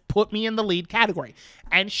performance. Put me in the lead category."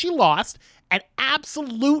 And she lost, and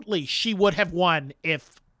absolutely she would have won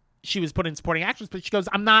if she was put in supporting actress, but she goes,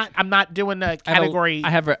 I'm not doing a category.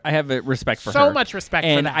 I have a respect for her. So much respect for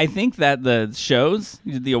that. And I think that the shows,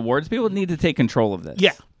 the awards people need to take control of this.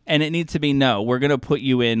 Yeah. And it needs to be, no, we're going to put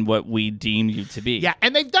you in what we deem you to be. Yeah,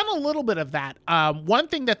 and they've done a little bit of that. One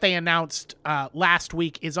thing that they announced last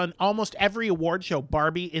week is on almost every award show,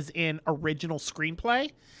 Barbie is in original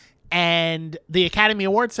screenplay. And the Academy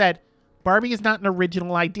Award said, Barbie is not an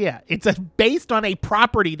original idea. It's based on a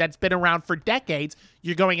property that's been around for decades.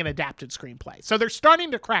 You're going an adapted screenplay. So they're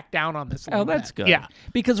starting to crack down on this a little bit. That's good. Yeah.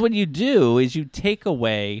 Because what you do is you take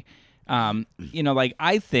away, like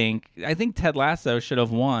I think Ted Lasso should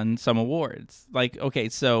have won some awards. Like, okay,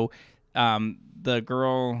 so the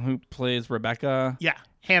girl who plays Rebecca. Yeah.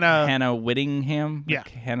 Hannah Whittingham. Yeah.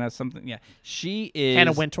 Hannah something. Yeah. She is.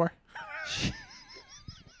 Hannah Wintour.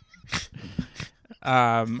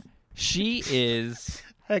 She is.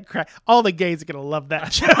 All the gays are gonna love that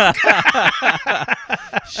joke.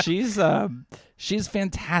 She's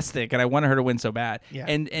fantastic, and I wanted her to win so bad. Yeah.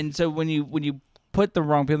 And so when you put the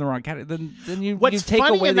wrong people in the wrong category, then you What's take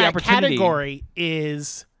funny away in the that opportunity. category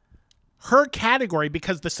is her category,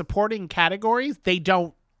 because the supporting categories they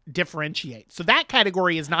don't differentiate. So that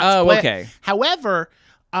category is not split. Okay. However,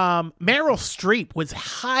 Meryl Streep was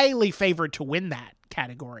highly favored to win that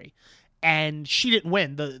category. And she didn't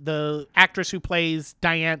win. The actress who plays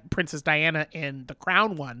Princess Diana in The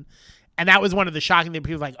Crown won. And that was one of the shocking things.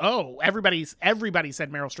 People were like, oh, everybody said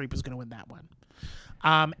Meryl Streep was going to win that one.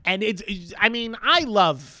 And I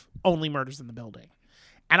love Only Murders in the Building.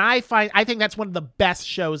 And I think that's one of the best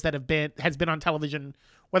shows that has been on television,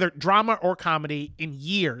 whether drama or comedy, in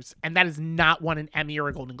years. And that has not won an Emmy or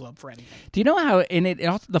a Golden Globe for anything. Do you know how in it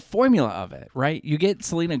also the formula of it, right? You get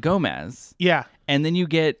Selena Gomez. Yeah. And then you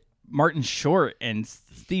get Martin Short and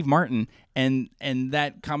Steve Martin and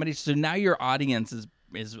that comedy. So now your audience is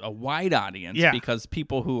a wide audience, because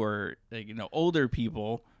people who are older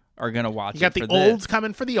people are going to watch it. You got the olds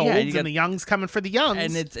coming for the olds, and the youngs coming for the youngs.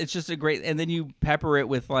 And it's just a great, and then you pepper it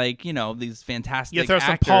with these fantastic You throw actors.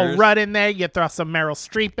 some Paul Rudd in there, you throw some Meryl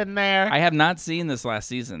Streep in there. I have not seen this last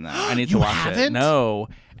season though. I need to watch it. No.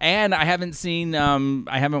 And I haven't seen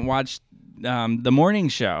I haven't watched the morning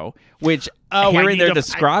show, which hearing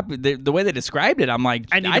the way they described it, I'm like,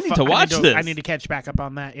 I need to watch this. I need to catch back up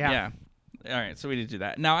on that. Yeah. All right, so we need to do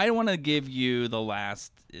that. Now I want to give you the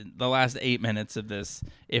last 8 minutes of this,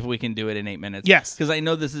 if we can do it in 8 minutes. Yes, because I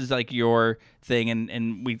know this is like your thing,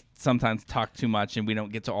 and we sometimes talk too much and we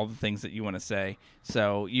don't get to all the things that you want to say.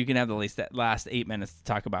 So you can have the last 8 minutes to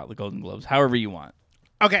talk about the Golden Globes, however you want.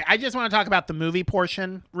 Okay, I just want to talk about the movie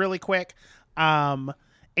portion really quick.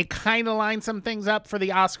 It kind of lined some things up for the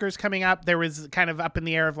Oscars coming up. There was kind of up in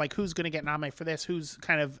the air of like who's going to get nominated for this, who's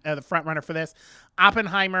kind of the front runner for this.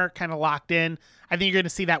 Oppenheimer kind of locked in. I think you're going to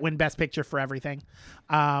see that win Best Picture for everything.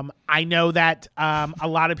 I know that a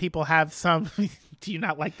lot of people have some. Do you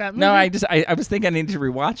not like that movie? No, I was thinking I needed to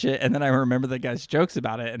rewatch it, and then I remember the guy's jokes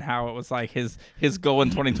about it and how it was like his goal in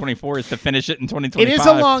 2024 is to finish it in 2025. It is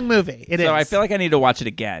a long movie. It is. So I feel like I need to watch it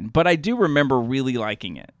again, but I do remember really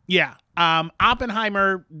liking it. Yeah.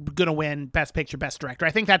 Oppenheimer gonna win Best Picture, Best Director.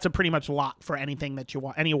 I think that's a pretty much lock for anything that you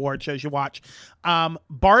want, any award shows you watch.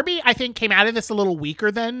 Barbie, I think, came out of this a little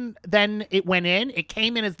weaker than it went in. It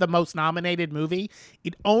came in as the most nominated movie.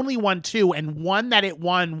 It only won 2, and one that it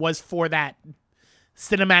won was for that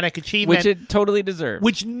cinematic achievement, which it totally deserves,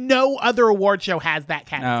 which no other award show has that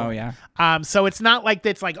category. Oh yeah. So it's not like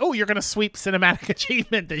it's like, oh, you're going to sweep cinematic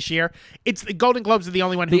achievement this year. It's the Golden Globes are the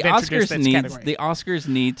only one who introduced this category. The Oscars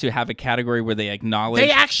need to have a category where they acknowledge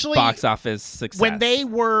box office success. When they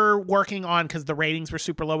were working on, because the ratings were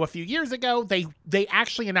super low a few years ago, they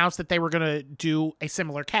actually announced that they were going to do a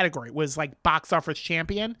similar category. It was like box office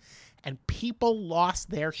champion, and people lost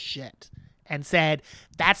their shit. and said,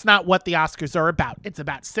 that's not what the Oscars are about. It's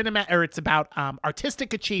about cinema, or it's about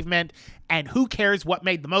artistic achievement, and who cares what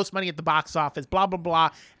made the most money at the box office, blah, blah, blah.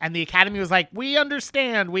 And the Academy was like, we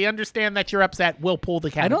understand that you're upset. We'll pull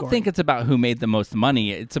the category. I don't think it's about who made the most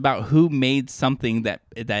money. It's about who made something that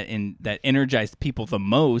energized people the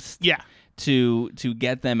most. Yeah. To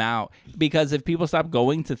get them out, because if people stop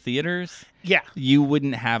going to theaters, you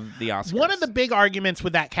wouldn't have the Oscars. One of the big arguments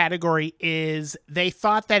with that category is they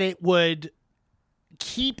thought that it would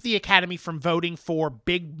keep the Academy from voting for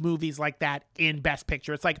big movies like that in Best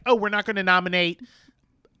Picture. It's like, oh, we're not going to nominate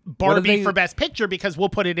Barbie for Best Picture because we'll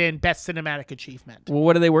put it in Best Cinematic Achievement. Well,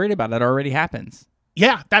 what are they worried about? That already happens.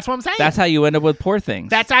 Yeah, that's what I'm saying. That's how you end up with Poor Things.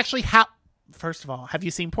 That's actually how. First of all, have you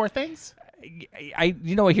seen Poor Things?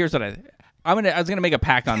 You know what? Here's what I was gonna make a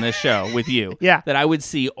pact on this show with you. Yeah. That I would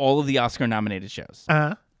see all of the Oscar nominated shows.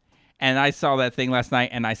 Uh-huh. And I saw that thing last night,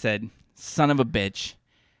 and I said, "Son of a bitch,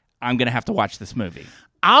 I'm gonna have to watch this movie."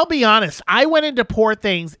 I'll be honest. I went into Poor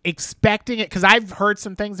Things expecting it because I've heard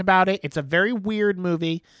some things about it. It's a very weird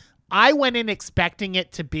movie. I went in expecting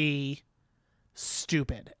it to be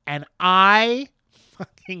stupid, and I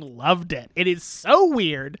fucking loved it. It is so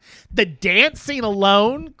weird. The dance scene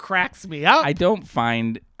alone cracks me up. I don't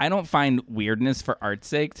find weirdness for art's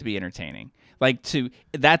sake to be entertaining.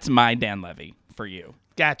 That's my Dan Levy for you.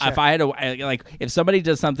 Gotcha. If I had if somebody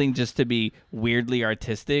does something just to be weirdly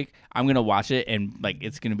artistic, I'm gonna watch it and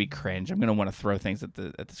it's gonna be cringe. I'm gonna want to throw things at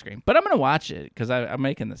the screen, but I'm gonna watch it because I'm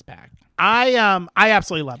making this pact. I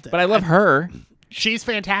absolutely loved it. But I love her. She's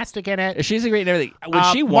fantastic in it. She's a great in everything. When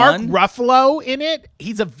she Mark won, Ruffalo in it,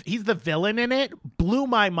 he's the villain in it. Blew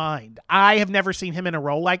my mind. I have never seen him in a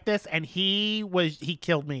role like this, and he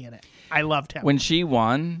killed me in it. I loved him. When she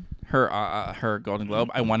won her Golden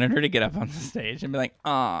Globe, I wanted her to get up on the stage and be like,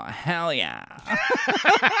 "Oh, hell yeah."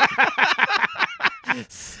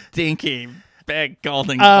 Stinky big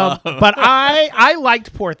Golden Globe. But I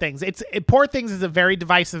liked Poor Things. Poor Things is a very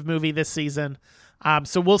divisive movie this season.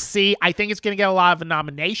 So we'll see. I think it's going to get a lot of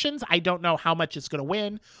nominations. I don't know how much it's going to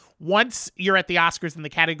win. Once you're at the Oscars and the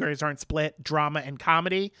categories aren't split, drama and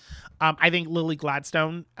comedy, I think Lily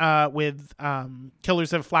Gladstone with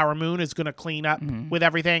Killers of the Flower Moon is going to clean up with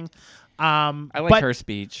everything. I like her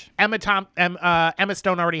speech. Emma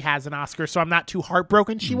Stone already has an Oscar, so I'm not too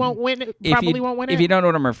heartbroken she won't win. Probably won't win it. If you don't know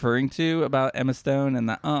what I'm referring to about Emma Stone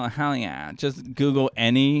and hell yeah, just Google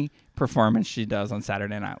any performance she does on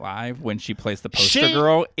Saturday Night Live when she plays the poster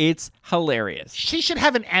girl. It's hilarious. She should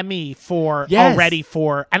have an Emmy and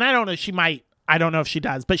I don't know, she might. I don't know if she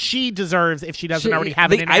does, but she deserves, if she doesn't already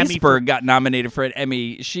have an Emmy. The Iceberg got nominated for an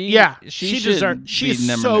Emmy. She deserves.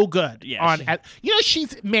 She's so good. Yeah,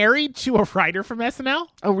 she's married to a writer from SNL.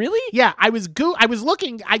 Oh, really? Yeah, I was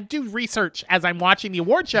looking. I do research as I'm watching the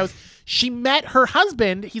award shows. She met her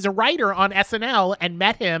husband. He's a writer on SNL and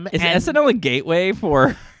met him. Is SNL a gateway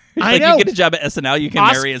for? I know. You get a job at SNL, you can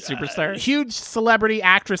marry a superstar. Huge celebrity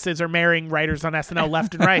actresses are marrying writers on SNL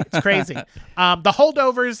left and right. It's crazy. The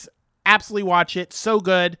Holdovers. Absolutely watch it. So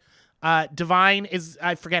good. Divine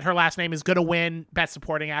I forget her last name, is going to win Best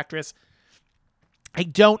Supporting Actress. I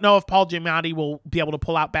don't know if Paul Giamatti will be able to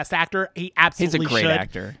pull out Best Actor. He absolutely should. He's a great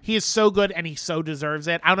actor. He is so good, and he so deserves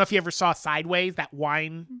it. I don't know if you ever saw Sideways, that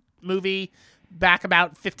wine movie back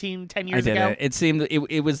about 10 years ago. It seemed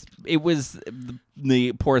it was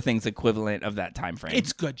the Poor Things equivalent of that time frame.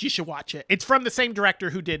 It's good. You should watch it. It's from the same director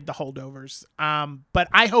who did The Holdovers. But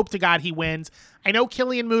I hope to God he wins. I know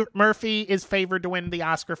Cillian Murphy is favored to win the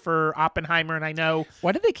Oscar for Oppenheimer, and I know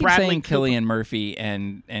why do they keep Bradley saying Cooper. Cillian Murphy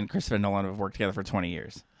and Christopher Nolan have worked together for 20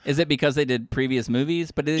 years? Is it because they did previous movies?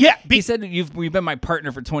 But he said we've been my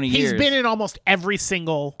partner for 20 years. He's been in almost every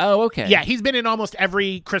single. Oh, okay. Yeah, he's been in almost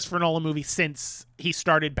every Christopher Nolan movie since he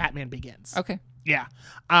started Batman Begins. Okay. Yeah.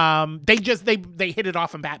 They hit it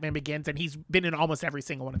off in Batman Begins, and he's been in almost every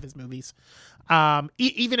single one of his movies.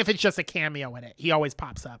 Even if it's just a cameo in it, he always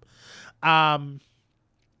pops up.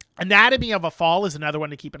 Anatomy of a Fall is another one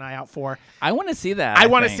to keep an eye out for. I want to see that. I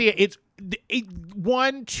want to see it. It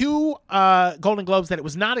won 2 Golden Globes that it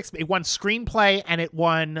was not. It won screenplay and it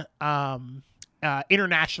won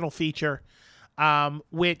international feature,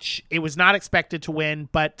 which it was not expected to win.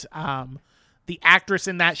 But the actress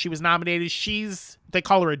in that, she was nominated. They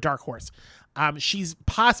call her a dark horse. She's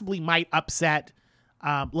possibly might upset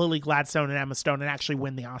Lily Gladstone and Emma Stone and actually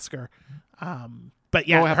win the Oscar. But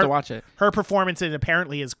yeah, we'll have to watch it. Her performance in it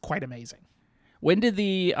apparently is quite amazing. When did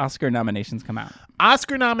the Oscar nominations come out?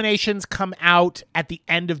 Oscar nominations come out at the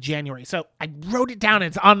end of January. So I wrote it down.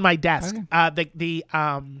 It's on my desk. Okay. The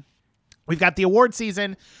we've got the award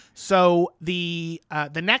season. So the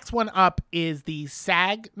next one up is the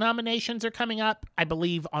SAG nominations are coming up, I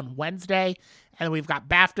believe, on Wednesday. And we've got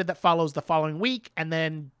BAFTA that follows the following week. And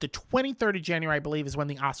then the 23rd of January, I believe, is when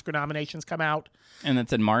the Oscar nominations come out. And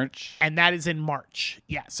that's in March? And that is in March.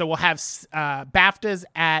 Yeah. So we'll have BAFTAs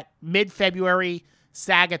at mid-February,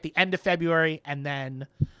 SAG at the end of February, and then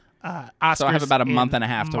Oscars. So I have about a month and a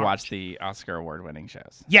half to March. watch the Oscar award-winning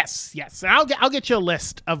shows. Yes. And I'll get you a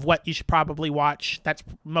list of what you should probably watch that's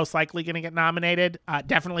most likely going to get nominated.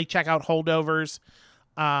 Definitely check out Holdovers.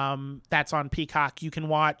 That's on Peacock. You can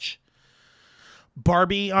watch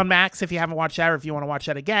Barbie on Max if you haven't watched that, or if you want to watch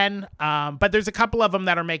that again. But there's a couple of them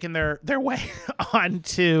that are making their way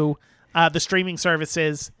onto the streaming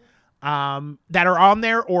services that are on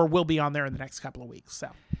there or will be on there in the next couple of weeks. So,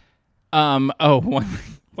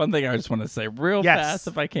 one thing I just want to say real fast,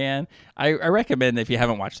 if I can. I recommend, if you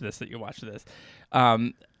haven't watched this, that you watch this.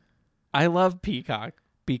 I love Peacock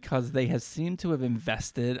because they have seemed to have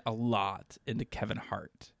invested a lot into Kevin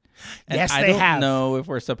Hart. And yes, I they don't have. know if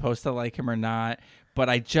we're supposed to like him or not, but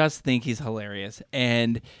I just think he's hilarious.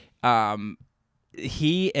 And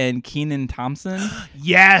he and Kenan Thompson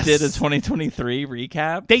yes. did a 2023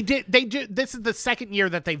 recap. They did. This is the second year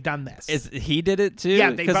that they've done this. He did it too?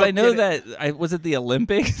 Yeah, because I know that was it the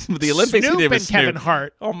Olympics? The Olympics Snoop he did with and Kevin Snoop.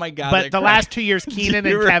 Hart. Oh my god! But the last 2 years, Kenan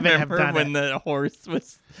and Kevin have done when it. the horse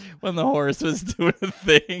was doing a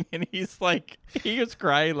thing, and he was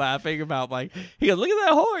crying, laughing about he goes, "Look at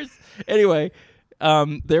that horse." Anyway,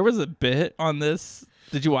 there was a bit on this.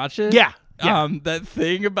 Did you watch it? Yeah. That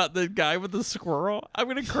thing about the guy with the squirrel. I'm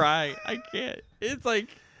gonna cry. I can't. It's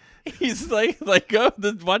he's like, oh,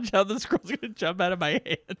 watch how the squirrel's gonna jump out of my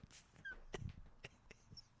hands.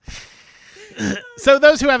 So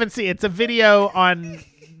those who haven't seen, it's a video on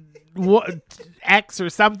X or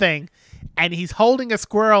something, and he's holding a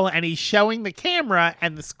squirrel and he's showing the camera,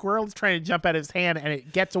 and the squirrel's trying to jump out of his hand, and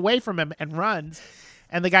it gets away from him and runs,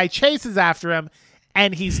 and the guy chases after him,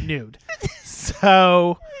 and he's nude.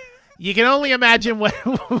 So you can only imagine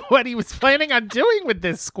what he was planning on doing with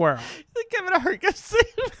this squirrel. Kevin Hart gets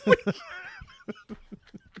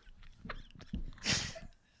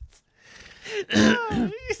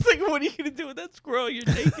he's like, "What are you gonna do with that squirrel? You're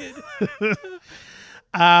naked."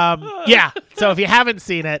 Yeah. So if you haven't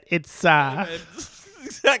seen it, it's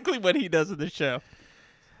exactly what he does in the show.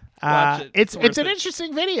 Watch it. It's an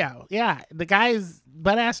interesting video. Yeah, the guy's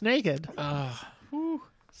butt ass naked.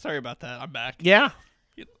 Sorry about that. I'm back. Yeah.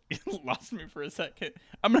 You lost me for a second.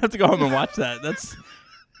 I'm gonna have to go home and watch that.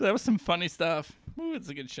 That was some funny stuff. Ooh, it's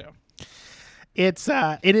a good show. It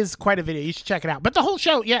is quite a video. You should check it out. But the whole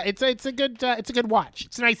show, yeah, it's a good watch.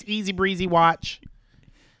 It's a nice, easy breezy watch.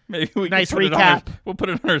 Maybe we nice can put recap. We'll put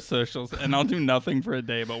it on our socials, and I'll do nothing for a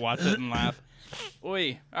day but watch it and laugh.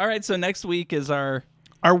 Oi! All right, so next week is our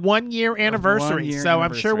 1 year anniversary. 1 year so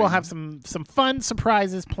I'm sure we'll have anniversary. some fun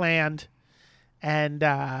surprises planned, and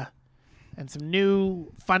some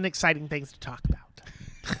new fun, exciting things to talk about.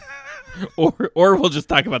 Or we'll just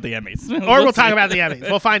talk about the Emmys. Or we'll talk about the Emmys.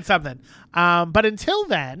 We'll find something. But until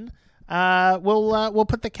then, we'll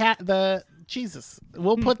put the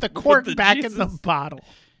cork back in the bottle.